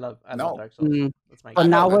 I love No. Dark Souls. That's my But I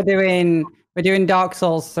now know, we're doing Dark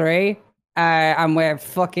Souls 3, and we're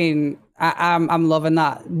fucking. I'm loving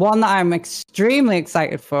that. One that I'm extremely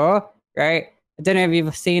excited for. Right, I don't know if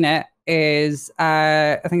you've seen it. Is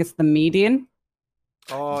I think it's The Median.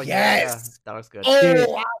 Oh Yes! yeah, that was good.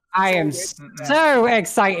 Oh, I am so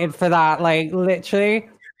excited for that. Like literally,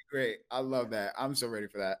 great. I love that. I'm so ready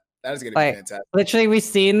for that. That is gonna Like, be fantastic. literally, we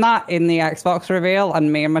seen that in the Xbox reveal,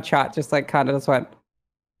 and me and my chat just like kind of just went,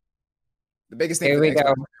 The biggest thing "Here for we the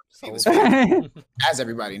go." Xbox was Fable. As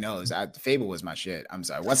everybody knows, Fable was my shit. I'm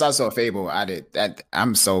sorry. Once I saw Fable, I did that.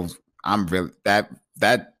 I'm really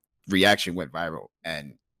that reaction went viral,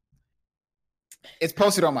 and it's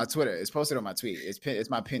posted on my Twitter. It's posted on my tweet. It's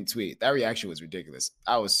my pinned tweet. That reaction was ridiculous.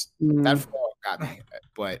 That fall got me,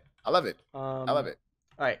 but I love it. I love it.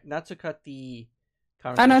 All right, not to cut the Oh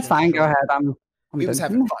conversation. no, it's fine. Go short, ahead. I'm We was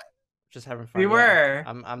done. having fun. Just having fun. We were.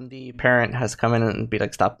 I'm the parent has come in and be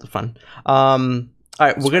like, stop the fun. All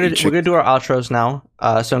right, we're gonna do our outros now.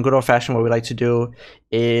 So in good old fashioned, what we like to do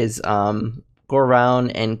is go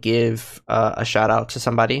around and give a shout out to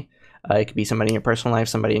somebody. It could be somebody in your personal life,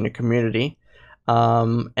 somebody in your community.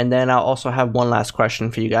 And then I'll also have one last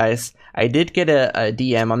question for you guys. I did get a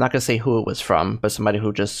DM. I'm not gonna say who it was from, but somebody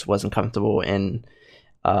who just wasn't comfortable in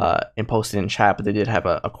posting in chat, but they did have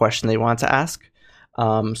a question they wanted to ask.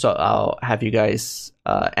 So I'll have you guys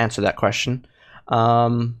answer that question.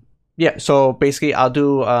 Yeah, so basically I'll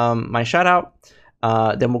do my shout out.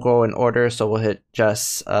 Then we'll go in order. So we'll hit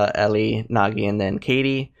Jess, Ellie, Nagi, and then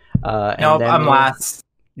Katie. Nope, I'm last.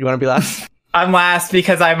 You want to be last? I'm last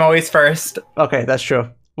because I'm always first. Okay, that's true.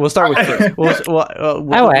 We'll start with Chris.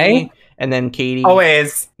 We'll me, and then Katie,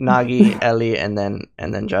 Always. Nagi, Ellie, and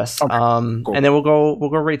then Jess. Okay, cool. And then we'll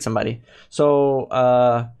go rate somebody. So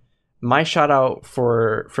my shout out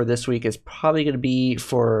for this week is probably gonna be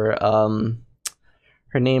for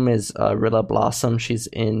her name is Rilla Blossom. She's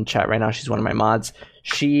in chat right now. She's one of my mods.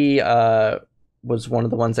 She was one of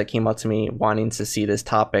the ones that came up to me wanting to see this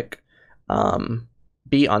topic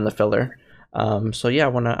be on the filler. So yeah, I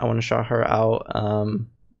wanna shout her out.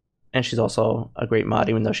 And she's also a great mod,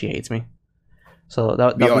 even though she hates me. So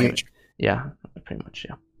that yeah, pretty much,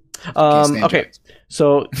 yeah. Okay,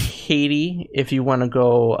 so Katie, if you want to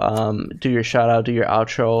go do your shout out, do your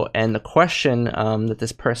outro, and the question that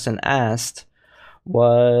this person asked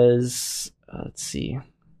was, let's see,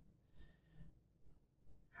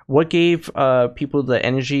 what gave people the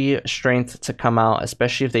energy, strength to come out,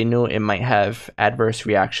 especially if they knew it might have adverse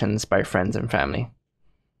reactions by friends and family?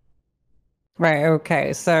 Right.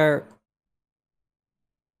 Okay. So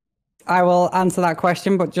I will answer that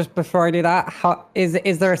question, but just before I do that,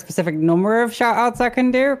 is there a specific number of shout outs I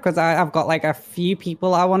can do? Because I've got like a few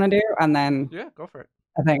people I want to do, and then Yeah, go for it.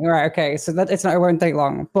 I think right. Okay. So that it won't take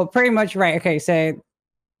long, but pretty much right. Okay. So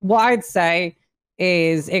what I'd say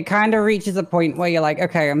is it kind of reaches a point where you're like,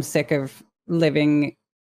 okay, I'm sick of living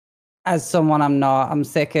as someone I'm not. I'm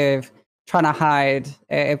sick of trying to hide.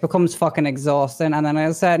 It becomes fucking exhausting. And then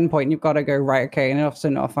at a certain point, you've got to go, right, okay, enough's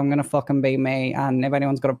enough. I'm going to fucking be me. And if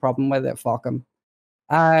anyone's got a problem with it, fuck them.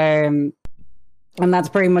 And that's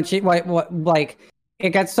pretty much it. What like,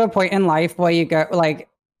 it gets to a point in life where you go, like,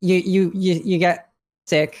 you get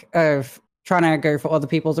sick of trying to go for other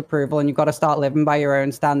people's approval, and you've got to start living by your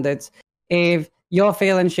own standards. If you're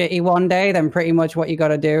feeling shitty one day, then pretty much what you got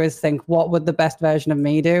to do is think, what would the best version of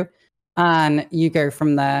me do? And you go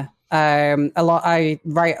from there. I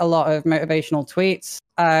write a lot of motivational tweets.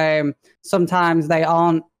 Sometimes they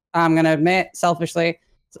aren't, I'm going to admit, selfishly,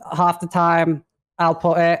 half the time I'll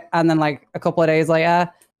put it, and then like a couple of days later,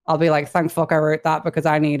 I'll be like, thank fuck I wrote that, because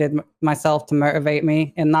I needed myself to motivate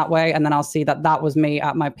me in that way. And then I'll see that was me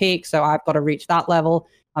at my peak. So I've got to reach that level.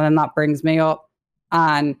 And then that brings me up.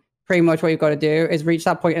 And pretty much what you've got to do is reach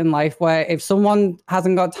that point in life where if someone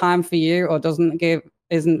hasn't got time for you or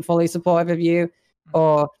isn't fully supportive of you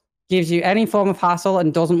or gives you any form of hassle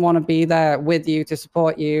and doesn't want to be there with you to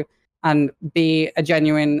support you and be a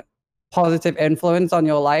genuine positive influence on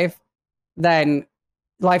your life, then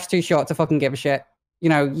life's too short to fucking give a shit. You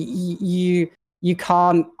know, you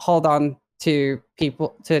can't hold on to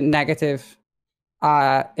negative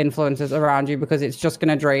influences around you because it's just going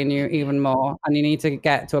to drain you even more. And you need to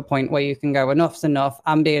get to a point where you can go, enough's enough.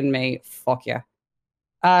 I'm being me. Fuck yeah.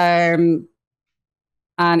 And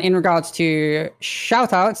in regards to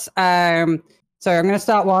shout outs, so I'm going to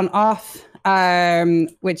start one off,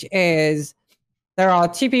 which is there are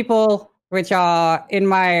two people which are in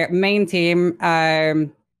my main team,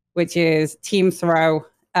 which is Team Throw,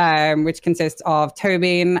 which consists of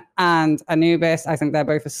Tobin and Anubis. I think they're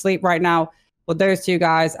both asleep right now. But those two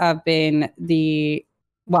guys have been they've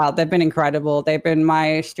been incredible. They've been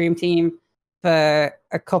my stream team for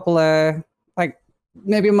a couple of,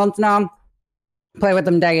 maybe a month now. Play with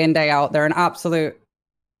them day in, day out. They're an absolute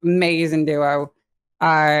amazing duo.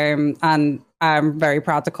 And I'm very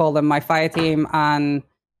proud to call them my fire team and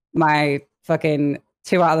my fucking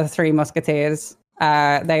 2 out of the 3 musketeers.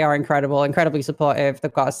 They are incredible, incredibly supportive.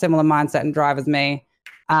 They've got a similar mindset and drive as me.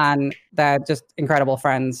 And they're just incredible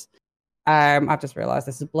friends. I've just realized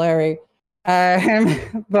this is blurry.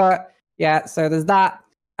 But yeah, so there's that.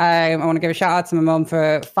 I want to give a shout out to my mum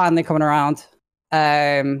for finally coming around.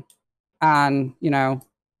 And, you know,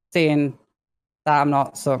 seeing that I'm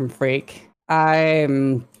not some freak.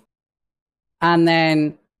 And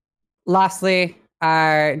then lastly,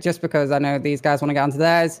 just because I know these guys want to get onto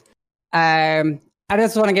theirs, I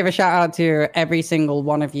just want to give a shout out to every single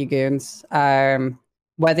one of you goons.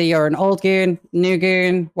 Whether you're an old goon, new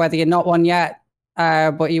goon, whether you're not one yet,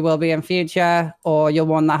 but you will be in future, or you're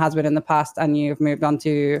one that has been in the past and you've moved on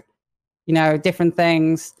to, you know, different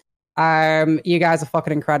things. You guys are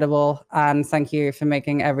fucking incredible, and thank you for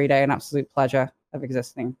making every day an absolute pleasure of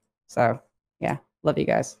existing. So yeah, love you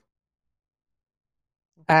guys.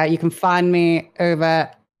 You can find me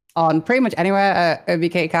over on pretty much anywhere at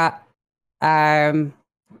Obkatiekat.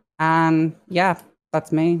 And yeah,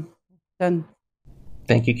 that's me. Done.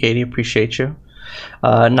 Thank you, Katie. Appreciate you.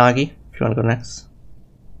 Nagi, if you want to go next.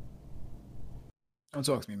 Don't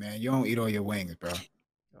talk to me, man. You don't eat all your wings, bro.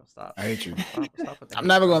 No, stop. I hate you. Stop with that. I'm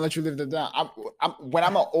never gonna let you live that down. When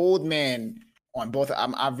I'm an old man on both,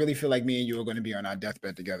 I really feel like me and you are gonna be on our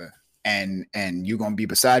deathbed together, and you're gonna be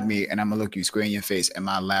beside me, and I'm gonna look you square in your face, and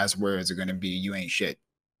my last words are gonna be, "You ain't shit."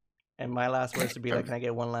 And my last words would be like, "Can I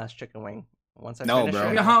get one last chicken wing?" Once I No, finish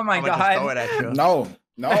bro. it, Oh my I'm gonna God. just throw it at you.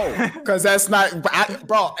 No, because that's not,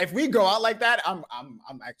 bro. If we go out like that, I'm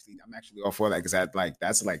actually all for that, because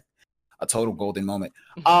that's like a total golden moment.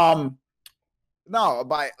 No,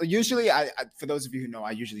 but usually I for those of you who know,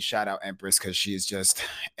 I usually shout out Empress because she is just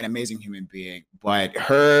an amazing human being. But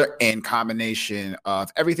her, in combination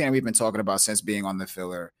of everything that we've been talking about since being on the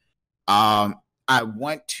filler, I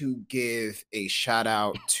want to give a shout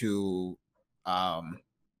out to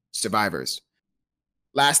survivors.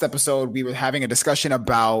 Last episode, we were having a discussion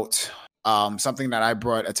about something that I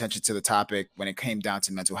brought attention to the topic when it came down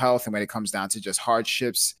to mental health and when it comes down to just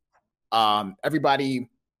hardships. Everybody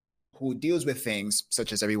who deals with things,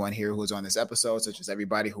 such as everyone here who's on this episode, such as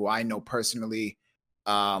everybody who I know personally,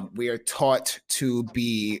 we are taught to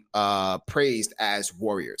be praised as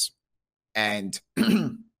warriors. And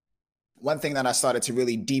one thing that I started to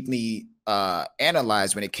really deeply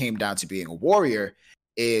analyze when it came down to being a warrior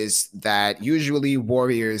is that usually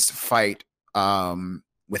warriors fight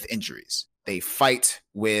with injuries. They fight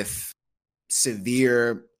with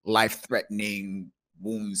severe, life-threatening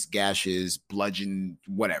wounds, gashes, bludgeon,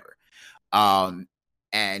 whatever. And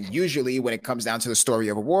usually when it comes down to the story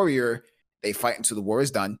of a warrior, they fight until the war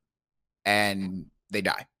is done and they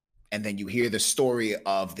die. And then you hear the story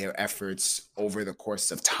of their efforts over the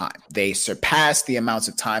course of time. They surpass the amounts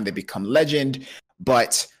of time they become legend,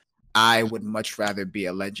 but I would much rather be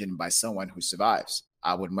a legend by someone who survives.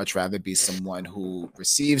 I would much rather be someone who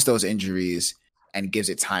receives those injuries and gives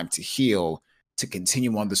it time to heal, to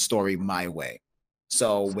continue on the story my way.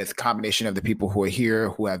 So with combination of the people who are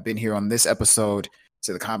here, who have been here on this episode,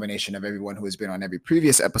 to the combination of everyone who has been on every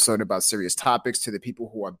previous episode about serious topics, to the people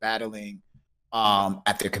who are battling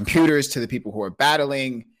at their computers, to the people who are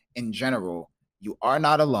battling in general, you are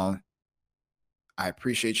not alone. I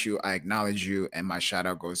appreciate you. I acknowledge you. And my shout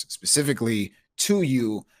out goes specifically to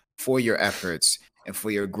you for your efforts and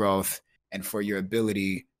for your growth and for your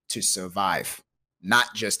ability to survive,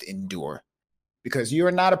 not just endure, because you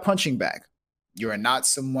are not a punching bag. You are not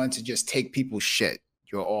someone to just take people's shit.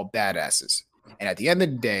 You're all badasses. And at the end of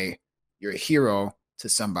the day, you're a hero to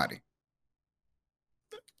somebody.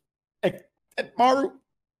 Hey, Maru,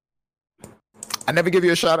 I never give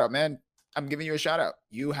you a shout out, man. I'm giving you a shout out.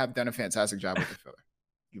 You have done a fantastic job with the filler.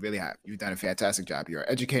 You really have. You've done a fantastic job. You're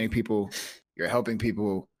educating people. You're helping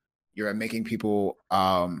people. You're making people.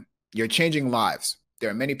 You're changing lives. There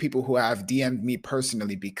are many people who have DM'd me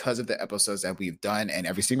personally because of the episodes that we've done. And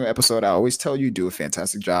every single episode, I always tell you, do a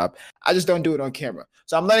fantastic job. I just don't do it on camera.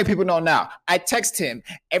 So I'm letting people know now. I text him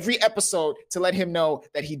every episode to let him know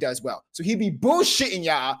that he does well. So he'd be bullshitting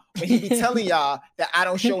y'all when he be telling y'all that I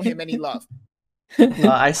don't show him any love.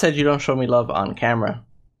 I said you don't show me love on camera.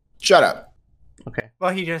 Shut up. Okay.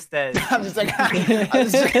 Well, he just did. I'm just like,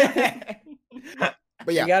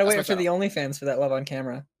 but yeah, you gotta wait for the OnlyFans for that love on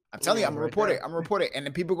camera. I'm telling you, I'm gonna report it. I'm gonna report it, and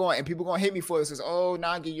then people gonna hate me for this. Says, "Oh,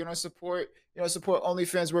 Nagi, you don't support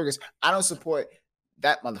OnlyFans workers." I don't support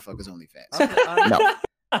that motherfucker's OnlyFans. No,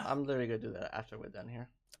 I'm literally gonna do that after we're done here.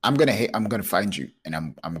 I'm gonna find you, and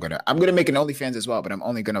I'm gonna make an OnlyFans as well. But I'm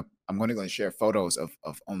only gonna share photos of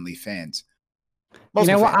OnlyFans. You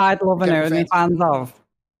know what I'd love an OnlyFans of,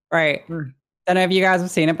 right? Don't know if you guys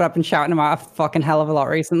have seen it, but I've been shouting about a fucking hell of a lot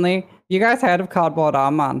recently. You guys heard of Cardboard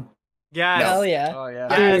Arm Man? Yeah. Hell yeah. Oh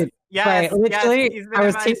yeah. Dude, Yes. right, literally, Yes, I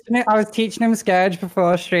was teaching him Scourge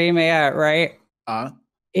before stream here, right?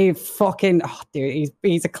 He fucking, dude,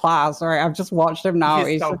 he's a class, right? I've just watched him now.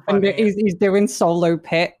 He's doing solo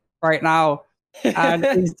pit right now, and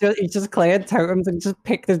he's just cleared totems and just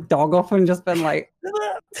picked his dog up and just been like,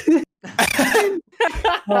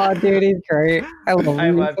 oh, dude, he's great. I love him.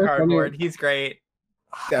 I love Cardboard. He's great.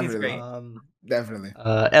 Definitely. He's great. Definitely.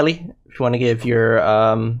 Ellie, if you want to give your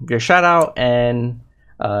shout out and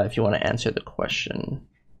if you want to answer the question.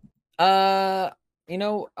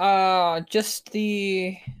 Just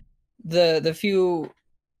the few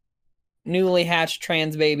newly hatched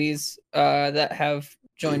trans babies that have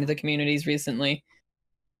joined the communities recently.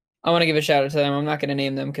 I want to give a shout out to them. I'm not going to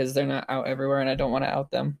name them because they're not out everywhere, and I don't want to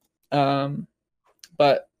out them.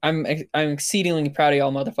 But I'm exceedingly proud of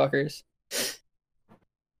y'all, motherfuckers.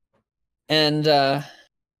 And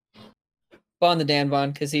Bon the Dan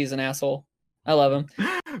Bon, because he's an asshole. I love him.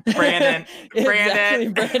 Brandon. Exactly,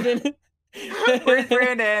 Brandon. Where's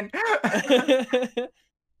Brandon?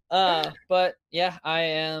 But yeah, I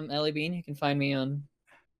am Elleighbean. You can find me on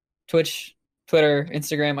Twitch, Twitter,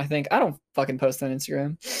 Instagram. I think I don't fucking post on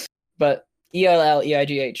Instagram, but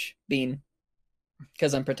ELLEIGH Bean,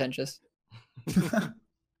 because I'm pretentious.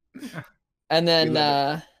 And then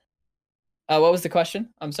what was the question?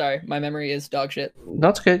 I'm sorry, my memory is dog shit.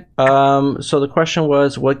 That's good. So the question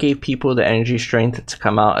was, what gave people the energy strength to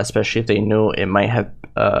come out, especially if they knew it might have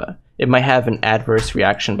an adverse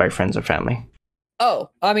reaction by friends or family? Oh,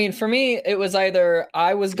 I mean, for me, it was either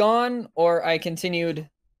I was gone or I continued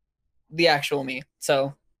the actual me.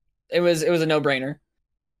 So it was a no-brainer.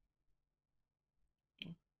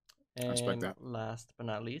 And I respect that. Last but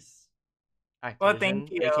not least, Well,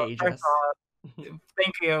 thank you. AKA First of all,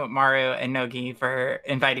 thank you, Maru and Nogi, for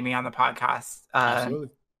inviting me on the podcast. Absolutely.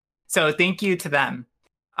 So thank you to them.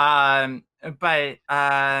 But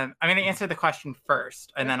I'm going to answer the question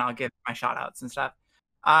first, and then I'll give my shout outs and stuff.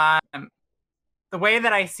 The way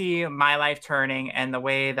that I see my life turning and the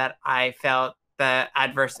way that I felt the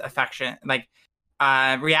adverse affection,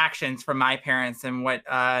 reactions from my parents and what,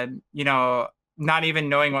 not even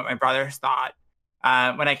knowing what my brothers thought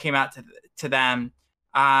when I came out to them,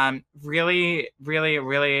 really, really,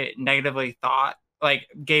 really negatively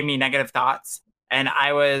gave me negative thoughts, and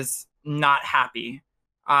I was not happy.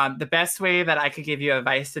 The best way that I could give you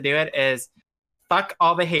advice to do it is fuck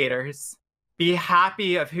all the haters, be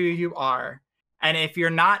happy of who you are. And if you're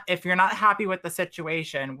not happy with the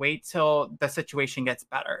situation, wait till the situation gets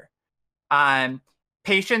better.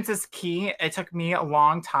 Patience is key. It took me a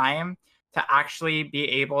long time to actually be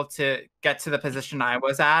able to get to the position I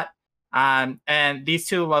was at. And these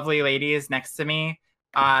two lovely ladies next to me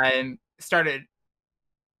started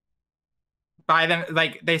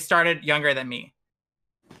younger than me.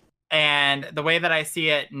 And the way that I see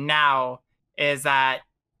it now is that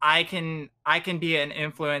I can be an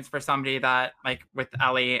influence for somebody that, like with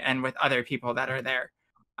Ellie and with other people that are there.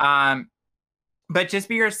 But just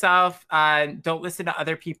be yourself. Don't listen to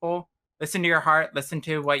other people. Listen to your heart. Listen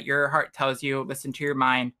to what your heart tells you. Listen to your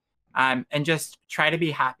mind. And just try to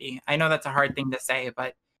be happy. I know that's a hard thing to say,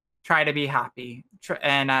 but try to be happy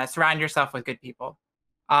and surround yourself with good people.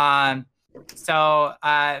 So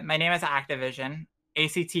my name is ActiiveVisiion,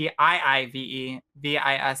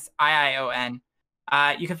 ActiiVisiion.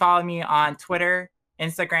 You can follow me on Twitter,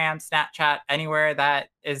 Instagram, Snapchat, anywhere that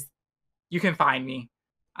is, you can find me.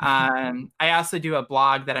 I also do a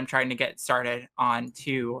blog that I'm trying to get started on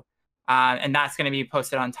too, and that's going to be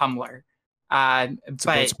posted on Tumblr.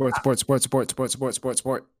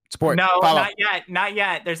 Support. No, Follow. not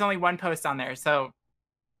yet. There's only one post on there, so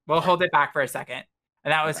we'll hold it back for a second.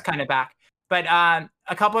 And that was kind of back. But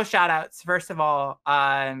a couple of shout outs. First of all,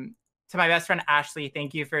 to my best friend Ashley,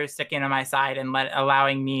 thank you for sticking on my side and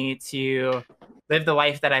allowing me to live the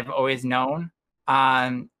life that I've always known,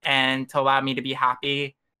 and to allow me to be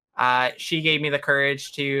happy. She gave me the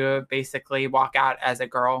courage to basically walk out as a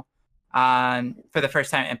girl for the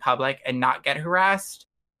first time in public and not get harassed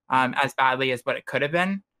as badly as what it could have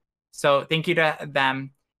been. So thank you to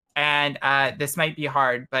them. And this might be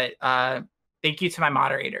hard, but thank you to my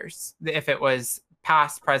moderators, if it was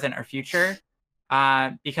past, present, or future,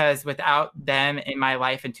 because without them in my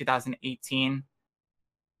life in 2018,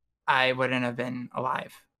 I wouldn't have been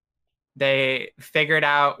alive. They figured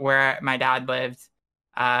out where my dad lived,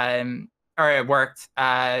 or it worked.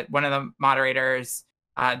 One of the moderators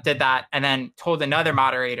did that and then told another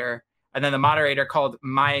moderator, and then the moderator called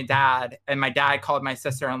my dad, and my dad called my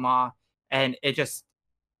sister-in-law, and it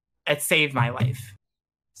saved my life.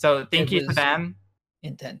 So thank you to them.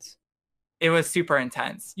 Intense. It was super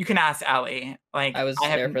intense. You can ask Ellie. Like, I was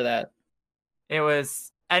there for that. It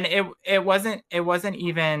was, and it wasn't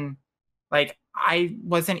even like, I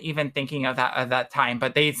wasn't even thinking of that at that time,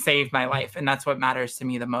 but they saved my life, and that's what matters to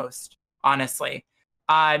me the most, honestly.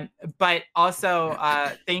 But also,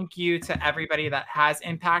 thank you to everybody that has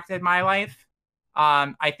impacted my life.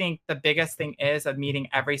 I think the biggest thing is of meeting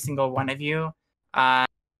every single one of you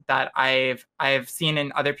that I've seen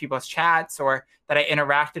in other people's chats, or that I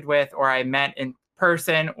interacted with, or I met in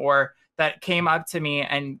person, or that came up to me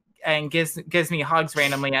and gives me hugs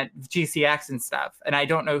randomly at GCX and stuff, and I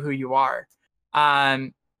don't know who you are.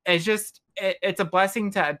 It's just it's a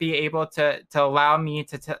blessing to be able to allow me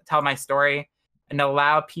to tell my story and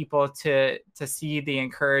allow people to see the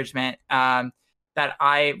encouragement that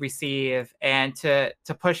I receive, and to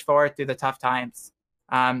push forward through the tough times.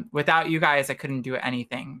 Without you guys, I couldn't do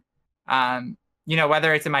anything.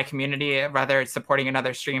 Whether it's in my community, whether it's supporting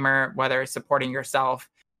another streamer, whether it's supporting yourself,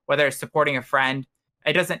 whether it's supporting a friend,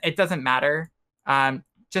 it doesn't matter.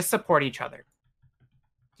 Just support each other.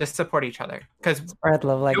 Just support each other, because you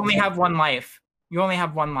only have one life. You only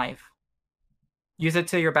have one life. Use it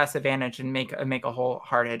to your best advantage and make a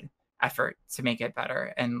wholehearted effort to make it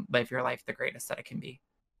better and live your life the greatest that it can be.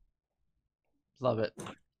 Love it.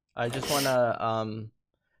 I just want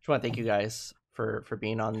to thank you guys for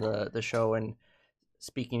being on the show and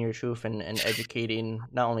speaking your truth and educating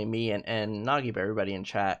not only me and Nagi, but everybody in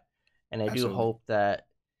chat. And I Absolutely. do hope that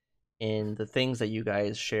in the things that you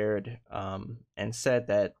guys shared and said,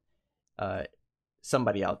 that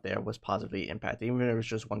somebody out there was positively impacted, even if it was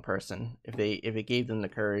just one person. If it gave them the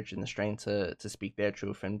courage and the strength to speak their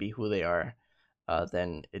truth and be who they are,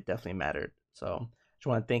 then it definitely mattered. So just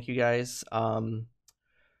want to thank you guys. Do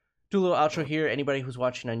a little outro here. Anybody who's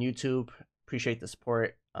watching on YouTube, appreciate the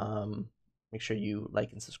support. Make sure you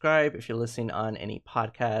like and subscribe. If you're listening on any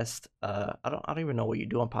podcast, I don't even know what you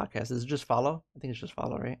do on podcasts. Is it just follow? I think it's just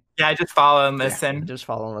follow, right? Yeah, just follow and listen. Yeah, just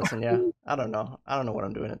follow and listen. Yeah, I don't know what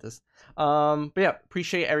I'm doing at this. But yeah,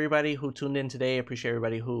 appreciate everybody who tuned in today. Appreciate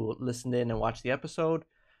everybody who listened in and watched the episode.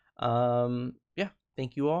 Yeah,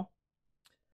 thank you all.